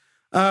that.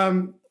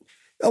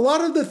 A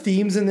lot of the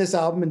themes in this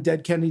album and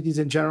Dead Kennedys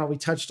in general, we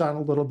touched on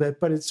a little bit,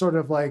 but it's sort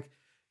of like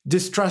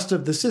distrust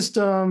of the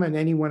system and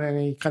anyone in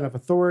any kind of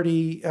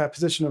authority,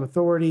 position of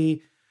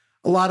authority.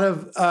 A lot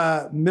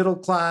of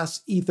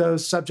middle-class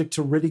ethos subject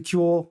to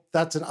ridicule.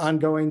 That's an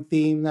ongoing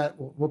theme that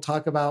we'll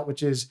talk about,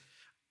 which is,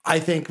 I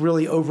think,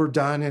 really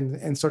overdone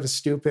and sort of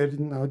stupid,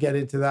 and I'll get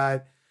into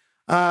that.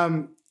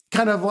 Kind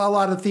of a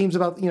lot of themes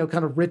about,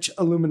 kind of rich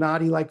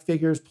Illuminati-like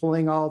figures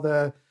pulling all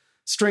the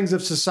strings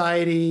of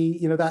society,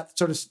 that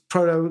sort of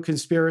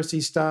proto-conspiracy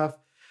stuff.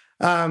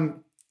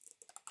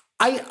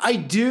 I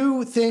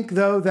do think,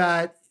 though,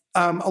 that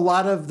a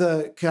lot of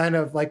the kind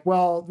of like,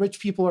 well, rich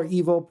people are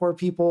evil, poor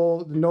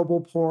people, the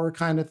noble poor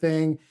kind of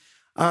thing.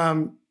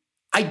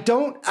 I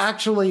don't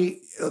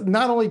actually,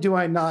 not only do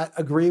I not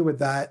agree with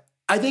that,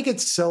 I think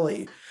it's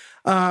silly.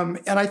 And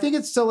I think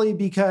it's silly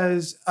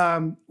because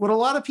what a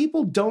lot of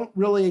people don't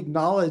really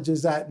acknowledge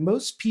is that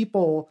most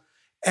people,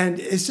 and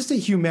it's just a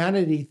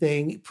humanity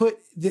thing,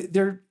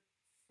 their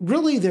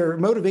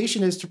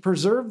motivation is to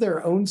preserve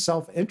their own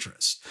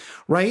self-interest,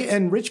 right?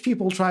 And rich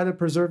people try to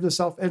preserve the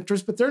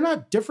self-interest, but they're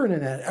not different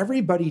in it.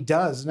 Everybody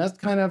does. And that's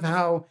kind of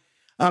how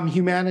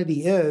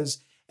humanity is.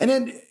 And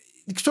then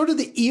sort of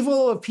the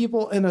evil of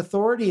people in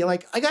authority,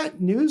 like, I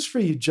got news for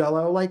you,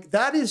 Jello. Like,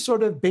 that is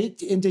sort of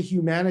baked into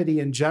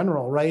humanity in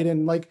general, right?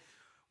 And like,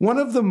 one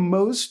of the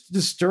most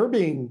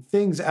disturbing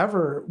things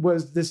ever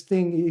was this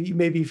thing you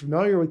may be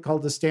familiar with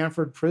called the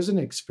Stanford Prison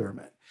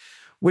Experiment,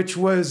 which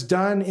was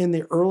done in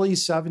the early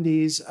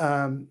 70s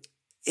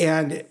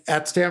and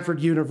at Stanford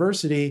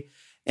University.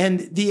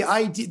 And the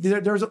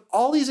idea, there's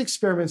all these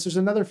experiments. There's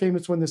another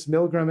famous one, this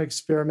Milgram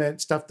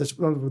experiment, stuff that's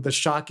with the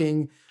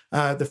shocking,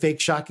 the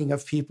fake shocking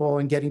of people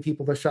and getting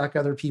people to shock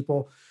other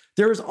people.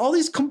 There's all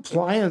these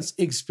compliance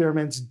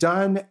experiments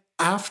done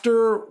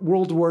after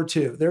World War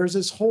II. There's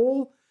this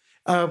whole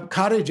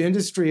cottage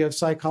industry of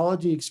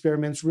psychology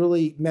experiments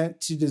really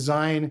meant to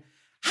design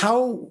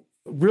how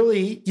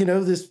really,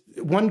 this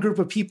one group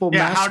of people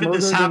mass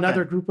murdered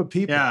another group of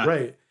people. Yeah.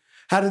 Right.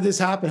 How did this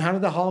happen? How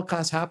did the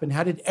Holocaust happen?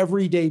 How did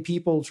everyday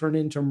people turn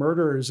into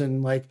murderers?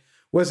 And like,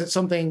 was it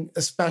something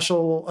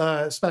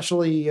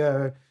especially,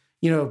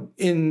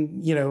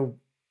 in,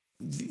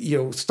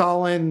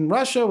 Stalin,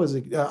 Russia? Was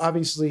it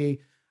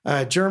obviously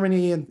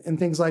Germany and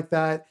things like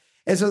that?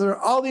 And so there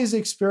are all these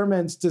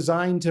experiments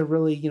designed to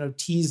really,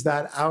 tease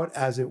that out,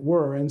 as it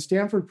were. And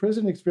Stanford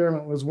Prison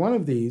Experiment was one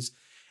of these.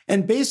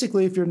 And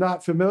basically, if you're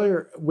not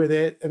familiar with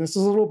it, and this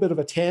is a little bit of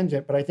a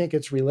tangent, but I think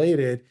it's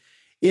related,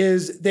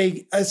 is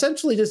they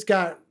essentially just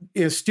got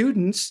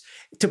students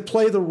to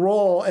play the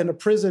role in a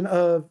prison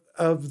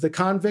of the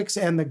convicts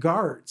and the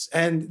guards.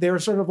 And they were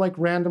sort of like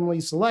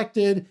randomly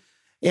selected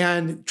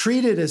and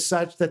treated as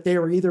such that they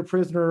were either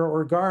prisoner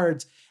or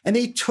guards. And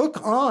they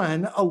took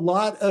on a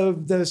lot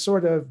of the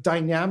sort of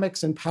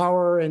dynamics and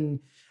power and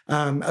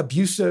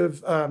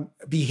abusive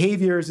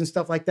behaviors and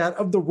stuff like that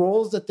of the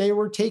roles that they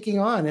were taking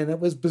on. And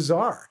it was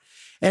bizarre.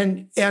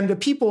 And the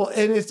people,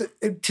 and it's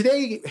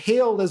today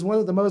hailed as one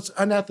of the most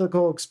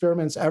unethical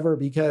experiments ever,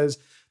 because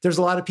there's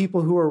a lot of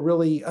people who are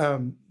really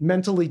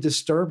mentally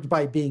disturbed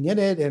by being in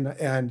it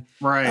and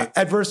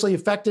adversely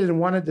affected and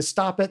wanted to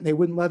stop it, and they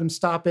wouldn't let them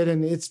stop it.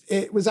 And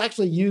it was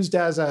actually used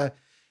as a,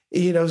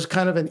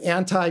 kind of an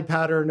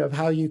anti-pattern of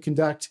how you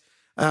conduct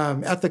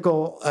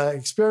ethical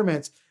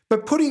experiments.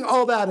 But putting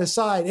all that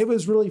aside, it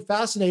was really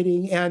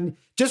fascinating. And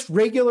just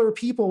regular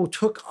people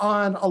took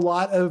on a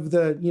lot of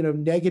the,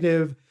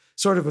 negative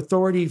sort of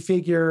authority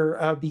figure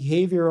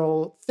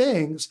behavioral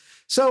things.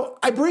 So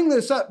I bring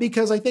this up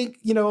because I think,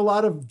 a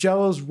lot of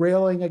Jello's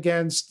railing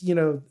against,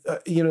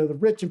 the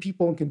rich and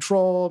people in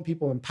control, and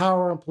people in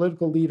power and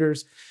political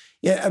leaders,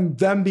 and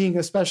them being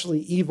especially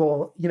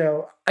evil.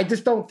 I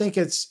just don't think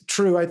it's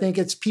true. I think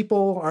it's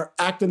people are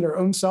acting their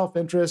own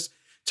self-interest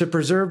to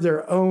preserve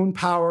their own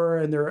power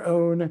and their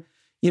own,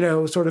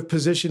 sort of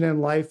position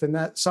in life. And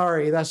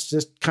that's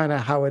just kind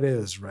of how it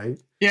is, right?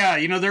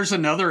 Yeah, there's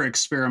another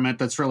experiment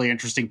that's really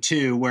interesting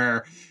too,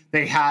 where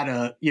they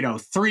had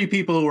 3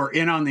 people who were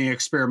in on the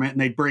experiment,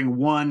 and they'd bring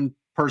one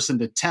person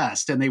to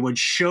test, and they would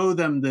show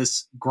them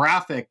this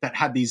graphic that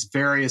had these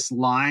various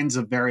lines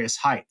of various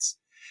heights.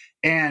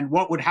 And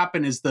what would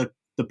happen is the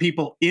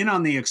people in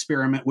on the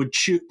experiment would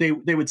choose, they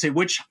would say,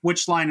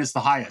 which line is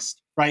the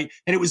highest, right?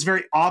 And it was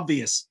very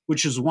obvious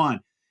which is one.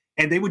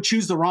 And they would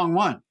choose the wrong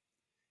one.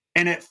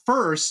 And at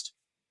first,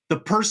 the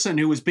person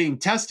who was being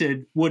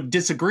tested would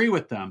disagree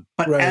with them.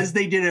 But as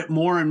they did it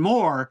more and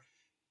more,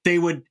 they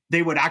would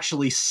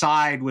actually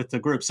side with the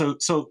group.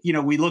 So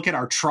we look at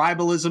our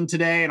tribalism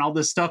today and all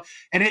this stuff,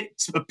 and it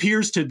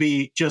appears to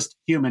be just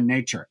human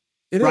nature.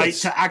 It right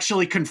is. To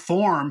actually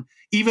conform,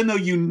 even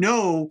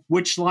though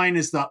which line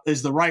is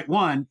the right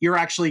one,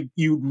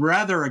 you'd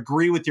rather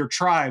agree with your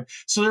tribe.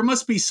 So there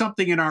must be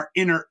something in our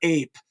inner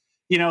ape,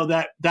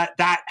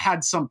 that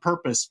had some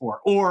purpose for.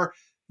 Or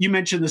you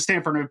mentioned the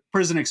Stanford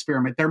prison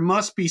experiment. There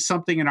must be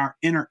something in our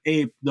inner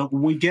ape that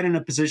when we get in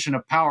a position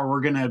of power, we're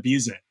going to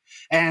abuse it.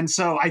 And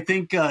so I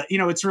think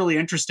it's really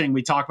interesting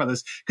we talk about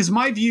this, because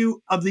my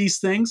view of these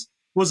things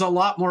was a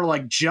lot more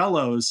like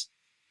Jello's.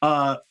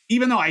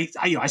 Even though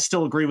I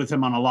still agree with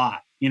him on a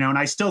lot, and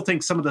I still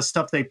think some of the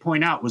stuff they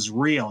point out was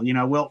real.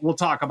 We'll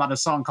talk about a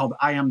song called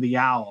 "I Am the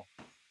Owl"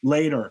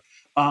 later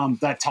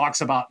that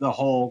talks about the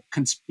whole.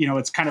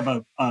 It's kind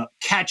of a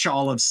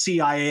catch-all of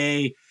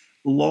CIA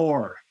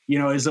lore,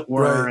 as it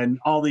were, and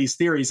all these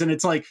theories. And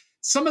it's like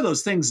some of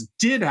those things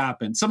did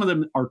happen. Some of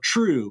them are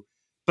true,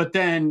 but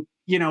then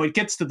it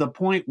gets to the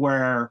point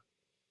where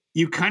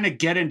you kind of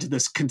get into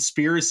this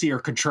conspiracy or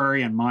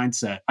contrarian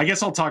mindset. I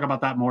guess I'll talk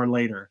about that more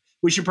later.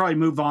 We should probably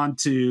move on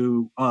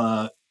to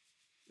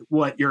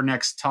what your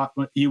next talk.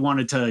 You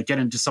wanted to get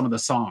into some of the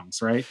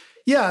songs, right?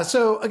 Yeah.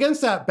 So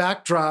against that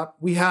backdrop,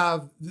 we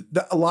have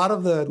a lot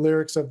of the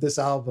lyrics of this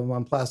album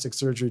on Plastic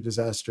Surgery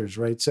Disasters,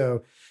 right?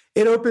 So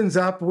it opens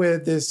up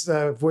with this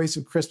Voice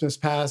of Christmas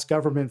Past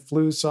government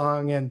flu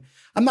song. And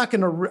I'm not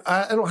going to,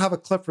 I don't have a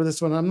clip for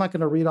this one. I'm not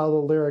going to read all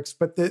the lyrics,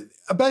 but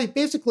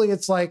basically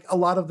it's like a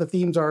lot of the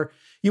themes are,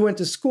 you went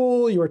to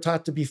school, you were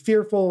taught to be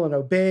fearful and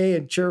obey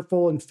and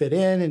cheerful and fit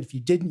in. And if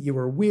you didn't, you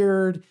were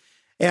weird.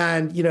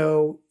 And,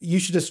 you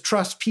should just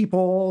trust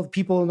people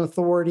in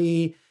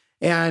authority,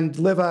 and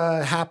live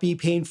a happy,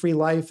 pain-free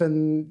life.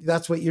 And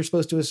that's what you're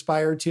supposed to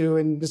aspire to.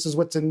 And this is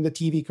what's in the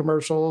TV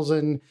commercials.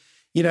 And,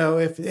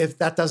 if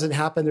that doesn't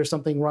happen, there's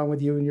something wrong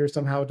with you and you're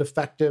somehow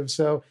defective.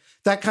 So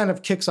that kind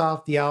of kicks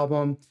off the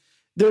album.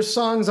 There's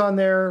songs on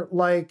there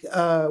like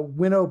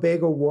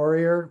Winnebago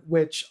Warrior,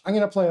 which I'm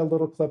going to play a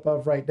little clip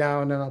of right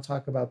now, and then I'll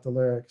talk about the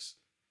lyrics.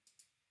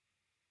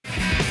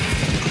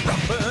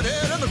 Roughin'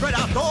 it in the great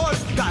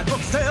outdoors,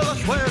 guidebooks tell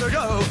us where to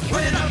go.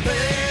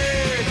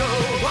 Winnebago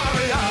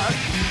Warrior.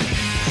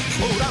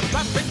 Slow down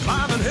traffic,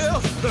 climbing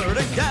hills,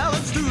 30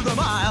 gallons to the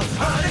mile.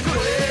 Honey,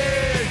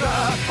 great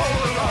the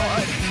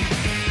Polaroid.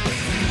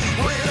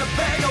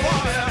 Winnebago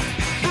Warrior,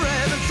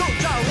 brand and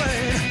soldier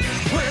Wayne.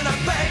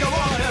 Winnebago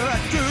Warrior,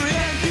 do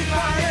Yankee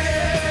fighting.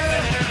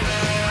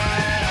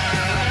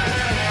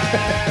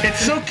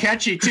 It's so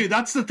catchy too.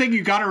 That's the thing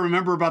you got to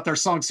remember about their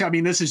songs. I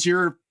mean, this is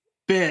your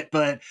bit,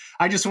 but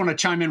I just want to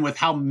chime in with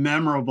how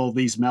memorable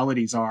these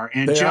melodies are.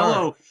 And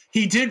Jello,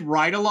 he did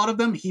write a lot of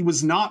them. He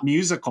was not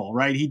musical,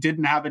 right? He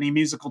didn't have any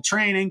musical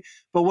training,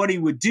 but what he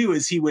would do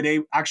is he would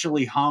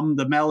actually hum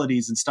the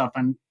melodies and stuff.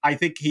 And I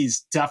think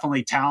he's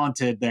definitely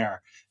talented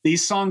there.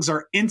 These songs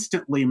are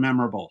instantly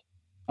memorable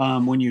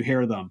when you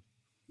hear them.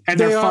 And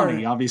they're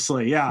funny,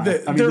 obviously. Yeah.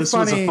 This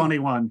was a funny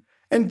one.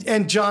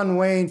 And John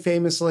Wayne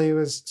famously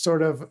was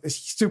sort of a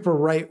super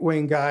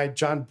right-wing guy,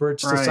 John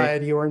Birch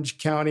Society, Orange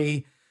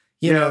County,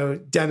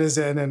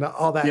 denizen and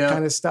all that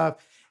kind of stuff.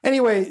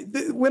 Anyway,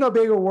 the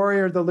Winnebago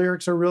Warrior, the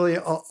lyrics are really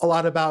a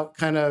lot about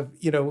kind of,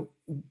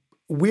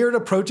 weird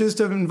approaches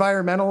to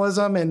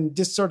environmentalism and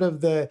just sort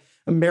of the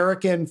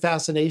American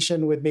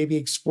fascination with maybe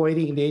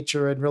exploiting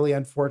nature in really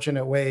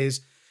unfortunate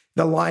ways.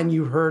 The line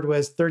you heard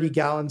was 30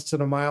 gallons to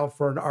the mile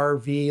for an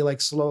RV,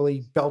 like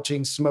slowly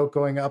belching smoke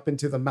going up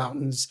into the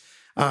mountains.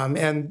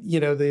 And,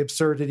 the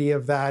absurdity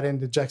of that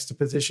and the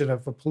juxtaposition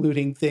of a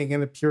polluting thing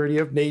and the purity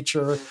of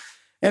nature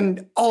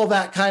and all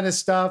that kind of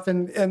stuff.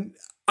 And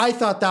I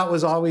thought that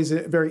was always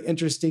a very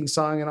interesting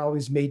song and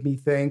always made me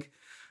think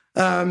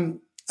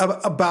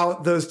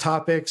about those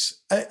topics.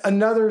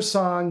 Another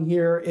song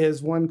here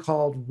is one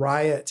called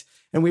Riot.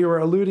 And we were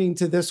alluding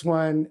to this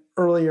one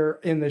earlier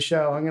in the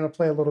show. I'm going to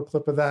play a little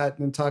clip of that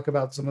and talk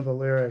about some of the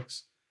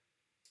lyrics.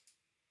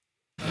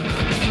 To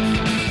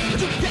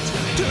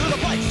the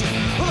place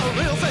where the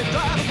real safe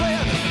drivers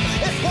win.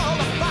 It's called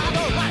a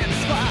final riot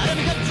squad, and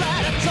you get dragged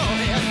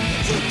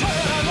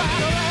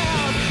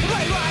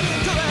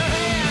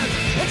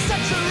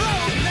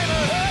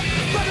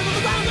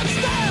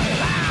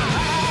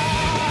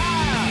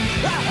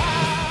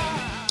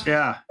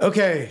Yeah.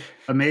 Okay.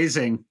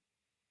 Amazing.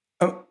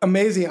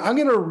 Amazing. I'm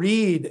going to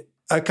read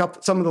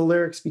some of the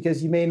lyrics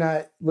because you may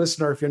not,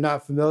 listener, if you're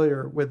not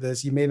familiar with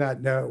this, you may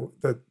not know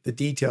the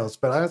details,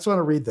 but I just want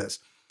to read this.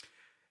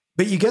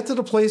 But you get to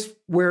the place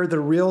where the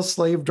real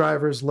slave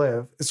drivers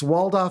live. It's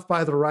walled off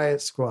by the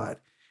riot squad,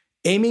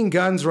 aiming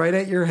guns right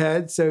at your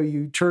head. So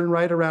you turn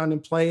right around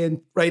and play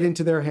right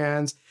into their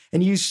hands.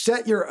 And you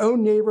set your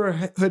own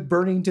neighborhood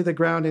burning to the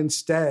ground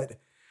instead,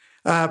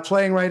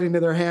 playing right into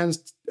their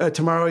hands.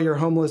 Tomorrow you're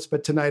homeless,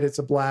 but tonight it's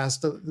a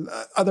blast.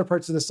 Other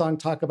parts of the song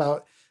talk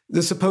about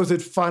the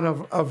supposed fun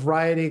of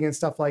rioting and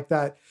stuff like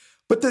that.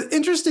 But the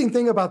interesting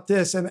thing about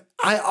this, and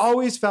I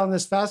always found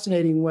this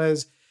fascinating,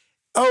 was,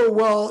 oh,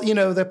 well,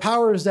 the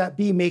powers that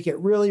be make it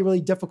really,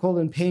 really difficult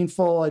and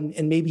painful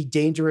and maybe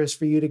dangerous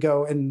for you to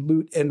go and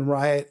loot and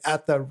riot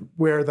at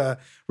where the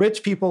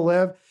rich people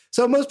live.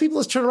 So most people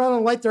just turn around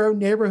and light their own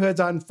neighborhoods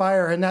on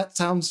fire. And that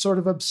sounds sort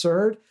of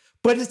absurd,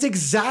 but it's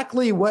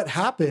exactly what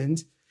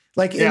happened.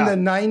 Like in the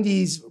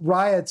 90s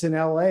riots in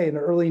LA in the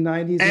early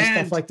 90s and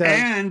stuff like that.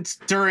 And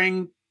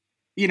during,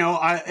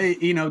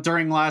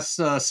 during last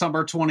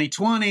summer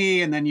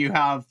 2020, and then you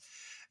have,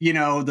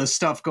 the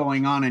stuff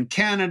going on in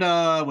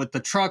Canada with the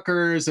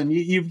truckers, and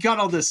you've got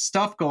all this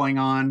stuff going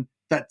on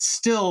that's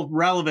still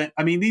relevant.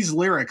 I mean, these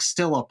lyrics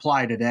still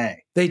apply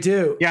today. They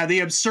do. Yeah, the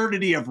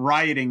absurdity of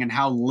rioting and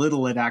how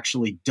little it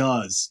actually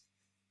does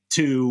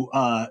to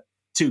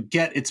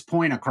get its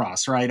point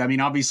across, right? I mean,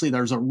 obviously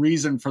there's a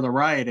reason for the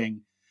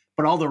rioting,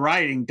 but all the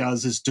rioting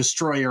does is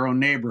destroy your own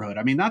neighborhood.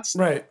 I mean, that's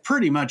right.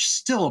 Pretty much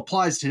still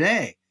applies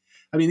today.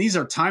 I mean, these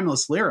are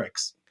timeless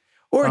lyrics.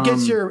 Or it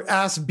gets your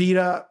ass beat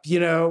up,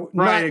 not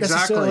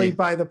necessarily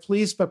by the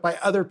police, but by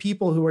other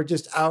people who are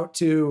just out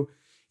to,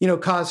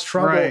 cause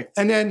trouble. Right.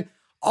 And then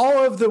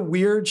all of the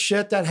weird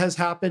shit that has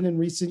happened in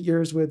recent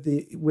years with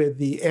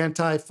the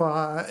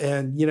Antifa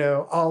and,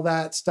 all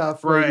that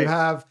stuff where you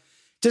have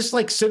just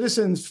like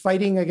citizens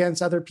fighting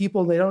against other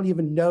people. And they don't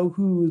even know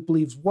who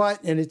believes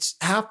what. And it's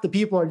half the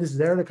people are just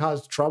there to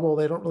cause trouble.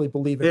 They don't really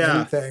believe in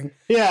anything.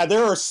 Yeah,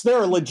 there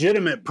are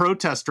legitimate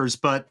protesters,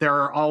 but there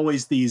are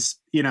always these,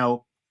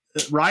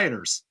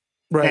 rioters.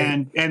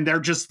 Right. And they're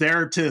just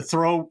there to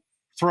throw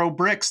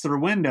bricks through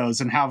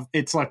windows and have,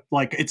 it's like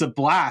it's a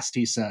blast,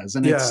 he says.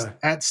 And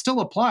it still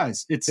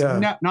applies. It's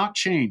not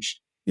changed.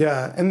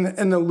 Yeah,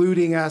 and the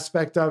looting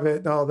aspect of it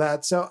and all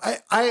that. So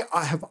I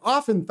have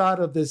often thought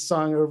of this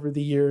song over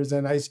the years,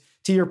 and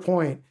to your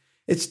point,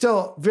 it's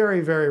still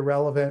very, very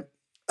relevant.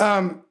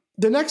 The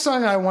next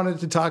song I wanted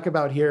to talk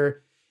about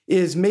here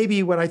is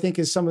maybe what I think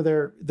is some of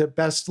the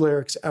best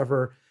lyrics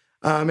ever.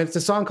 It's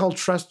a song called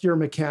Trust Your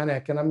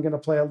Mechanic, and I'm going to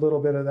play a little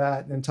bit of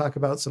that and talk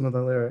about some of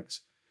the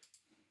lyrics.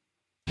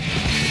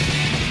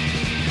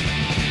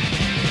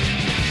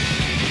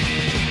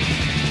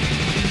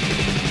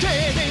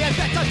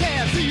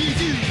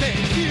 You think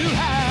you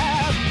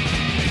have,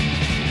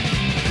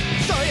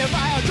 so you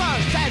buy a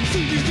trust and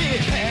soon you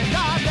depend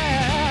on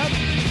them.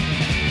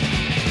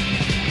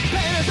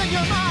 Pain is in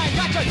your mind,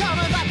 got you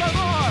coming back for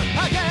more,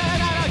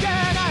 again and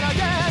again and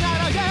again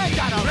and again.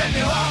 Gotta rip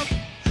you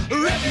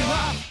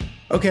off.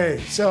 Okay,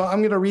 so I'm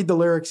going to read the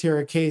lyrics here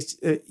in case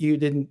you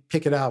didn't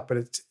pick it out, but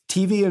it's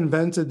TV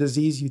invents a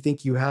disease you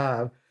think you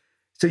have,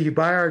 so you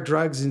buy our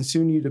drugs and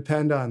soon you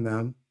depend on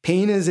them.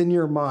 Pain is in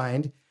your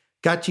mind,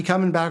 got you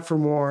coming back for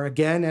more,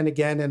 again and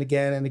again and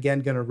again and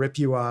again, gonna rip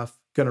you off.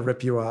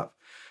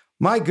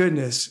 My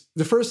goodness,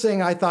 the first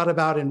thing I thought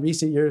about in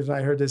recent years when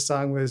I heard this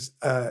song was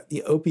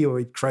the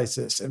opioid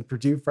crisis and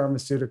Purdue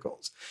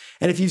Pharmaceuticals.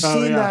 And if you've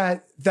seen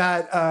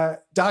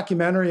that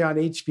documentary on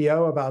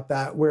HBO about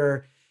that,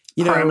 where,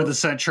 Crime of the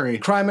Century,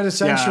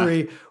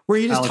 where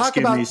you just Alex talk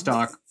about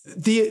stock.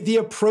 the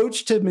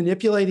approach to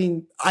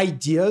manipulating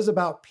ideas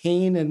about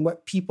pain and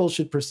what people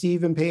should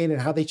perceive in pain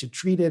and how they should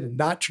treat it and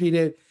not treat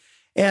it.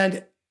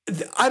 And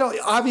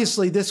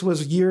obviously this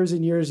was years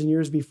and years and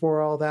years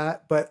before all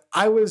that, but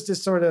I was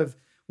just sort of,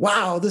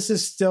 wow, this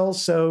is still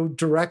so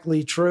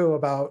directly true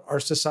about our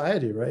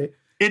society, right?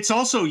 It's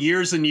also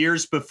years and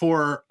years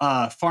before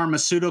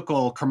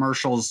pharmaceutical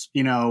commercials,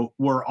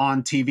 were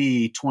on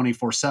TV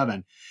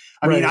 24/7.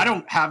 I mean, I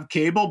don't have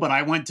cable, but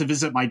I went to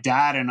visit my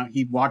dad and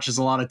he watches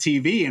a lot of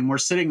TV, and we're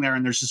sitting there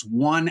and there's just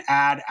one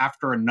ad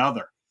after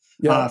another.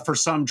 For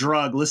some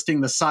drug,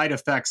 listing the side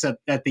effects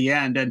at the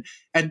end.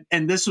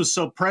 And this was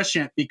so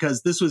prescient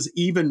because this was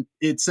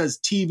it says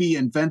TV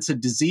invents a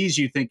disease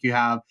you think you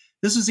have.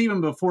 This was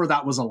even before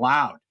that was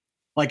allowed.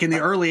 Like in the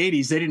early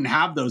 80s, they didn't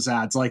have those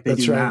ads like they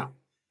do now.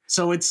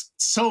 So it's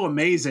so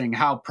amazing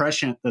how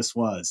prescient this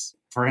was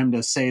for him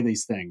to say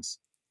these things.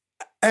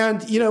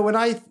 And, when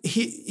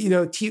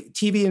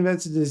TV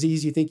invents a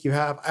disease you think you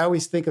have, I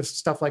always think of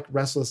stuff like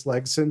restless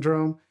leg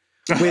syndrome,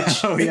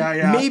 which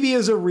maybe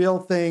is a real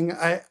thing.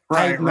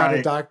 I'm not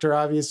a doctor,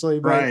 obviously,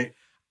 but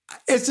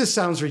it just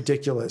sounds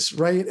ridiculous,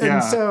 right? Yeah.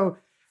 And so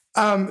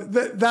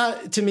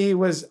that to me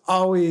was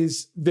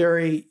always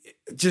very,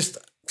 just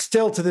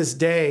still to this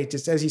day,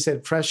 just as you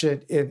said,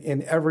 prescient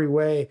in every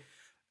way.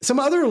 Some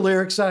other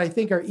lyrics that I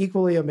think are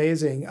equally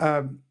amazing.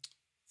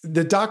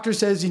 the doctor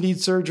says you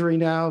need surgery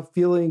now,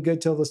 feeling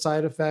good till the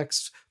side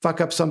effects fuck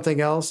up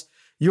something else.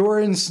 You're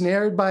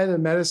ensnared by the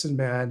medicine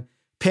man,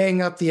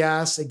 paying up the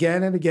ass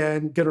again and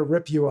again, gonna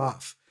rip you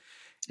off.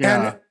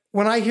 Yeah. And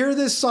when I hear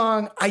this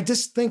song, I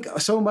just think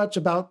so much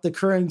about the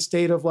current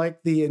state of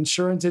like the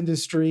insurance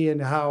industry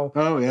and how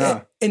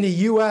in the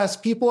US,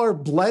 people are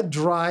bled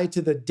dry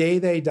to the day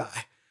they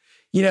die.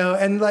 You know,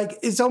 and like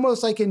it's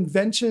almost like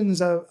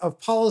inventions of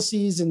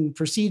policies and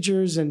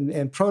procedures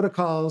and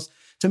protocols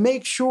to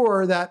make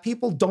sure that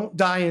people don't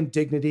die in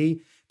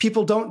dignity,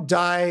 people don't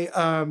die,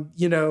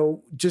 you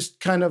know,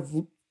 just kind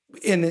of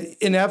in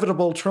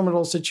inevitable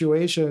terminal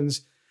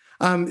situations.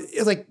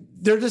 It's like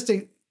they're just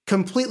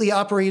completely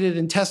operated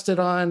and tested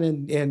on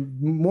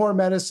and more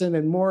medicine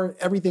and more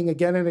everything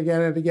again and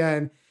again and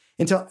again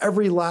until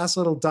every last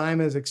little dime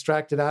is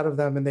extracted out of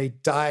them and they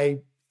die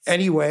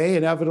anyway,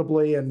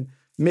 inevitably, and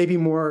maybe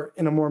more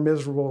in a more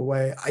miserable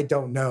way. I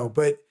don't know.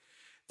 But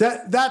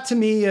that to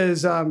me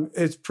is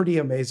pretty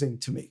amazing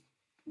to me.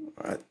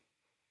 All right.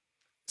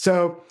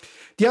 So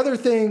the other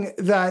thing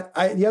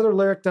the other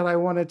lyric that I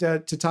wanted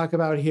to talk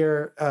about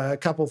here, a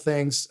couple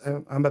things,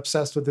 I'm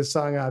obsessed with this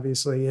song,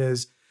 obviously,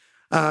 is,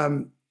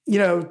 you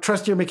know,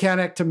 trust your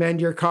mechanic to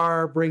mend your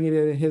car, bring it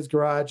in his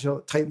garage,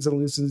 he'll tightens and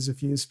loosens a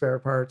few spare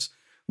parts.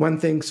 One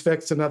thing's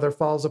fixed, another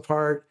falls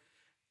apart.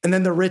 And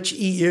then the rich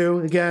eat you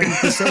again,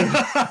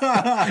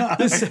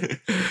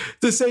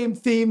 the same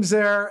themes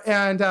there.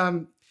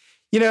 And,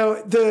 you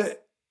know, the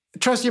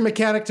trust your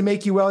mechanic to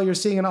make you well. You're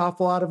seeing an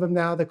awful lot of him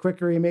now. The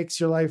quicker he makes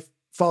your life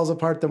falls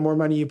apart, the more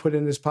money you put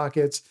in his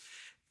pockets.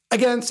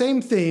 Again,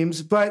 same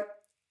themes, but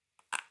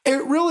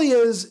it really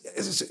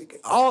is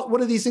all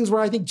one of these things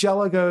where I think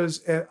Jello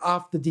goes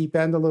off the deep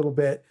end a little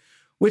bit,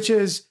 which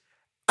is,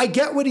 I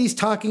get what he's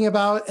talking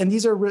about, and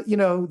these are, you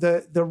know,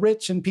 the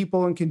rich and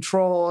people in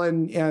control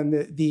and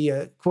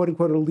the quote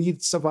unquote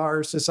elites of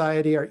our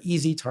society are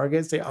easy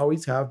targets. They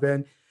always have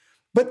been,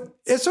 but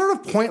it's sort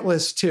of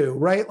pointless too,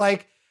 right?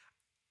 Like,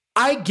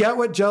 I get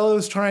what Jello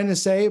is trying to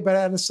say, but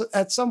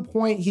at some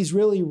point he's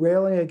really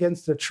railing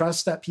against the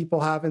trust that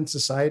people have in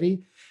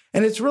society,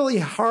 and it's really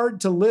hard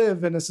to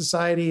live in a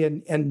society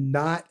and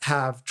not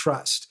have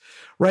trust.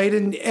 Right.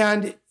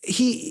 And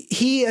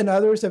he and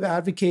others have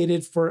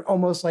advocated for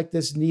almost like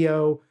this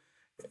neo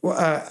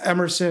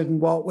Emerson,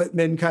 Walt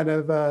Whitman kind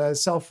of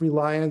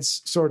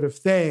self-reliance sort of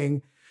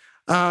thing.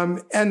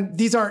 And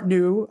these aren't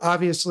new.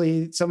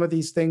 Obviously, some of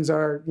these things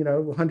are, you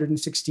know,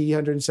 160,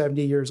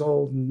 170 years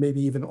old and maybe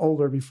even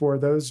older before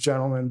those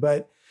gentlemen.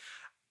 But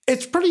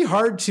it's pretty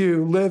hard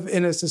to live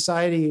in a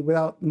society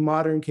without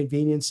modern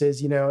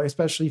conveniences, you know,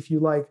 especially if you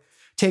like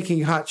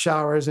taking hot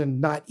showers and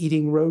not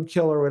eating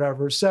roadkill or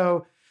whatever.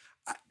 So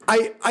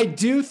I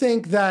do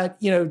think that,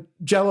 you know,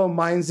 Jello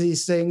minds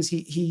these things.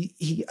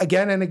 He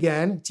again and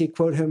again, to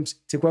quote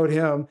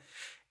him.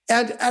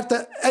 And at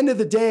the end of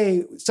the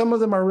day, some of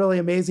them are really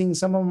amazing.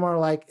 Some of them are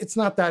like, it's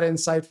not that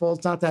insightful.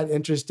 It's not that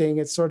interesting.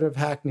 It's sort of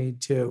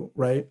hackneyed too,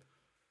 right?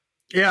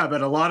 Yeah,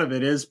 but a lot of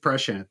it is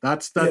prescient.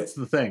 That's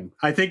the thing.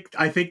 I think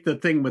the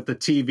thing with the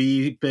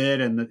TV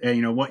bit and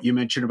you know, what you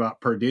mentioned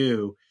about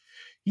Purdue,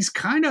 he's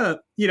kind of,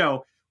 you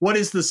know, what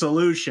is the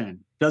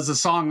solution? Does the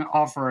song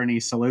offer any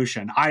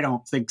solution? I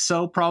don't think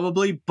so,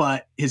 probably,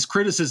 but his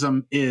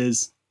criticism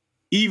is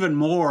even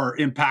more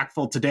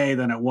impactful today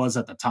than it was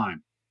at the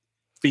time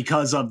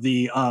because of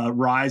the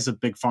rise of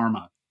big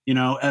pharma, you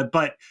know.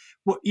 But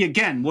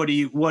again, what do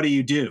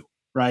you do,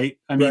 right?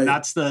 I mean,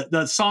 that's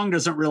the song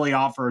doesn't really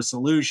offer a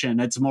solution.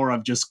 It's more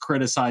of just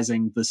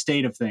criticizing the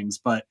state of things,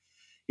 but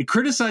it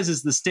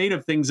criticizes the state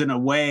of things in a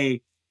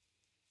way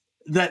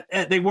that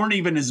they weren't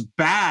even as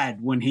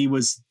bad when he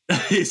was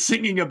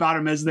singing about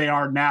them as they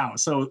are now.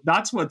 So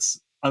that's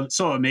what's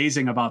so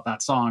amazing about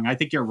that song. I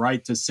think you're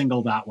right to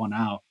single that one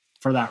out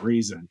for that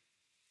reason.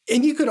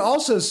 And you could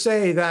also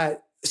say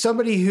that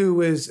somebody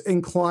who is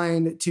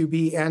inclined to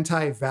be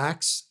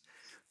anti-vax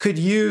could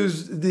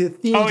use the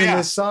themes in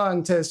this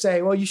song to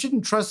say, well, you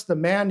shouldn't trust the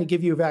man to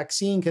give you a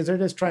vaccine because they're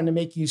just trying to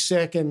make you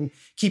sick and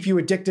keep you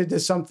addicted to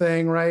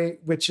something, right?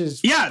 Which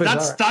is bizarre.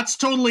 That's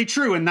totally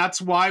true. And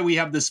that's why we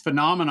have this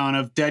phenomenon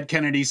of Dead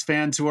Kennedys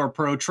fans who are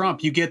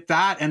pro-Trump. You get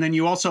that. And then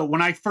you also, when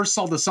I first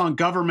saw the song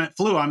Government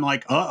Flu, I'm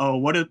like,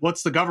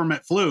 what's the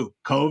government flu?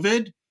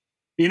 COVID?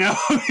 You know,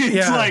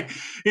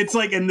 it's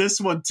like in this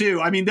one too.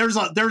 I mean, there's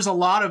a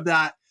lot of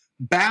that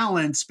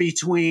balance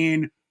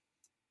between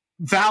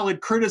valid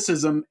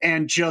criticism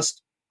and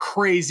just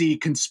crazy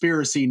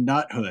conspiracy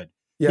nuthood.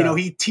 Yeah. You know,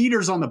 he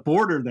teeters on the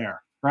border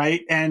there,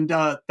 right? And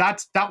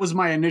that was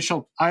my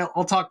initial.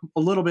 I'll talk a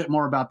little bit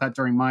more about that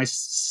during my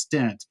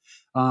stint.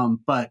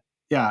 But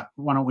yeah,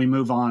 why don't we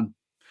move on?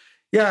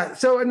 Yeah.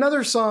 So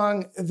another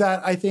song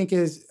that I think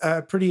is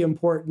pretty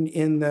important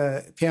in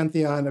the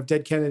pantheon of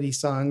Dead Kennedy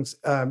songs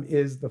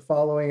is the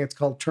following. It's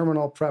called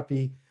Terminal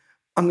Preppy.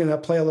 I'm going to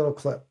play a little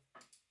clip.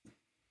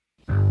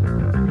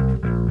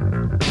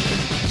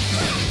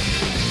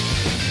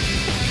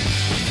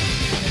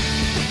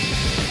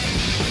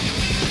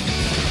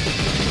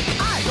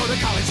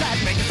 College that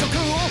make it so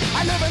cool.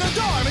 I live in a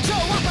dorm and show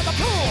up at the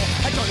pool.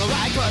 I join the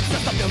ride 'cause was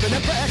just to build an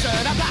impression.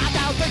 I'm not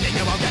now thinking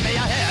you won't get me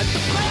ahead.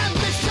 My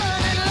ambition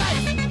in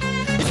life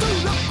is to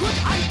look good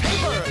on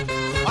paper.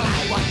 All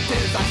I want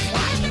is a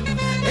slot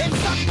in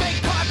some big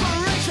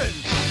corporation.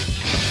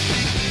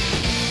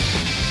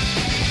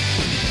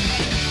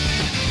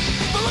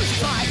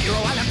 Volusia's my hero,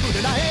 and I'm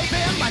included. I hate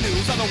him. My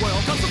news of the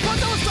world comes from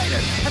Sports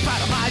Illustrated. And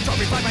proud of my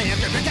trophies, like my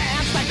inscription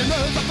dance. Stack the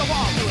nerves up the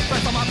wall to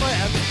impress all my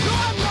friends. No,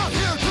 I'm not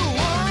here to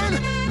learn.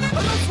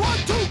 I just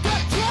want to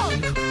get drunk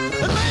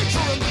and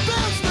major in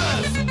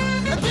business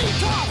and be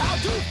taught how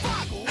to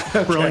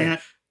fuck. Brilliant.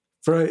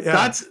 Yeah.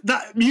 That's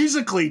that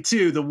musically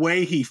too. The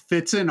way he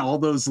fits in all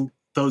those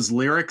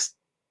lyrics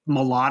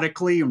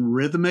melodically and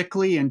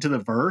rhythmically into the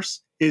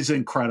verse is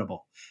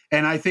incredible.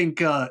 And I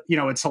think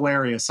it's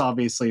hilarious.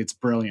 Obviously, it's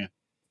brilliant.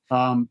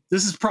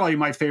 This is probably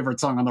my favorite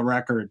song on the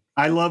record.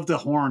 I love the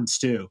horns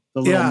too.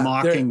 The little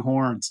mocking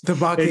horns. The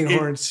mocking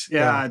horns.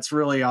 Yeah, it's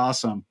really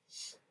awesome.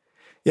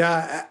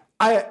 Yeah,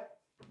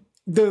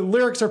 the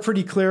lyrics are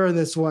pretty clear in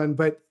this one,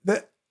 but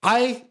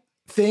I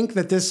think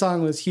that this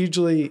song was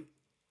hugely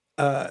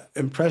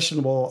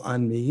impressionable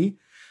on me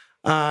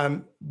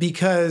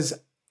because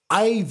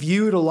I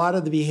viewed a lot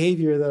of the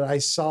behavior that I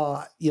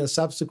saw,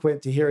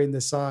 subsequent to hearing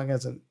this song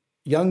as a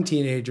young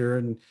teenager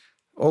and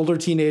older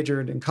teenager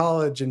and in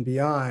college and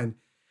beyond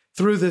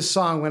through this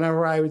song.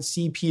 Whenever I would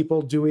see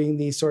people doing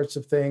these sorts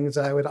of things,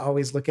 I would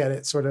always look at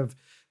it sort of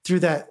through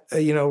that,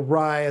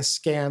 wry,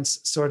 askance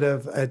sort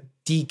of a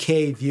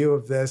DK view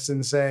of this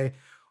and say,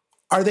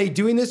 are they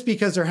doing this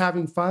because they're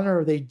having fun, or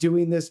are they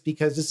doing this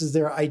because this is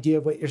their idea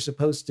of what you're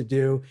supposed to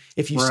do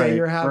if you say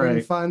you're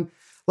having fun?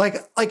 Like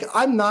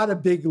I'm not a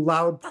big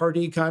loud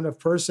party kind of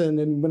person.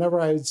 And whenever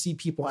I would see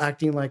people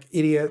acting like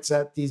idiots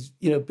at these,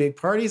 big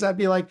parties, I'd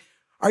be like,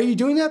 are you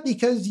doing that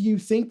because you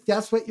think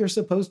that's what you're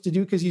supposed to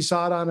do because you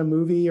saw it on a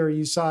movie or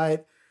you saw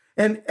it?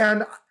 And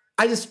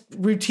I just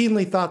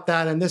routinely thought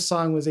that, and this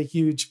song was a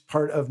huge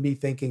part of me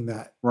thinking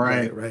that.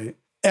 Right.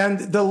 And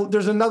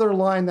there's another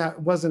line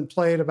that wasn't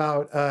played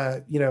about,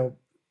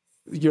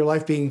 your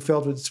life being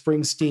filled with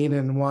Springsteen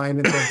and wine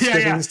and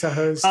things to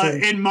host.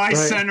 In my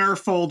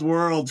centerfold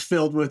world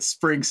filled with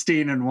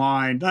Springsteen and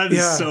wine. That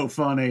is so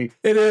funny.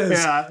 It is.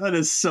 Yeah, that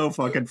is so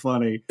fucking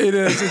funny. It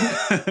is.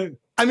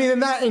 I mean,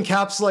 and that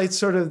encapsulates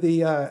sort of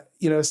the,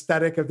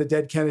 aesthetic of the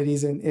Dead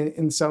Kennedys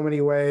in so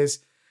many ways.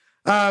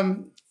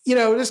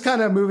 Just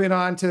kind of moving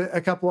on to a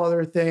couple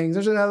other things.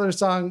 There's another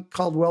song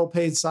called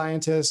Well-Paid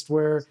Scientist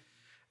where,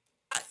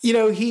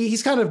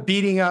 he's kind of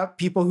beating up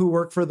people who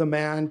work for the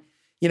man.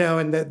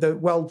 And the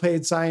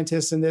well-paid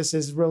scientist in this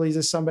is really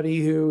just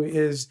somebody who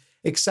is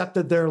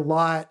accepted their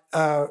lot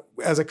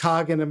as a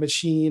cog in a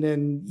machine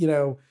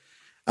and,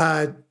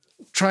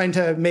 trying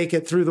to make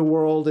it through the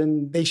world.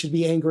 And they should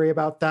be angry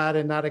about that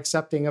and not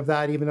accepting of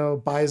that, even though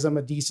it buys them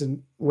a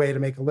decent way to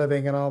make a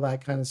living and all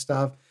that kind of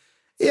stuff.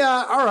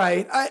 Yeah, all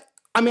right.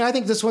 I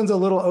think this one's a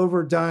little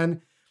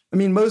overdone. I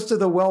mean, most of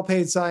the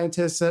well-paid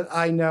scientists that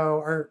I know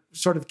are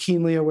sort of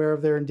keenly aware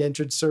of their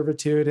indentured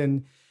servitude.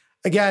 And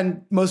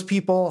again, most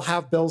people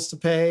have bills to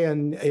pay,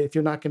 and if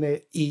you're not going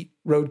to eat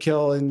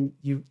roadkill and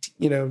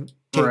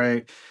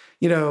take,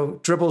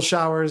 dribble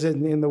showers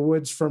in the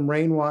woods from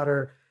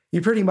rainwater, you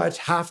pretty much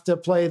have to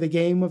play the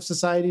game of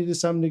society to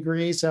some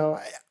degree. So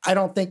I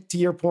don't think, to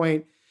your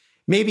point,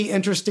 maybe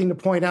interesting to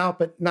point out,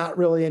 but not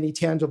really any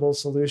tangible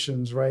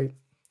solutions, right?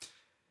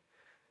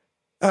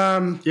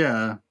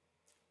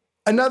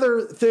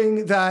 Another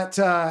thing that,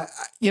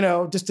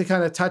 just to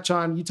kind of touch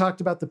on, you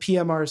talked about the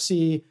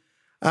PMRC.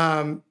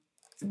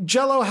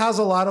 Jello has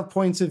a lot of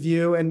points of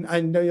view, and I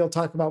know you'll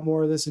talk about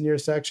more of this in your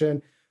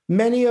section.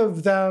 Many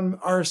of them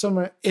are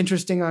somewhat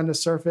interesting on the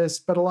surface,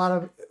 but a lot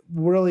of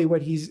really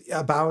what he's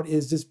about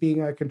is just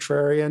being a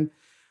contrarian.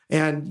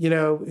 And,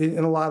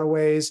 in a lot of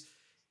ways,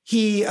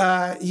 he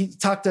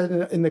talked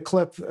in the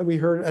clip we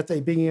heard at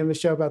the beginning of the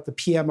show about the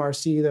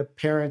PMRC, the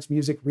Parents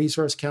Music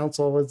Resource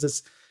Council, was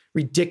this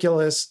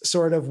ridiculous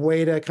sort of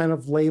way to kind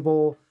of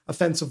label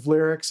offensive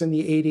lyrics in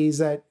the 80s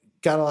that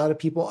got a lot of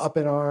people up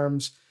in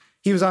arms.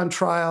 He was on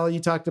trial. You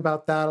talked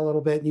about that a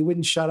little bit, and he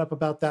wouldn't shut up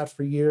about that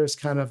for years,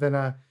 kind of in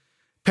a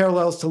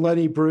parallels to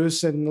Lenny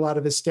Bruce and a lot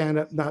of his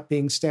stand-up not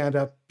being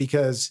stand-up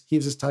because he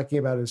was just talking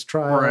about his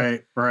trial.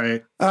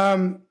 Right.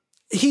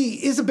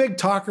 He is a big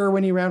talker.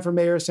 When he ran for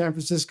mayor of San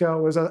Francisco,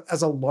 it was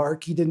as a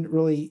lark. He didn't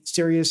really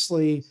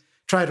seriously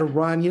try to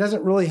run. He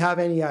doesn't really have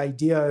any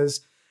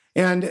ideas.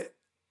 And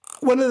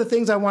one of the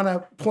things I want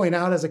to point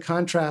out as a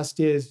contrast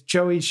is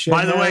Joey Shithead.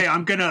 By the way,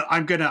 I'm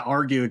gonna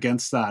argue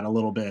against that a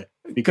little bit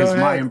because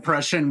my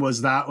impression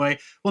was that way.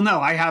 Well, no,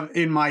 I have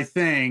in my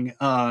thing.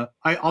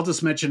 I'll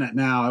just mention it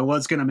now. I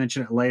was going to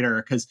mention it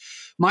later because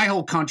my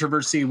whole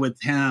controversy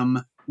with him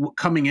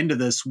coming into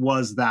this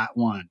was that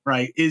one,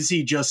 right? Is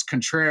he just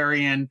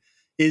contrarian?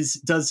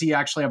 Does he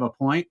actually have a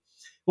point?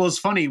 Well, it's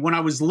funny. When I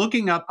was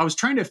looking up, I was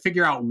trying to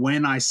figure out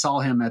when I saw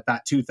him at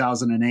that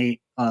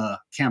 2008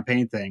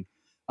 campaign thing.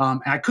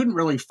 I couldn't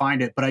really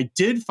find it, but I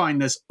did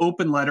find this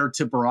open letter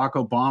to Barack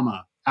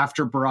Obama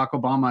after Barack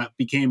Obama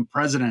became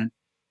president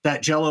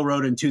that Jello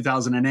wrote in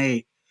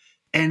 2008.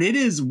 And it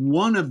is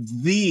one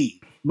of the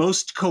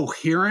most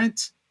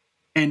coherent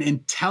and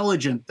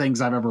intelligent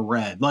things I've ever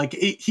read. Like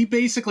he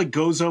basically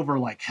goes over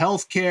like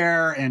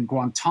healthcare and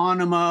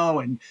Guantanamo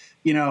and,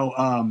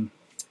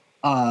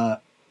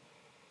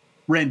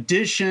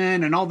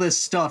 rendition and all this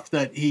stuff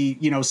that he,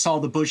 saw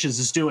the Bushes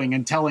is doing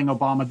and telling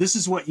Obama, this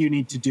is what you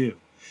need to do.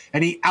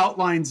 And he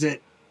outlines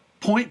it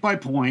point by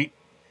point.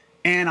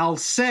 And I'll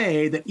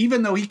say that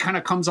even though he kind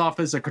of comes off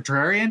as a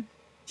contrarian,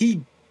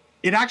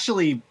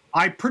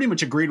 I pretty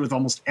much agreed with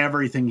almost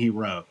everything he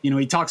wrote.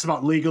 He talks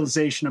about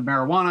legalization of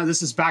marijuana.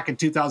 This is back in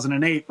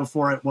 2008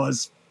 before it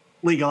was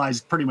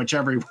legalized pretty much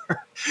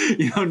everywhere.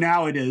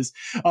 Now it is,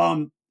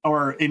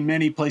 or in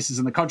many places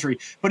in the country.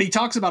 But he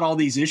talks about all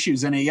these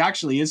issues, and he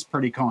actually is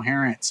pretty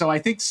coherent. So I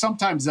think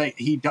sometimes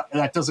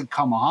that doesn't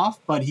come off,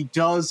 but he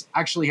does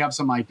actually have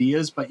some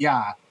ideas. But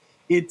yeah,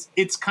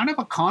 it's kind of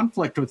a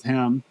conflict with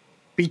him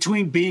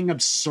between being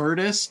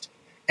absurdist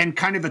and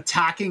kind of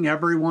attacking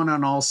everyone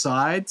on all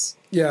sides.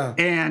 Yeah.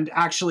 And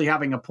actually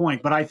having a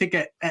point. But I think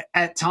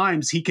at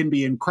times he can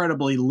be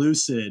incredibly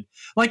lucid.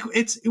 Like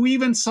we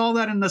even saw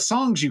that in the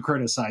songs you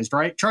criticized,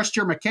 right? Trust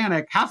Your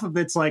Mechanic. Half of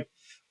it's like,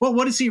 well,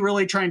 what is he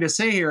really trying to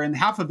say here? And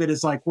half of it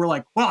is like, we're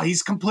like, well,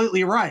 he's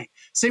completely right.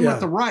 Same with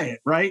The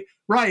Riot, right?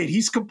 Right.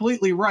 He's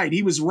completely right.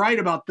 He was right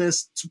about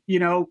this,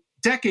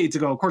 decades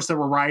ago. Of course, there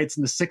were riots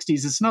in the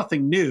 60s. It's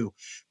nothing new,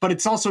 but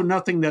it's also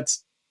nothing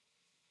that's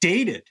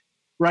dated,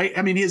 right?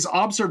 I mean, his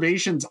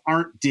observations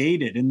aren't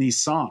dated in these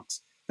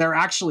songs. They're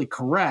actually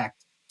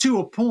correct to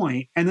a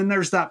point. And then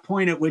there's that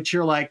point at which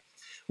you're like,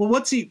 well,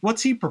 what's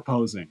he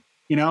proposing?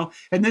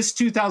 And this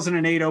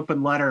 2008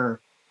 open letter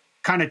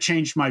kind of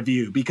changed my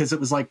view, because it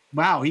was like,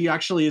 wow, he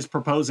actually is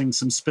proposing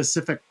some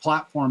specific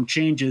platform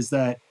changes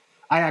that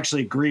I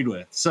actually agreed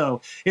with.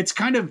 So it's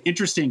kind of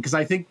interesting, because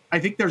I think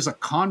there's a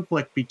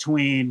conflict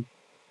between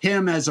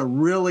him as a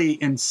really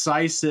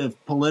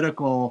incisive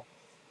political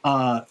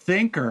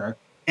thinker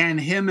and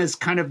him as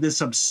kind of this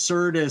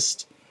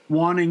absurdist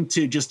wanting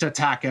to just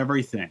attack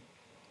everything,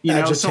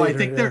 so I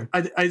think they're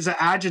as an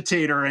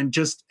agitator and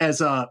just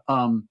as a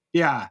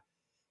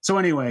so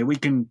anyway, we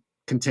can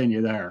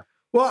continue there.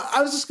 Well,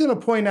 I was just going to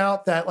point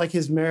out that like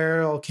his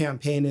mayoral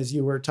campaign, as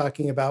you were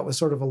talking about, was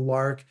sort of a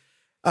lark.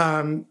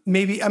 That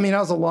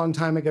was a long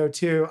time ago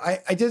too.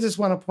 I did just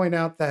want to point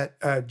out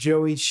that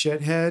Joey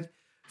Shithead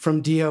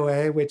from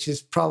DOA, which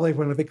is probably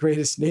one of the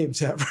greatest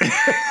names ever.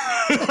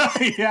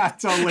 Yeah,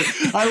 totally.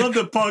 I love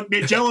the punk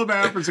name. Jello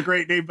Biafra's a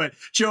great name, but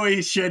Joey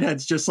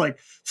Shithead's just like,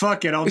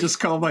 fuck it, I'll just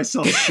call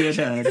myself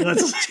Shithead.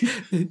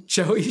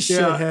 Joey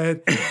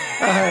Shithead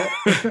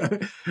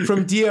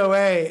from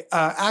DOA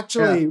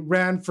actually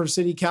ran for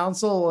city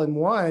council and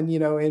won,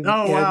 in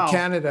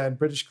Canada and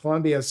British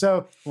Columbia.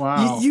 So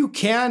you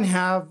can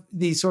have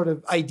these sort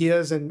of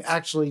ideas and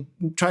actually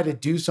try to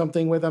do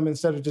something with them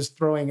instead of just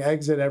throwing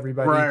eggs at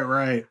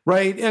everybody.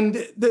 Right. And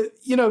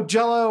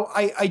Jello,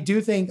 I do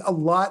think a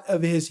lot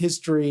of his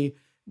history,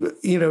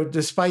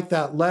 despite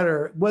that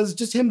letter, was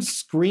just him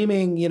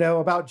screaming,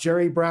 about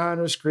Jerry Brown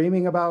or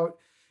screaming about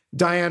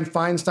Dianne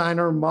Feinstein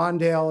or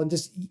Mondale and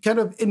just kind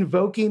of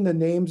invoking the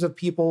names of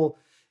people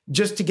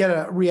just to get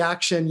a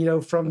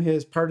reaction, from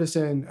his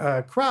partisan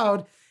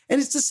crowd. And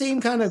it's the same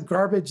kind of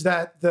garbage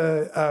that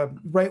the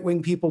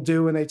right-wing people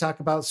do when they talk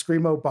about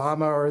scream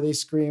Obama or they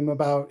scream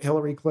about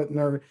Hillary Clinton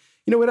or,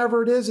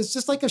 whatever it is. It's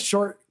just like a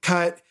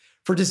shortcut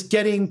for just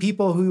getting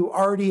people who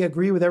already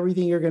agree with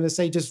everything you're going to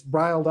say just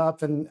riled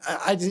up. And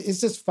it's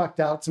just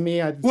fucked out to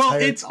me.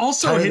 It's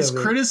also his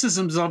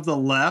criticisms of the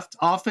left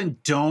often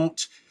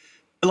don't,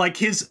 like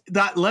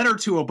that letter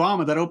to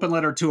Obama, that open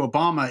letter to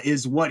Obama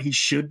is what he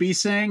should be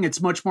saying.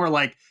 It's much more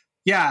like,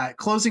 yeah,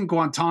 closing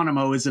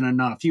Guantanamo isn't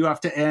enough. You have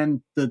to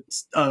end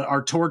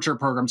our torture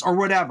programs or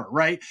whatever,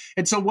 right?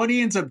 And so what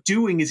he ends up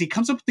doing is he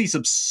comes up with these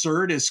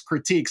absurdist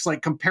critiques,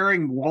 like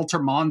comparing Walter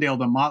Mondale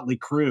to Motley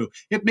Crue.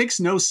 It makes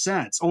no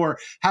sense. Or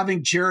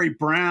having Jerry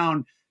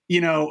Brown,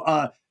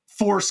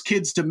 force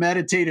kids to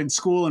meditate in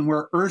school and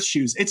wear earth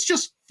shoes. It's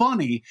just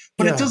funny,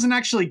 but it doesn't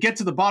actually get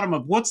to the bottom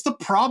of what's the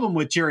problem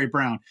with Jerry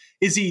Brown.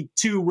 Is he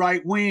too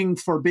right wing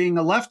for being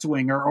a left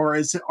winger, or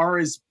is he?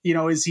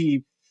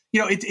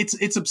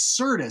 It's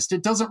absurdist.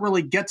 It doesn't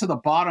really get to the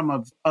bottom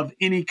of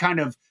any kind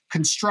of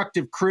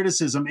constructive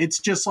criticism. It's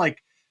just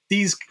like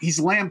he's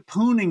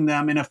lampooning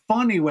them in a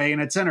funny way,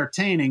 and it's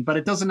entertaining, but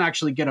it doesn't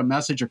actually get a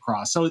message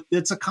across. So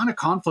it's a kind of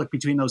conflict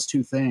between those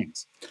two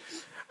things.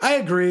 I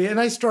agree, and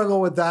I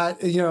struggle with that.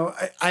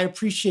 I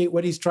appreciate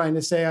what he's trying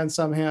to say on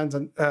some hands,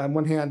 on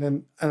one hand,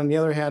 and on the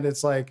other hand,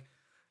 it's like,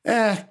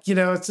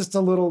 it's just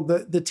a little.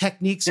 The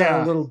techniques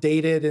are a little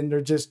dated, and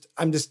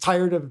I'm just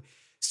tired of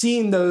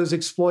seeing those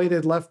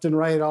exploited left and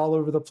right all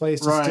over the place.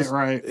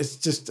 It's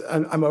just,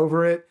 I'm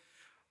over it.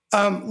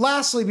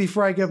 Lastly,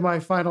 before I give my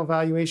final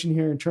valuation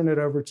here and turn it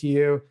over to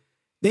you,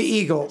 the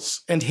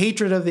Eagles and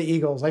hatred of the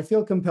Eagles. I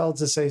feel compelled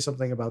to say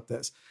something about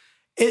this.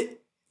 The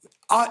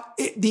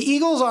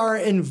Eagles are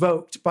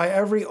invoked by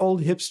every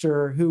old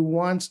hipster who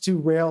wants to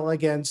rail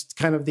against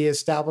kind of the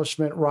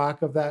establishment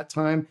rock of that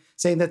time,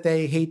 saying that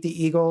they hate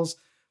the Eagles.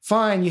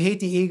 Fine, you hate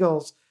the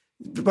Eagles.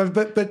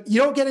 But you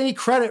don't get any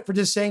credit for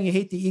just saying you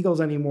hate the Eagles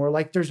anymore.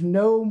 Like, there's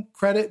no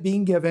credit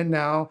being given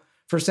now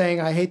for saying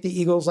I hate the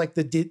Eagles like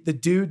the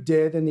dude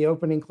did in the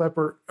opening clip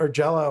or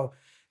Jello.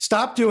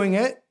 Stop doing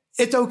it.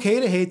 It's okay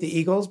to hate the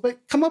Eagles,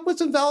 but come up with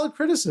some valid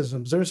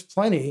criticisms. There's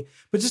plenty.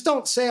 But just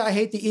don't say I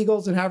hate the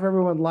Eagles and have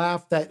everyone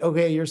laugh that,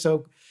 okay, you're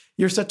such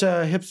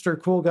a hipster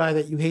cool guy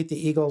that you hate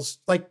the Eagles.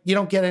 Like, you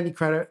don't get any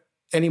credit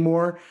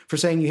anymore for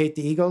saying you hate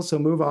the Eagles, so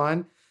move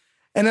on.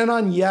 And then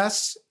on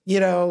Yes,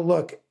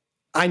 look,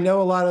 I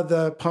know a lot of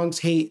the punks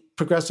hate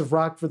progressive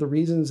rock for the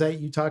reasons that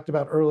you talked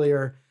about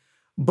earlier,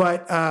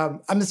 but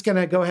I'm just going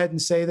to go ahead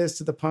and say this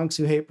to the punks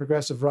who hate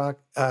progressive rock.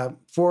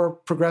 For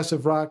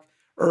progressive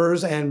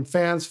rockers and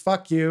fans,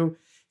 fuck you.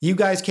 You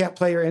guys can't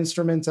play your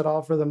instruments at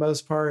all for the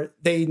most part.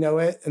 They know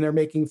it, and they're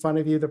making fun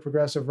of you, the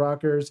progressive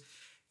rockers.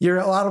 A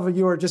lot of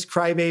you are just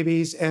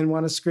crybabies and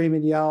want to scream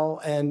and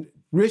yell and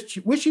wish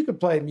you could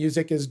play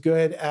music as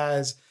good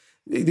as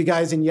the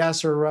guys in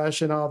Yes or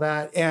Rush and all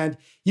that. And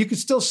you could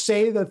still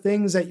say the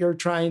things that you're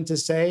trying to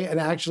say and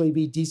actually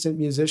be decent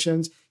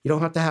musicians. You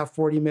don't have to have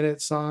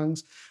 40-minute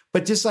songs,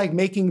 but just like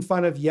making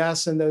fun of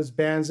Yes and those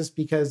bands just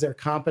because they're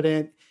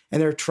competent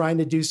and they're trying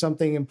to do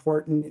something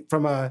important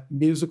from a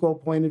musical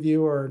point of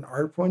view or an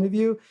art point of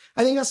view,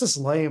 I think that's just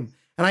lame.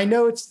 And I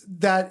know it's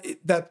that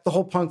the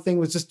whole punk thing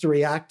was just to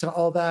react to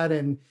all that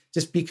and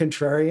just be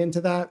contrarian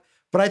to that.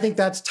 But I think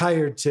that's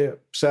tired too.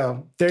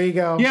 So there you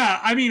go. Yeah,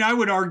 I mean, I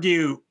would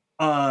argue,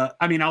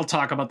 I'll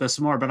talk about this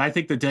more, but I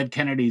think the Dead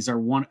Kennedys are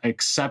one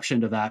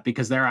exception to that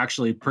because they're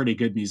actually pretty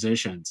good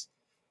musicians.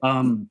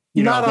 Not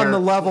on the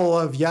level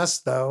of Yes,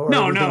 though.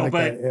 No,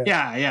 but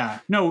yeah.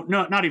 No,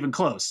 not even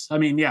close. I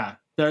mean, yeah,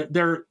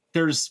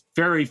 there's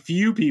very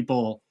few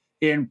people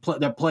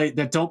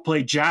that don't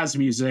play jazz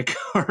music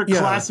or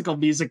classical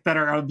music that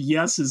are of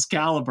Yes's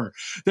caliber.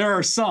 There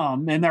are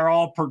some, and they're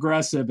all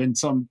progressive in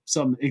some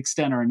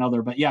extent or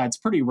another. But yeah, it's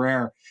pretty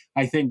rare.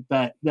 I think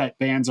that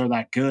bands are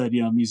that good,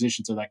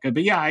 musicians are that good.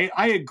 But yeah,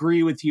 I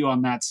agree with you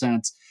on that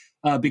sense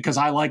because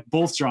I like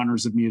both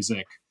genres of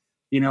music.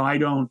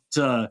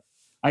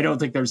 I don't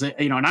think there's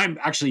and I'm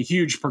actually a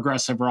huge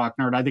progressive rock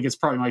nerd. I think it's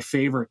probably my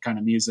favorite kind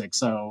of music.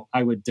 So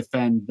I would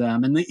defend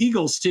them. And the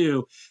Eagles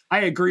too.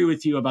 I agree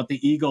with you about the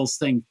Eagles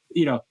thing,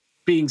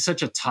 being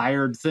such a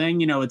tired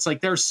thing. It's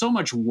like, there's so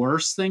much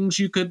worse things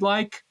you could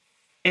like.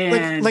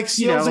 And like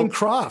Seals and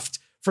Croft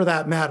for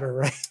that matter,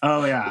 right?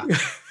 Oh yeah.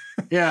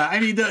 Yeah. I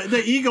mean,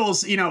 the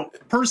Eagles,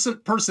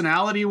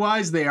 personality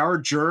wise, they are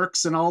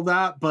jerks and all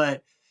that,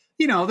 but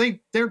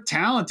they're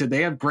talented.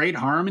 They have great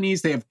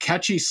harmonies. They have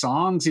catchy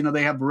songs.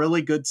 They have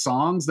really good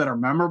songs that are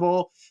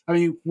memorable. I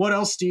mean, what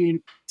else do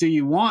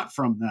you want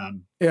from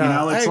them?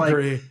 Yeah, it's I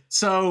agree.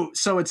 So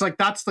it's like,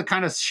 that's the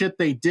kind of shit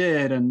they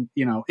did. And,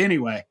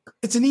 anyway.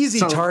 It's an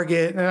easy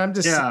target. And I'm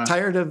just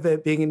tired of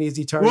it being an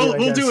easy target.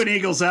 We'll do an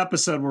Eagles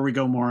episode where we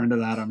go more into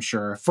that, I'm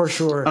sure. For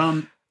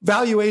sure.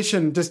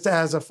 Valuation, just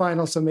as a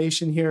final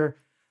summation here.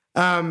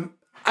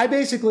 I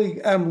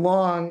basically am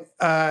long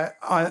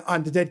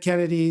on the Dead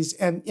Kennedys,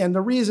 and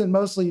the reason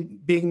mostly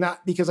being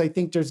not because I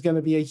think there's going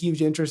to be a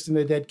huge interest in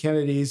the Dead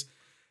Kennedys,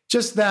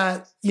 just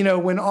that,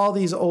 when all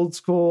these old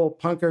school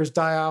punkers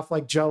die off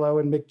like Jello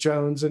and Mick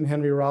Jones and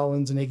Henry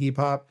Rollins and Iggy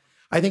Pop,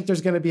 I think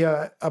there's going to be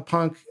a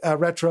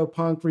retro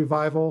punk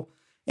revival,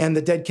 and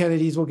the Dead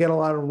Kennedys will get a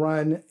lot of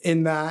run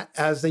in that,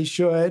 as they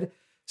should.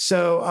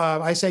 So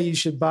I say you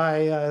should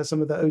buy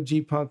some of the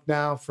OG punk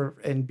now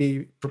and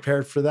be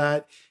prepared for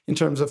that in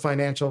terms of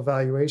financial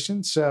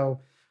valuation. So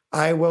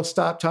I will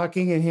stop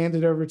talking and hand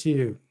it over to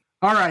you.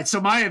 All right.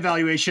 So my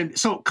evaluation.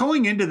 So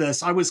going into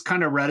this, I was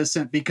kind of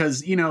reticent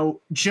because,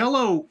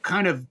 Jello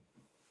kind of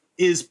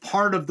is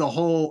part of the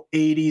whole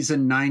 80s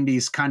and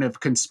 90s kind of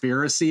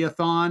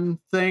conspiracy-a-thon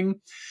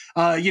thing.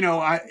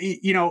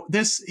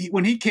 This,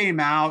 when he came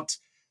out,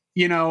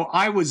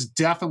 I was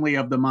definitely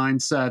of the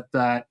mindset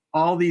that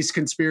all these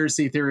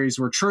conspiracy theories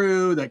were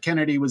true, that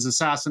Kennedy was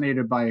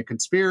assassinated by a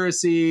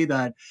conspiracy,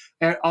 that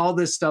all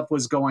this stuff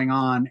was going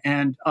on.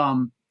 And,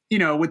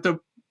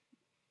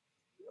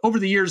 over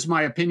the years,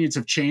 my opinions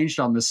have changed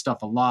on this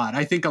stuff a lot.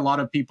 I think a lot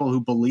of people who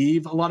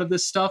believe a lot of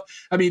this stuff,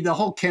 I mean, the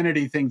whole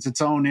Kennedy thing's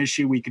its own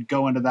issue. We could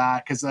go into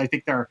that because I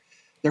think there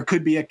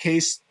could be a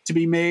case to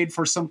be made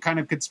for some kind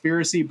of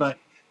conspiracy, but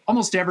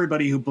almost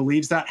everybody who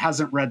believes that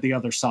hasn't read the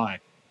other side.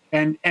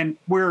 And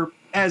we're,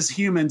 as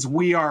humans,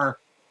 we are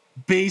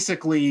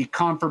basically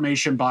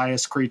confirmation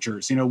bias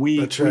creatures.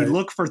 We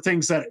look for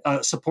things that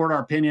support our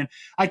opinion.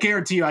 I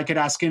guarantee you, I could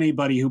ask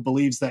anybody who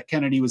believes that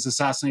Kennedy was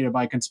assassinated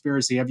by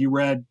conspiracy. Have you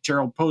read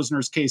Gerald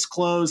Posner's Case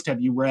Closed?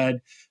 Have you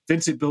read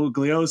Vincent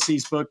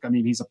Bugliosi's book? I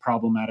mean, he's a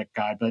problematic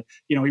guy, but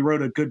he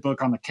wrote a good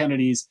book on the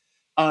Kennedys.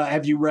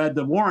 Have you read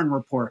the Warren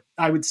Report?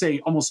 I would say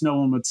almost no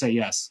one would say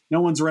yes. No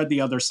one's read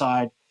the other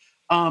side.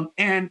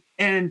 And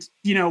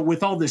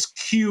with all this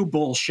Q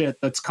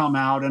bullshit that's come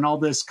out and all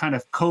this kind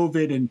of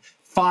COVID and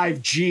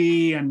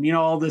 5G and,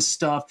 all this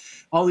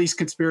stuff, all these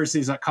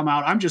conspiracies that come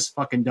out, I'm just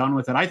fucking done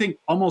with it. I think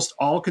almost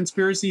all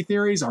conspiracy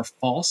theories are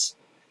false.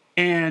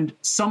 And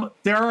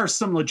there are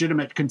some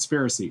legitimate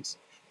conspiracies.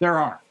 There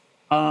are.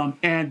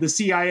 And the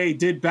CIA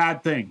did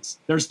bad things.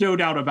 There's no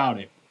doubt about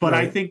it. But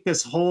I think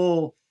this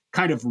whole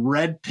kind of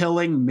red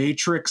pilling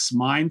matrix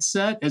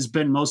mindset has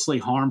been mostly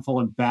harmful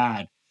and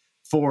bad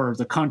for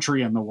the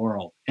country and the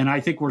world. And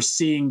I think we're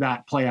seeing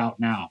that play out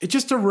now. It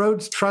just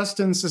erodes trust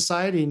in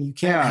society, and you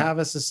can't have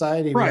a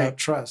society without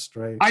trust,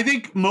 right? I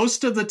think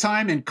most of the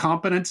time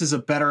incompetence is a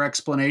better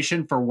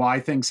explanation for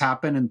why things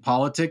happen in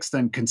politics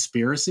than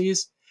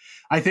conspiracies.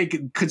 I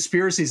think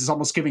conspiracies is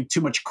almost giving too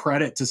much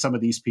credit to some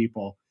of these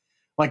people.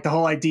 Like the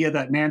whole idea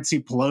that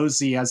Nancy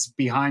Pelosi has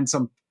behind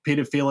some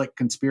pedophilic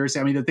conspiracy.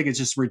 I mean, I think it's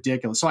just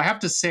ridiculous. So I have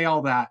to say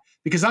all that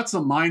because that's the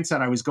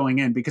mindset I was going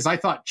in, because I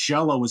thought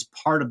Jell-O was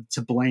part of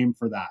to blame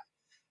for that.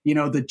 You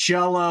know, the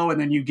Jell-O, and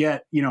then you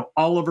get, you know,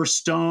 Oliver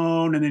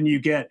Stone, and then you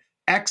get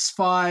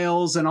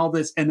X-Files and all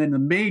this, and then the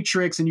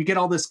Matrix, and you get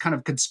all this kind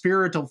of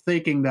conspiratorial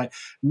thinking that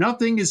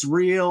nothing is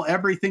real,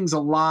 everything's a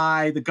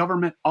lie, the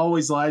government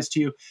always lies to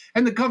you,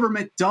 and the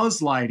government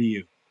does lie to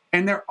you.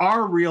 And there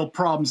are real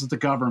problems with the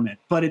government,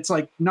 but it's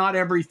like not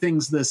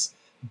everything's this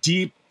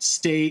deep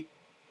state,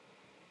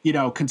 you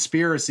know,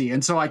 conspiracy.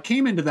 And so I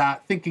came into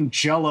that thinking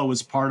Jell-O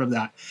was part of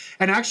that.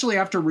 And actually,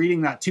 after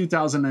reading that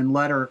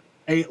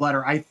 2008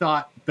 letter, I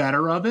thought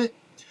better of it.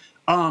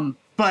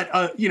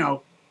 But you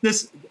know,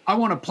 this, I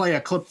want to play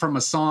a clip from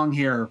a song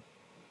here,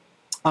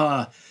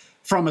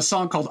 from a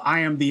song called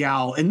I Am the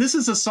Owl. And this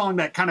is a song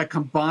that kind of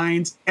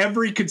combines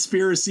every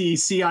conspiracy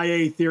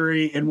CIA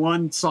theory in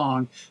one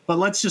song. But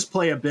let's just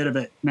play a bit of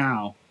it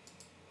now.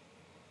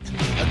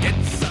 Get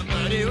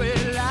somebody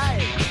with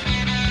light.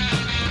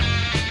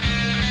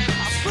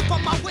 I'll slip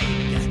on my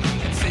wing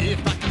and see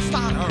if I can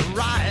start a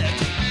riot.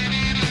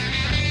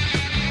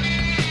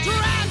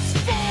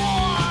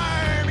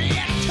 Transform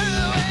into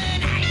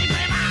an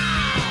angry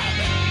mob.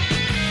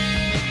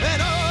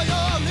 And all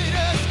your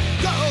leaders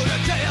go to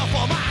jail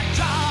for my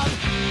job.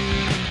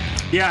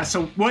 Yeah,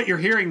 so what you're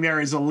hearing there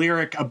is a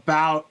lyric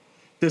about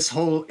this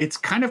whole, it's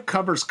kind of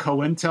covers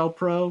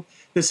COINTELPRO,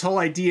 this whole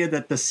idea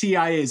that the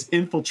CIA is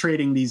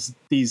infiltrating these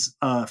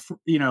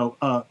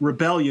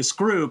rebellious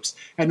groups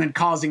and then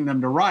causing them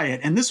to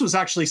riot. And this was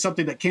actually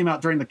something that came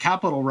out during the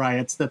Capitol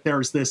riots, that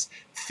there's this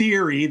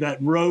theory that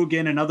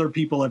Rogan and other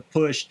people have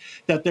pushed,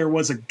 that there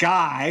was a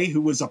guy who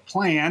was a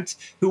plant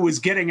who was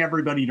getting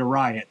everybody to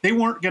riot. They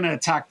weren't going to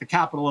attack the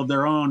Capitol of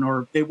their own,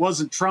 or it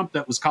wasn't Trump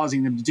that was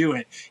causing them to do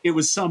it. It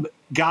was some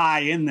guy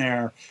in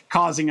there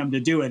causing them to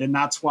do it, and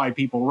that's why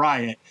people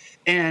riot.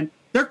 And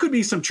there could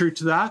be some truth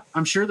to that.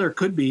 I'm sure there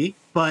could be,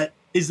 but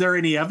is there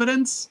any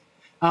evidence?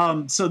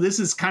 So this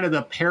is kind of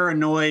the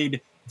paranoid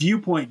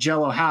viewpoint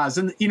Jell-O has.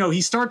 And, you know, he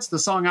starts the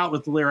song out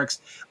with the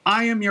lyrics,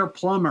 I am your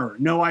plumber.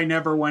 No, I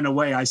never went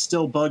away. I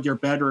still bug your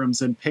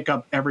bedrooms and pick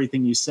up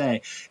everything you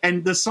say.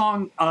 And the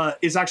song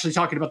is actually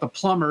talking about the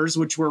plumbers,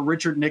 which were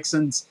Richard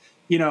Nixon's,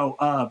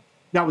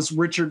 that was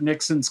Richard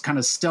Nixon's kind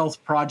of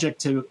stealth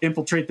project to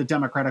infiltrate the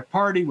Democratic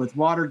Party with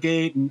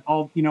Watergate and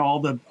all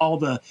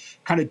the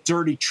kind of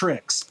dirty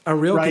tricks. A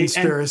real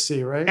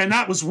conspiracy, right? And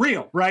that was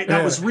real, right?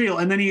 That was real.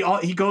 And then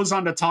he goes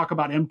on to talk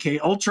about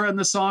MK Ultra in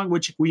the song,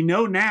 which we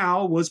know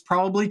now was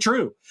probably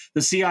true.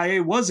 The CIA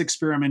was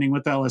experimenting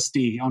with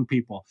LSD on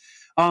people.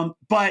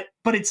 But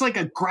it's like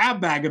a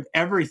grab bag of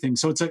everything.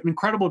 So it's an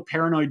incredible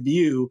paranoid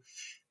view.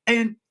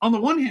 And on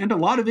the one hand, a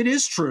lot of it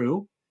is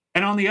true.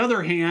 And on the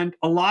other hand,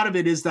 a lot of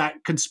it is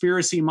that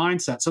conspiracy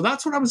mindset. So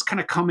that's what I was kind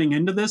of coming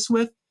into this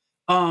with.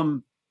 I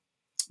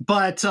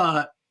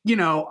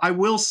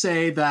will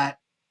say that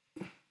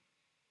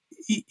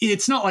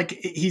it's not like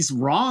he's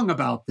wrong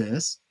about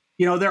this.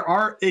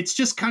 It's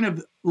just kind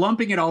of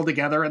lumping it all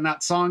together. And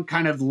that song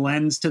kind of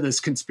lends to this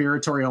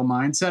conspiratorial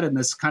mindset and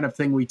this kind of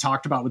thing we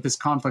talked about with this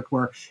conflict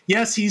where,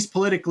 yes, he's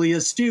politically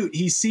astute.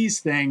 He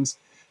sees things,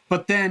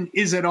 but then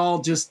is it all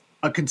just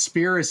a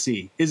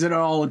conspiracy? Is it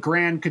all a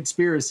grand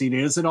conspiracy?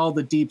 Is it all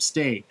the deep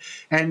state?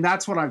 And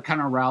that's what I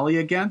kind of rally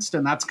against.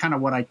 And that's kind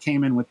of what I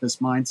came in with this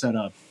mindset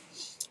of.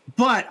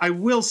 But I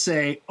will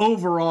say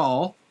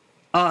overall,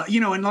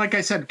 and like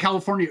I said,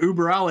 California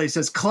Uber Alles,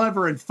 as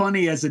clever and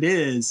funny as it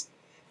is,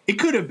 it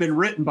could have been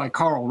written by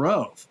Karl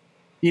Rove.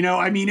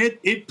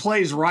 It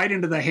plays right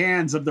into the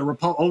hands of the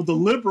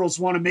liberals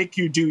want to make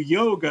you do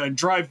yoga and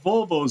drive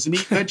Volvos and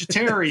eat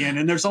vegetarian.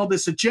 And there's all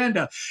this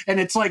agenda. And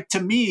it's like, to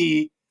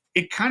me,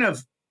 it kind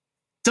of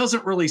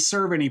doesn't really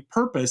serve any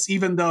purpose,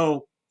 even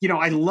though,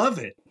 I love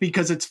it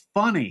because it's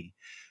funny.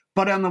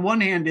 But on the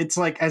one hand, it's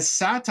like as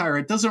satire,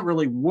 it doesn't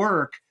really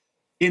work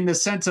in the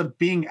sense of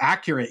being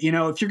accurate.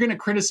 If you're going to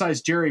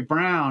criticize Jerry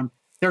Brown,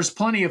 there's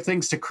plenty of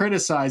things to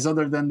criticize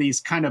other than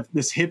this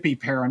hippie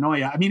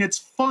paranoia. It's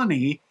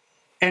funny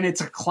and it's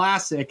a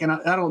classic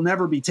and that'll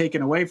never be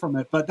taken away from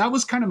it. But that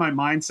was kind of my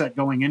mindset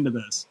going into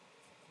this.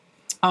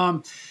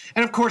 And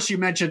of course, you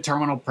mentioned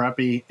Terminal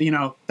Preppy.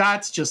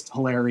 That's just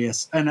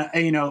hilarious, and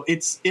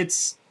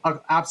it's an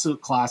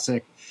absolute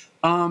classic.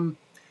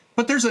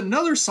 But there's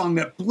another song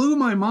that blew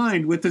my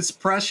mind with its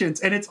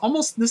prescience, and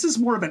this is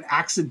more of an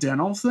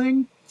accidental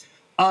thing.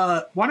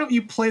 Why don't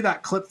you play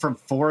that clip from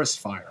Forest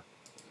Fire?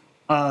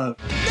 No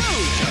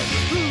just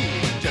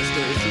food, just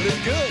earthly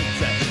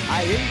goods.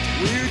 I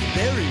ate weird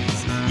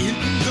berries in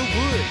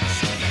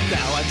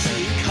Now I'm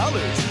seeing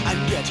colors,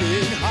 I'm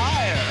getting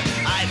higher.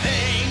 I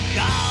think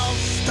I'll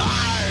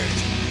start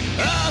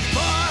a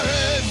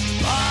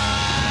forest fire.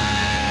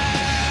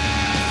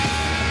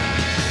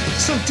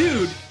 So,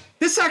 dude,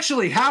 this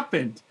actually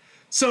happened.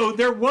 So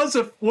there was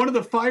one of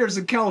the fires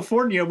in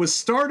California was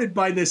started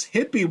by this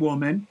hippie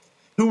woman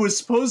who was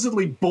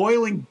supposedly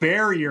boiling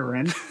bear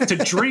urine to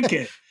drink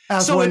it.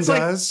 As so one it's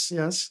does,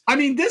 yes. I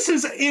mean, this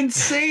is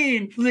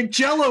insane. Like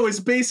Jello is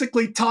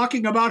basically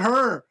talking about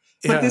her,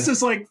 but this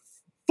is like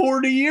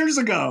 40 years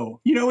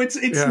ago. You know, it's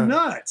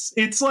nuts.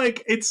 It's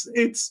like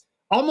it's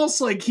almost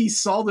like he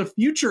saw the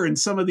future in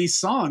some of these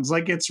songs.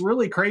 Like it's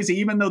really crazy.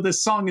 Even though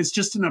this song is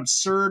just an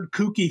absurd,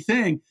 kooky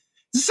thing,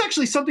 this is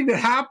actually something that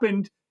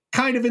happened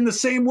kind of in the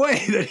same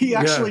way that he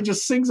actually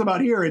just sings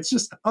about here. It's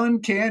just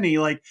uncanny.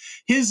 Like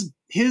his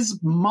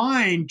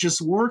mind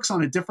just works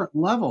on a different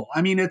level.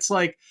 I mean, it's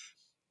like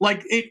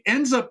it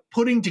ends up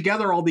putting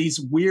together all these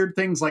weird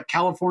things like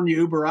California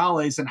Uber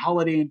Alles and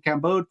Holidays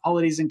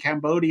in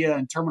Cambodia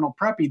and Terminal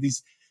Preppy.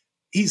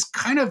 He's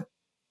kind of,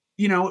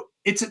 you know,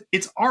 it's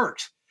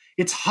art.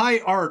 It's high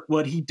art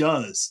what he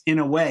does in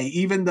a way,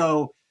 even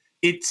though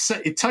it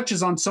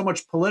touches on so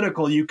much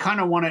political, you kind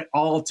of want it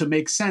all to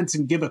make sense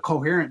and give a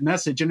coherent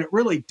message, and it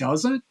really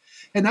doesn't.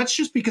 And that's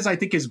just because I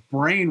think his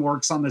brain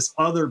works on this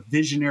other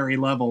visionary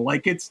level.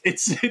 Like it's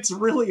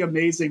really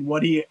amazing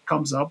what he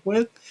comes up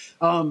with.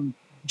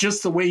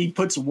 Just the way he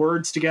puts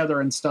words together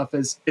and stuff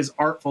is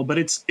artful, but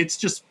it's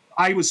just,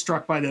 I was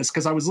struck by this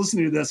because I was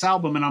listening to this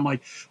album and I'm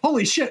like,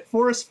 holy shit,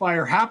 Forest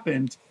Fire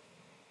happened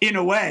in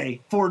a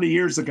way 40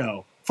 years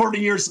ago, 40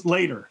 years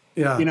later.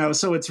 Yeah. You know,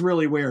 so it's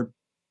really weird.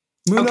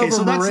 Moon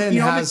Over Marin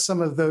has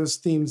some of those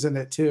themes in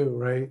it too,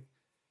 right?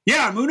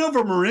 Yeah, Moon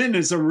Over Marin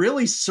is a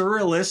really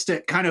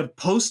surrealistic kind of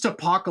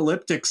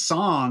post-apocalyptic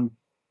song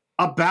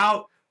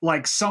about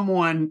like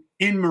someone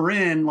in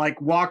Marin, like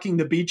walking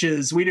the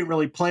beaches. We didn't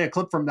really play a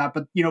clip from that,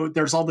 but you know,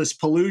 there's all this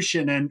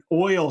pollution and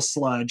oil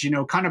sludge, you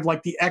know, kind of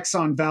like the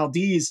Exxon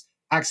Valdez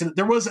accident.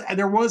 There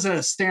was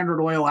a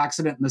Standard Oil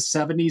accident in the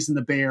 70s in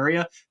the Bay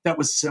Area that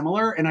was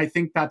similar, and I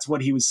think that's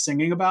what he was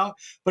singing about.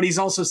 But he's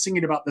also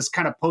singing about this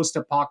kind of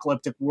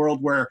post-apocalyptic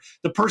world where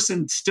the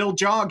person's still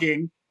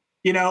jogging,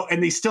 you know,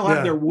 and they still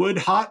have their wood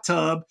hot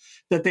tub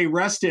that they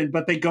rest in,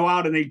 but they go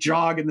out and they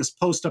jog in this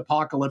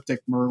post-apocalyptic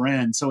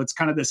Marin. So it's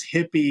kind of this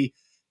hippie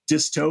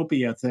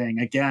dystopia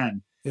thing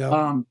again.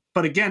 Yeah.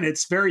 But again,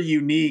 it's very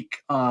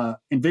unique and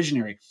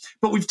visionary.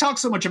 But we've talked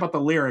so much about the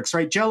lyrics,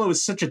 right? Jello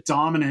is such a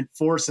dominant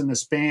force in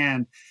this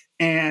band.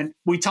 And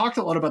we talked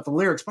a lot about the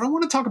lyrics, but I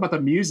want to talk about the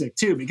music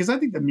too, because I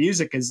think the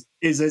music is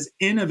as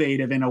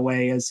innovative in a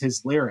way as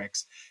his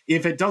lyrics.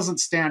 If it doesn't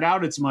stand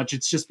out as much,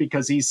 it's just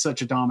because he's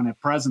such a dominant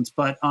presence.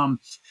 But,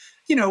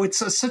 you know,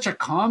 it's such a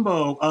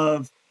combo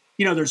of,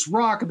 you know, there's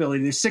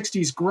rockabilly, there's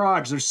 60s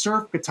garage, there's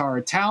surf guitar,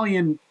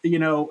 Italian, you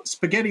know,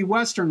 spaghetti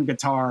Western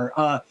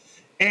guitar,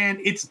 and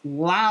it's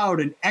loud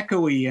and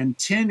echoey and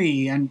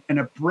tinny and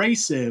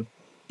abrasive,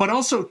 but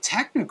also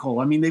technical.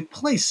 I mean, they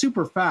play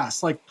super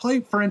fast. Like,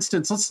 for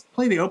instance, let's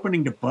play the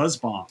opening to Buzz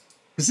Bomb,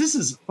 because this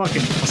is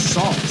fucking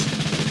assault.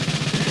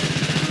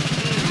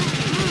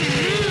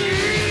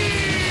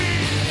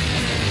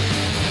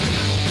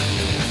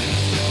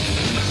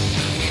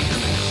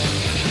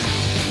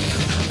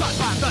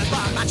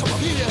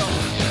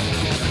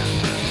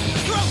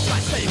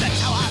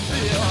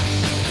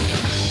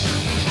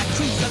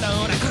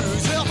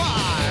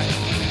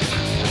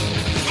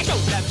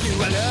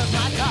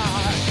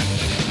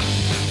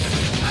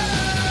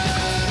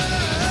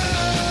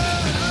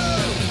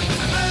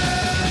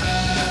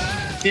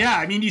 Yeah,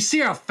 I mean, you see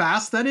how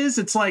fast that is?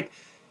 It's like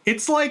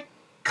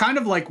kind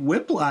of like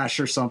Whiplash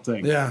or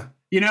something. Yeah.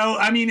 You know,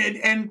 I mean,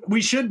 and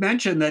we should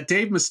mention that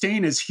Dave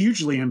Mustaine is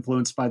hugely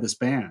influenced by this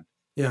band.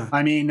 Yeah.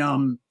 I mean,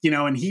 you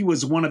know, and he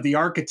was one of the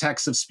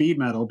architects of speed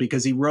metal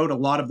because he wrote a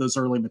lot of those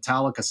early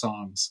Metallica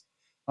songs,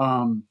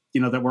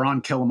 you know, that were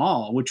on Kill 'Em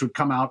All, which would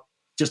come out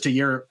just a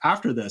year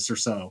after this or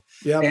so.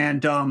 Yeah.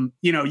 And,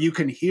 you know, you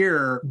can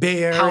hear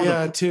Bay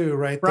Area too,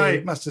 right? Right.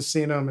 They must have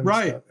seen them. And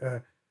right.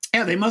 Stuff.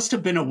 Yeah, they must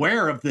have been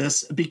aware of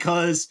this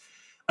because,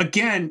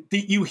 again,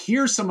 you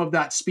hear some of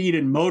that speed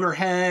in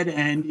Motorhead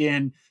and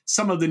in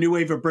some of the new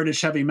wave of British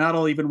heavy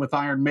metal, even with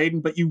Iron Maiden,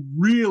 but you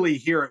really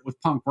hear it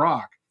with punk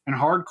rock and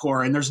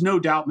hardcore. And there's no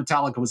doubt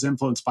Metallica was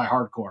influenced by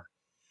hardcore.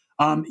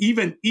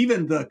 Even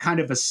the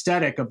kind of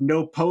aesthetic of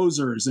no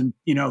posers and,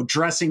 you know,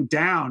 dressing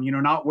down, you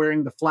know, not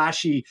wearing the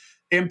flashy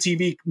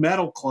MTV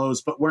metal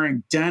clothes, but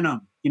wearing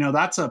denim, you know,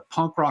 that's a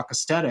punk rock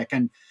aesthetic.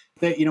 And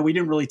that, you know, we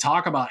didn't really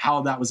talk about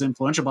how that was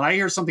influential, but I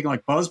hear something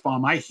like Buzz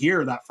Bomb. I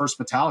hear that first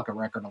Metallica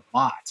record a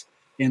lot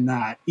in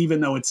that,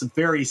 even though it's a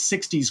very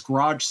 60s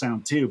garage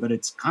sound too, but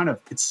it's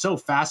so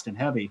fast and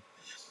heavy.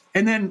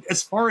 And then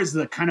as far as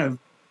the kind of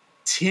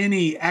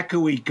tinny,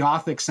 echoey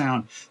gothic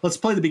sound, let's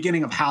play the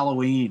beginning of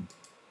Halloween.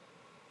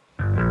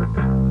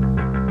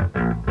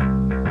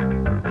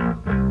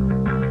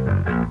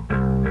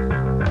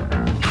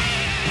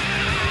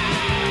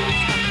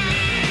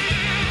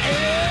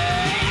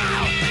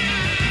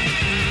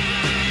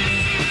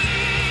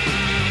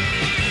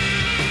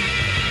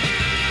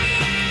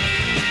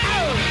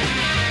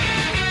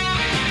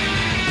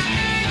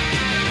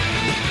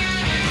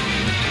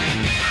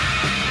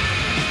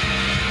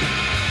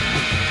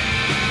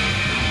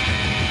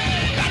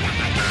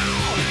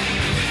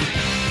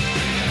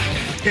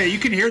 Yeah, you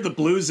can hear the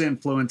blues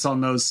influence on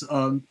those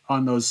long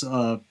kind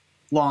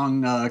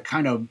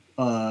of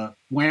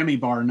whammy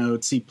bar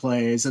notes he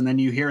plays, and then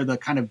you hear the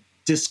kind of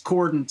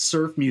discordant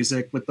surf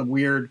music with the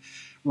weird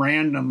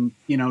random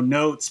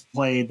notes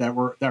played that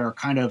are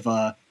kind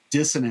of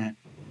dissonant.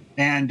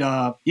 And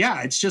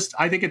it's just,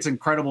 I think it's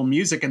incredible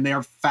music, and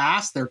they're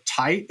fast, they're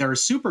tight, they're a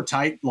super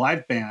tight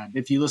live band.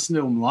 If you listen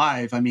to them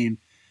live, I mean,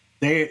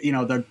 they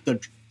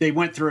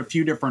went through a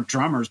few different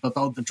drummers, but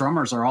the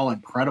drummers are all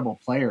incredible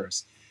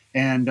players.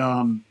 And,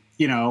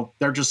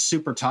 they're just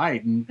super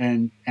tight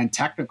and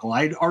technical.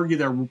 I'd argue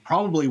they're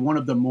probably one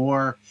of the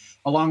more,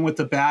 along with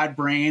the Bad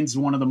Brains,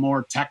 one of the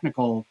more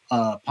technical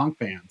punk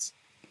bands.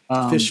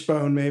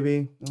 Fishbone,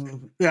 maybe.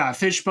 Yeah,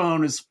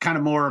 Fishbone is kind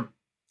of more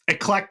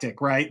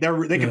eclectic, right?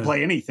 They can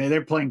play anything.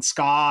 They're playing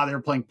ska, they're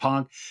playing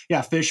punk.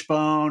 Yeah,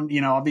 Fishbone,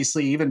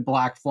 obviously even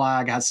Black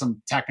Flag has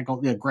some technical.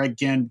 Greg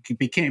Ginn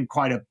became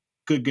quite a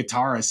good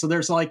guitarist. So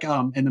there's like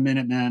and the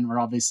Minutemen were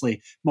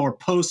obviously more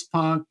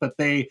post-punk, but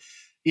they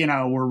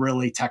were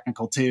really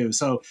technical too.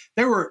 So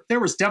there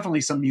was definitely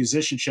some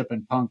musicianship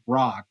in punk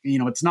rock.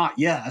 It's not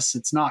Yes,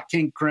 it's not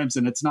King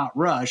Crimson, it's not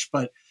Rush,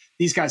 but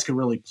these guys could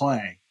really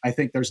play. I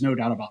think there's no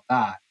doubt about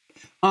that.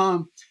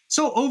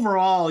 So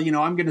overall,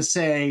 I'm going to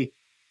say,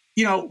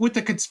 with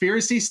the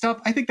conspiracy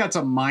stuff, I think that's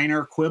a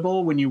minor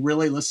quibble when you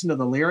really listen to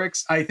the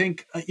lyrics. I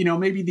think,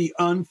 maybe the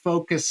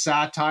unfocused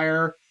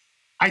satire,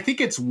 I think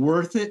it's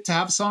worth it to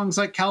have songs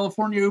like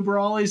California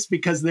Uberallies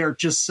because they're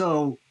just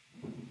so,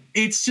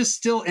 it's just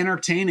still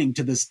entertaining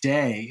to this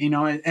day,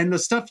 and the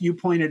stuff you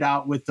pointed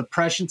out with the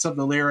prescience of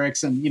the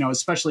lyrics and,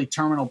 especially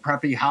Terminal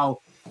Preppy, how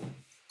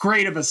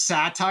great of a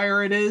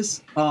satire it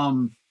is,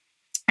 and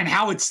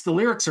how the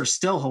lyrics are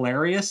still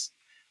hilarious.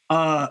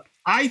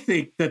 I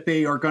think that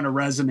they are going to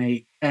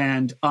resonate,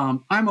 and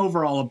I'm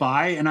overall a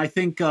buy, and I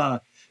think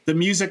the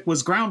music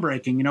was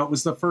groundbreaking. It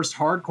was the first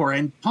hardcore,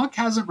 and punk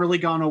hasn't really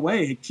gone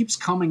away. It keeps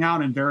coming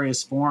out in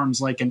various forms,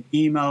 like an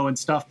emo and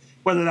stuff.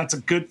 Whether that's a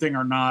good thing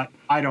or not,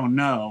 I don't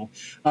know.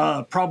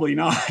 Probably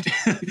not.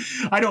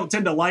 I don't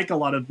tend to like a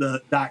lot of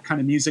that kind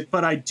of music,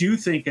 but I do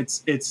think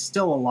it's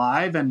still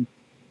alive. And,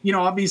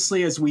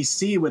 obviously, as we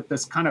see with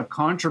this kind of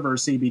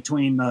controversy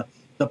between the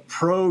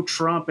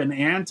pro-Trump and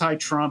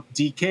anti-Trump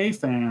DK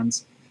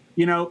fans,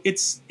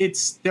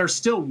 they're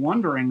still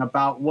wondering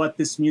about what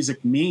this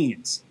music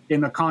means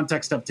in the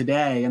context of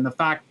today. And the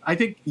fact, I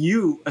think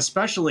you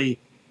especially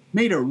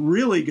made a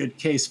really good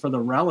case for the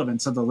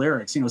relevance of the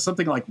lyrics.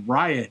 Something like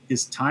Riot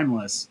is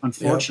timeless,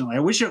 unfortunately.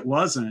 Yep. I wish it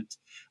wasn't.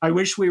 I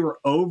wish we were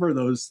over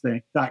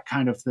that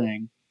kind of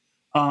thing.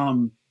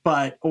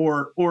 But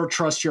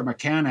Trust Your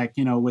Mechanic,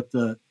 with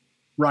the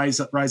rise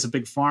of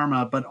Big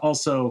Pharma, but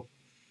also,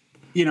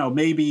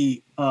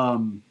 maybe,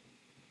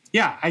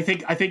 I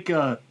think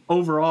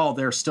overall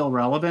they're still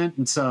relevant.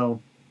 And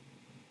so,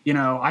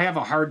 I have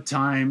a hard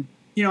time,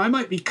 I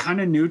might be kind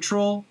of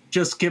neutral,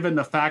 just given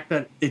the fact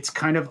that it's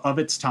kind of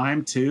its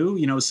time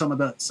too. Some of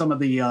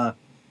the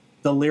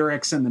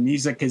lyrics and the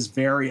music is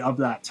very of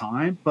that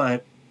time,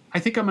 but I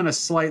think I'm going to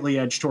slightly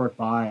edge toward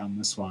buy on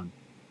this one.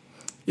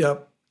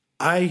 Yep.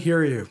 I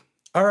hear you.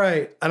 All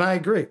right. And I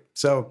agree.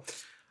 So,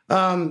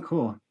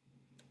 cool.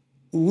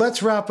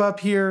 Let's wrap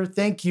up here.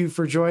 Thank you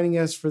for joining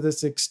us for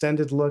this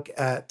extended look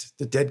at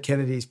the Dead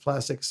Kennedys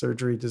Plastic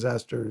Surgery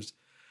Disasters,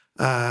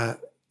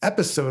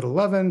 episode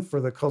 11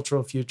 for the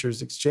Cultural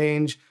Futures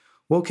Exchange.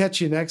 We'll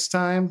catch you next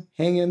time.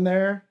 Hang in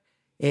there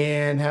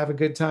and have a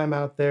good time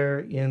out there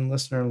in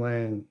listener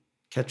land.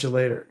 Catch you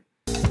later.